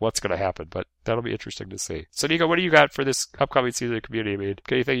morning or what's going to happen, but that'll be interesting to see. So Nico, what do you got for this upcoming season of Community? I mean,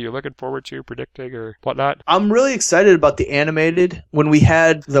 anything you're looking forward to, predicting, or whatnot? I'm really excited about the animated. When we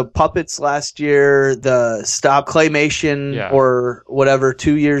had the puppets last year, the stop claymation or whatever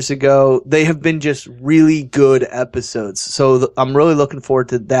 2 years ago, they have been just really good episodes. So I'm really looking forward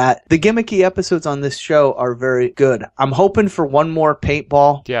to that. The gimmicky episodes on this show are very good. I'm hoping for one more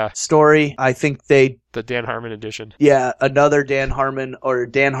paintball story. I think the Dan Harmon edition. Yeah, another Dan Harmon or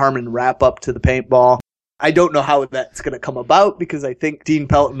Dan Harmon wrap up to the paintball. I don't know how that's going to come about because I think Dean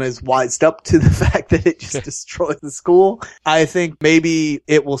Pelton is wised up to the fact that it just destroys the school. I think maybe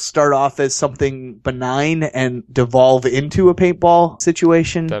it will start off as something benign and devolve into a paintball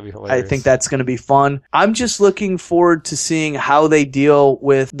situation. That'd be hilarious. I think that's going to be fun. I'm just looking forward to seeing how they deal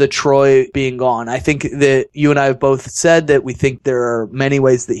with the Troy being gone. I think that you and I have both said that we think there are many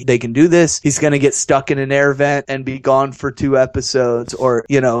ways that they can do this. He's going to get stuck in an air vent and be gone for 2 episodes, or,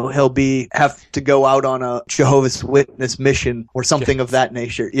 he'll have to go out on Jehovah's Witness mission or something of that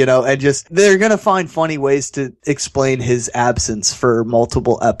nature, and just they're going to find funny ways to explain his absence for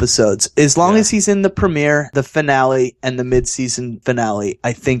multiple episodes. As long as he's in the premiere, the finale, and the mid-season finale,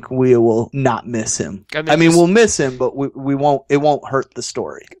 I think we will not miss him. I mean, we'll miss him, but we won't. It won't hurt the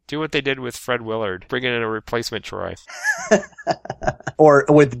story. Do what they did with Fred Willard, bring in a replacement Troy, or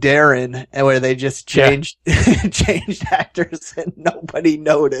with Darren, where they just changed actors and nobody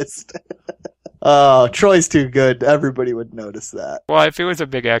noticed. Oh, Troy's too good. Everybody would notice that. Well, if he was a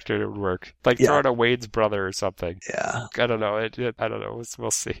big actor, it would work. Like throwing a Wayne's brother or something. Yeah. I don't know. I don't know.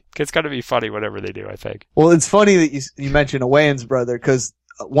 We'll see. It's going to be funny whatever they do, I think. Well, it's funny that you mentioned a Wayne's brother, because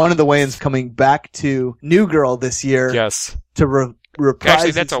one of the Wayans coming back to New Girl this year. Yes. To reprise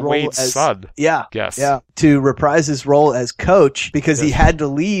Actually, that's his a role Wayne's as, son. Yeah. Yes. Yeah. To reprise his role as coach, because he had to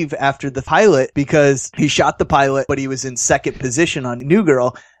leave after the pilot because he shot the pilot, but he was in second position on New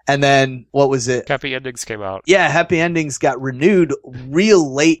Girl. And then, what was it? Happy Endings came out. Yeah, Happy Endings got renewed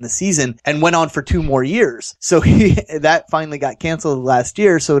real late in the season and went on for 2 more years. So that finally got canceled last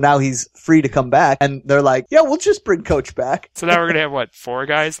year, so now he's free to come back. And they're like, yeah, we'll just bring Coach back. So now we're going to have, 4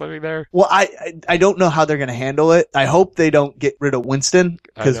 guys living there? Well, I don't know how they're going to handle it. I hope they don't get rid of Winston,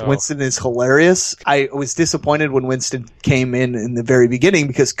 because Winston is hilarious. I was disappointed when Winston came in the very beginning,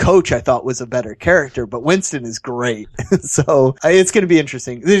 because Coach I thought was a better character, but Winston is great. So it's going to be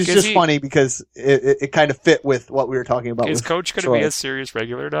interesting. It's just funny because it kind of fit with what we were talking about. Is Coach going to be a series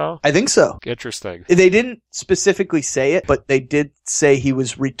regular now? I think so. Interesting. They didn't specifically say it, but they did say he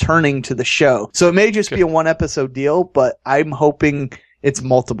was returning to the show. So it may just be a 1-episode deal, but I'm hoping it's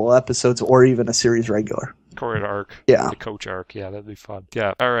multiple episodes or even a series regular. Corin arc. Yeah. The Coach arc. Yeah, that'd be fun.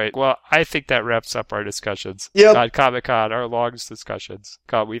 Yeah. All right. Well, I think that wraps up our discussions on Comic-Con, our long discussions.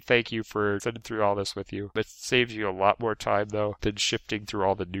 God, we thank you for sitting through all this with you. It saves you a lot more time, though, than shifting through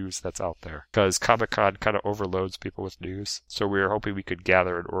all the news that's out there. Because Comic-Con kind of overloads people with news. So we were hoping we could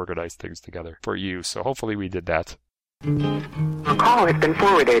gather and organize things together for you. So hopefully we did that. A call has been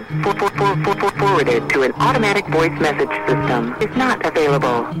forwarded to an automatic voice message system. Is not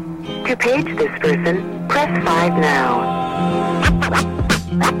available. To page this person, press 5 now.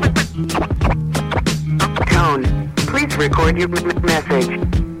 Tone, please record your message.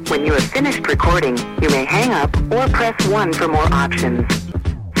 When you have finished recording, you may hang up or press 1 for more options.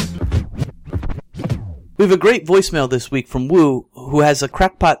 We have a great voicemail this week from Wu, who has a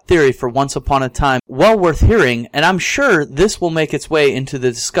crackpot theory for Once Upon a Time, well worth hearing, and I'm sure this will make its way into the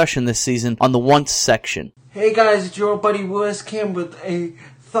discussion this season on the Once section. Hey guys, it's your old buddy Willis Kim with a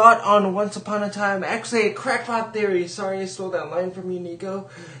thought on Once Upon a Time. Actually, a crackpot theory. Sorry I stole that line from you, Nico.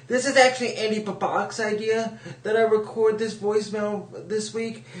 This is actually Andy Babak's idea that I record this voicemail this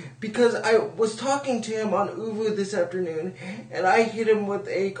week because I was talking to him on Uvu this afternoon and I hit him with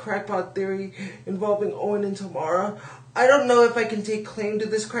a crackpot theory involving Owen and Tamara. I don't know if I can take claim to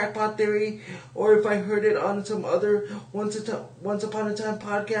this crackpot theory or if I heard it on some other Once Upon a Time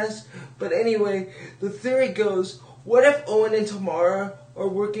podcast, but anyway, the theory goes, what if Owen and Tamara are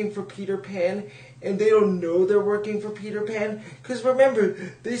working for Peter Pan and they don't know they're working for Peter Pan? Because remember,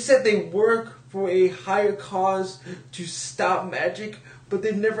 they said they work for a higher cause to stop magic, but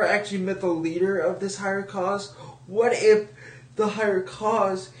they've never actually met the leader of this higher cause. What if the higher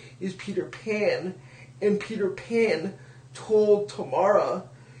cause is Peter Pan, and Peter Pan told Tamara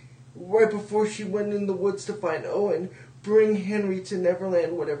right before she went in the woods to find Owen, bring Henry to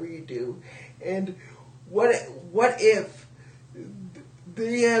Neverland, whatever you do. And what if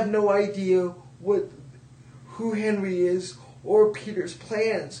they have no idea who Henry is or Peter's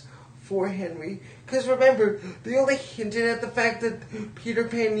plans for Henry? Because remember, they only hinted at the fact that Peter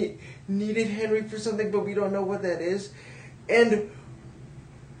Pan needed Henry for something, but we don't know what that is. And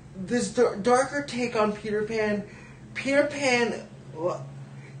this darker take on Peter Pan,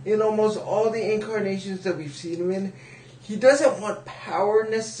 in almost all the incarnations that we've seen him in, he doesn't want power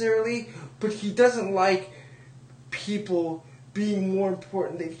necessarily, but he doesn't like people being more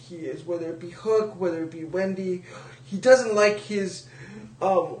important than he is, whether it be Hook, whether it be Wendy. He doesn't like his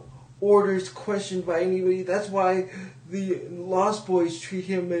orders questioned by anybody. That's why the Lost Boys treat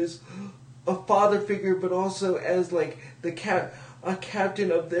him as a father figure, but also as like a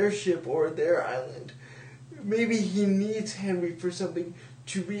captain of their ship or their island. Maybe he needs Henry for something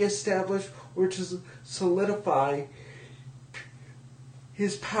to reestablish or to solidify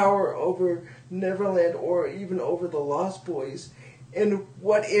his power over Neverland or even over the Lost Boys. And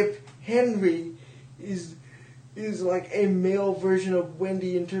what if Henry is like a male version of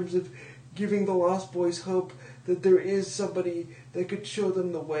Wendy in terms of giving the Lost Boys hope that there is somebody that could show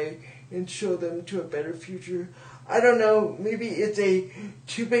them the way and show them to a better future? I don't know, maybe it's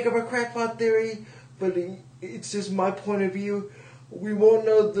too big of a crackpot theory, but it's just my point of view. We won't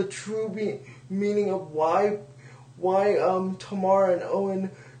know the true meaning of why Tamara and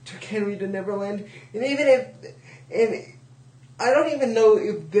Owen took Henry to Neverland, and I don't even know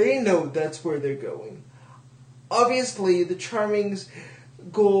if they know that's where they're going. Obviously, the Charmings,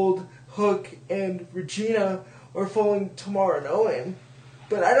 Gold, Hook, and Regina are following Tamara and Owen,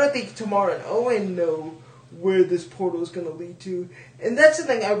 but I don't think Tamara and Owen know where this portal is going to lead to. And that's the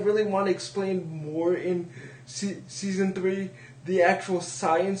thing I really want to explain more in Season 3, the actual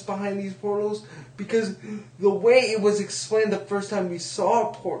science behind these portals, because the way it was explained the first time we saw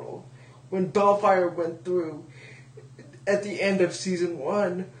a portal, when Bellfire went through at the end of Season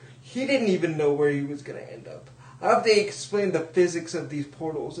 1, he didn't even know where he was going to end up. I hope they explain the physics of these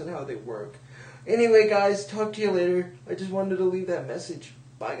portals and how they work. Anyway, guys, talk to you later. I just wanted to leave that message.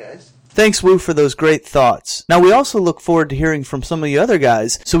 Bye, guys. Thanks, Wu, for those great thoughts. Now, we also look forward to hearing from some of you other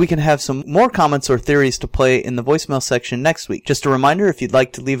guys so we can have some more comments or theories to play in the voicemail section next week. Just a reminder, if you'd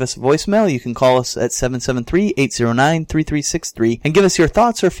like to leave us a voicemail, you can call us at 773-809-3363 and give us your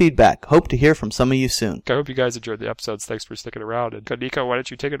thoughts or feedback. Hope to hear from some of you soon. I hope you guys enjoyed the episodes. Thanks for sticking around. And Nico, why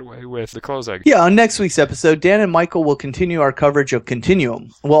don't you take it away with the closing? Yeah, on next week's episode, Dan and Michael will continue our coverage of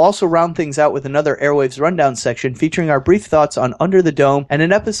Continuum. We'll also round things out with another Airwaves rundown section featuring our brief thoughts on Under the Dome and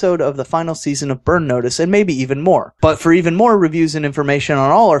an episode of the final season of Burn Notice, and maybe even more. But for even more reviews and information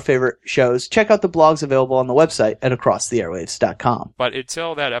on all our favorite shows, check out the blogs available on the website at acrosstheairwaves.com. But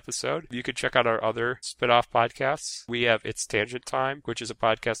until that episode, you can check out our other spin-off podcasts. We have It's Tangent Time, which is a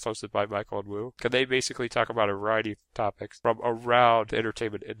podcast hosted by Michael and Wu. They basically talk about a variety of topics from around the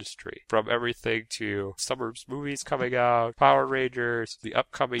entertainment industry, from everything to summer's movies coming out, Power Rangers, the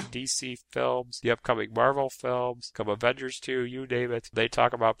upcoming DC films, the upcoming Marvel films, come Avengers 2, you name it. They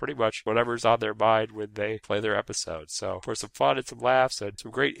talk about pretty much whatever's on their mind when they play their episodes. So for some fun and some laughs and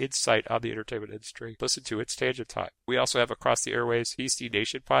some great insight on the entertainment industry, listen to It's Tangent Time. We also have Across the Airwaves DC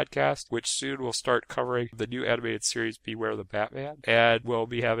Nation podcast, which soon will start covering the new animated series Beware the Batman, and we'll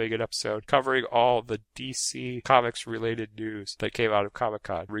be having an episode covering all the DC Comics related news that came out of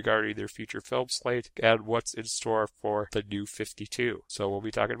Comic-Con regarding their future film slate and what's in store for the new 52. So we'll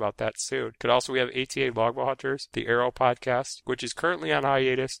be talking about that soon. Also, we have ATA Longbow Hunters, the Arrow podcast, which is currently on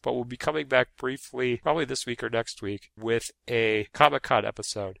hiatus, but will be coming back briefly, probably this week or next week, with a Comic-Con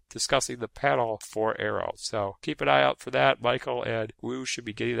episode discussing the panel for Arrow. So keep an eye out for that. Michael and Wu should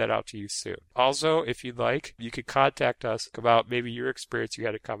be getting that out to you soon. Also, if you'd like, you can contact us about maybe your experience you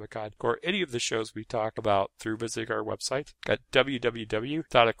had at Comic-Con or any of the shows we talk about through visiting our website at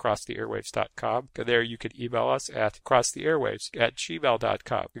www.acrosstheairwaves.com. And there you can email us at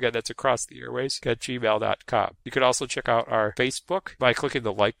acrosstheairwaves@gmail.com. Again, that's acrosstheairwaves@gmail.com. You can also check out our Facebook by clicking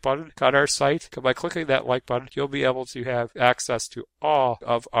the like button on our site. By clicking that like button, you'll be able to have access to all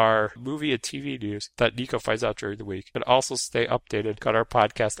of our movie and TV news that Nico finds out during the week, and also stay updated on our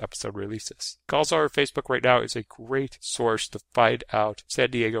podcast episode releases. Also, our Facebook right now is a great source to find out San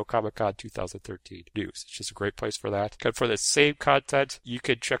Diego Comic-Con 2013 news. It's just a great place for that. And for the same content, you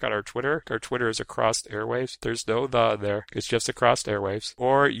can check out our Twitter. Our Twitter is Across Airwaves. There's no the in there. It's just Across Airwaves.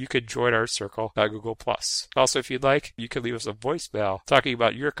 Or you can join our circle at Google+. Also, if you'd like, you can leave us a voicemail talking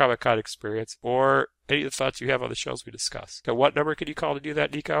about your Comic-Con experience or any of the thoughts you have on the shows we discuss. Now, what number can you call to do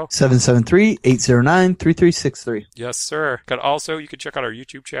that, Nico? 773-809-3363. Yes, sir. And also, you can check out our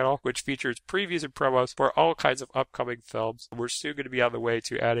YouTube channel, which features previews and promos for all kinds of upcoming films. We're soon going to be on the way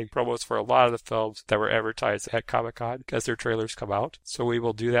to adding promos for a lot of the films that were advertised at Comic-Con as their trailers come out. So we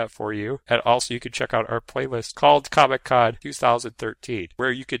will do that for you. And also, you can check out our playlist called Comic-Con 2013,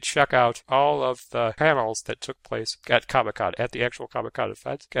 where you can check out all of the panels that took place at Comic-Con, at the actual Comic-Con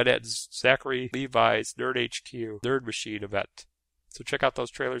event, and at Zachary Levi's Nerd HQ Nerd Machine event. So check out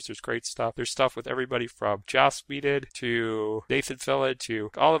those trailers. There's great stuff. There's stuff with everybody from Joss Whedon to Nathan Fillion to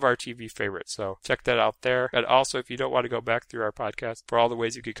all of our TV favorites. So check that out there. And also, if you don't want to go back through our podcast for all the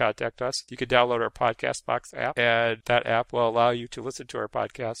ways you can contact us, you can download our Podcast Box app, and that app will allow you to listen to our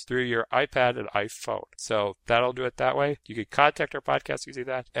podcast through your iPad and iPhone. So that'll do it that way. You can contact our podcast using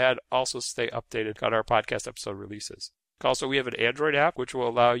that and also stay updated on our podcast episode releases. Also, we have an Android app, which will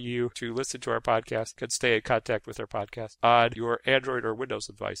allow you to listen to our podcast and stay in contact with our podcast on your Android or Windows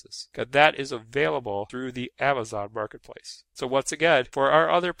devices. And that is available through the Amazon Marketplace. So once again, for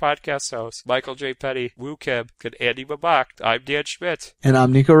our other podcast hosts, Michael J. Petty, Wu Kim, and Andy Babak, I'm Dan Schmidt. And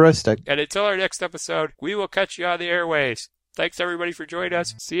I'm Nico Rostek. And until our next episode, we will catch you on the airways. Thanks, everybody, for joining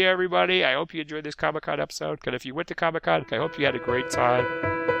us. See you, everybody. I hope you enjoyed this Comic-Con episode. And if you went to Comic-Con, I hope you had a great time.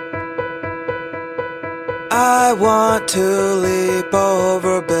 I want to leap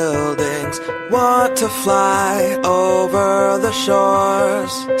over buildings, want to fly over the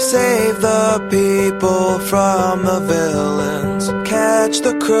shores, save the people from the villains, catch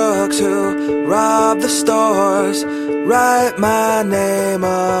the crooks who rob the stores, write my name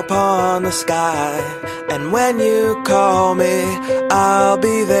upon the sky, and when you call me, I'll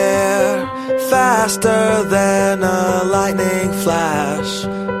be there, faster than a lightning flash,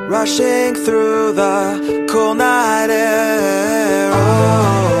 rushing through the cool night air.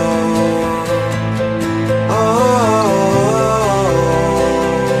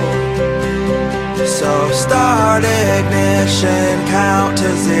 So start ignition, count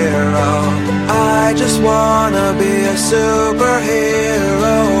to 0. I just wanna be a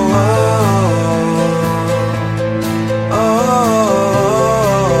superhero.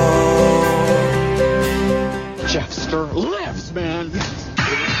 Jeffster lives, man.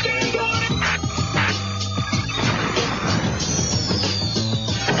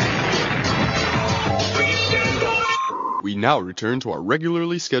 We now return to our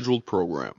regularly scheduled program.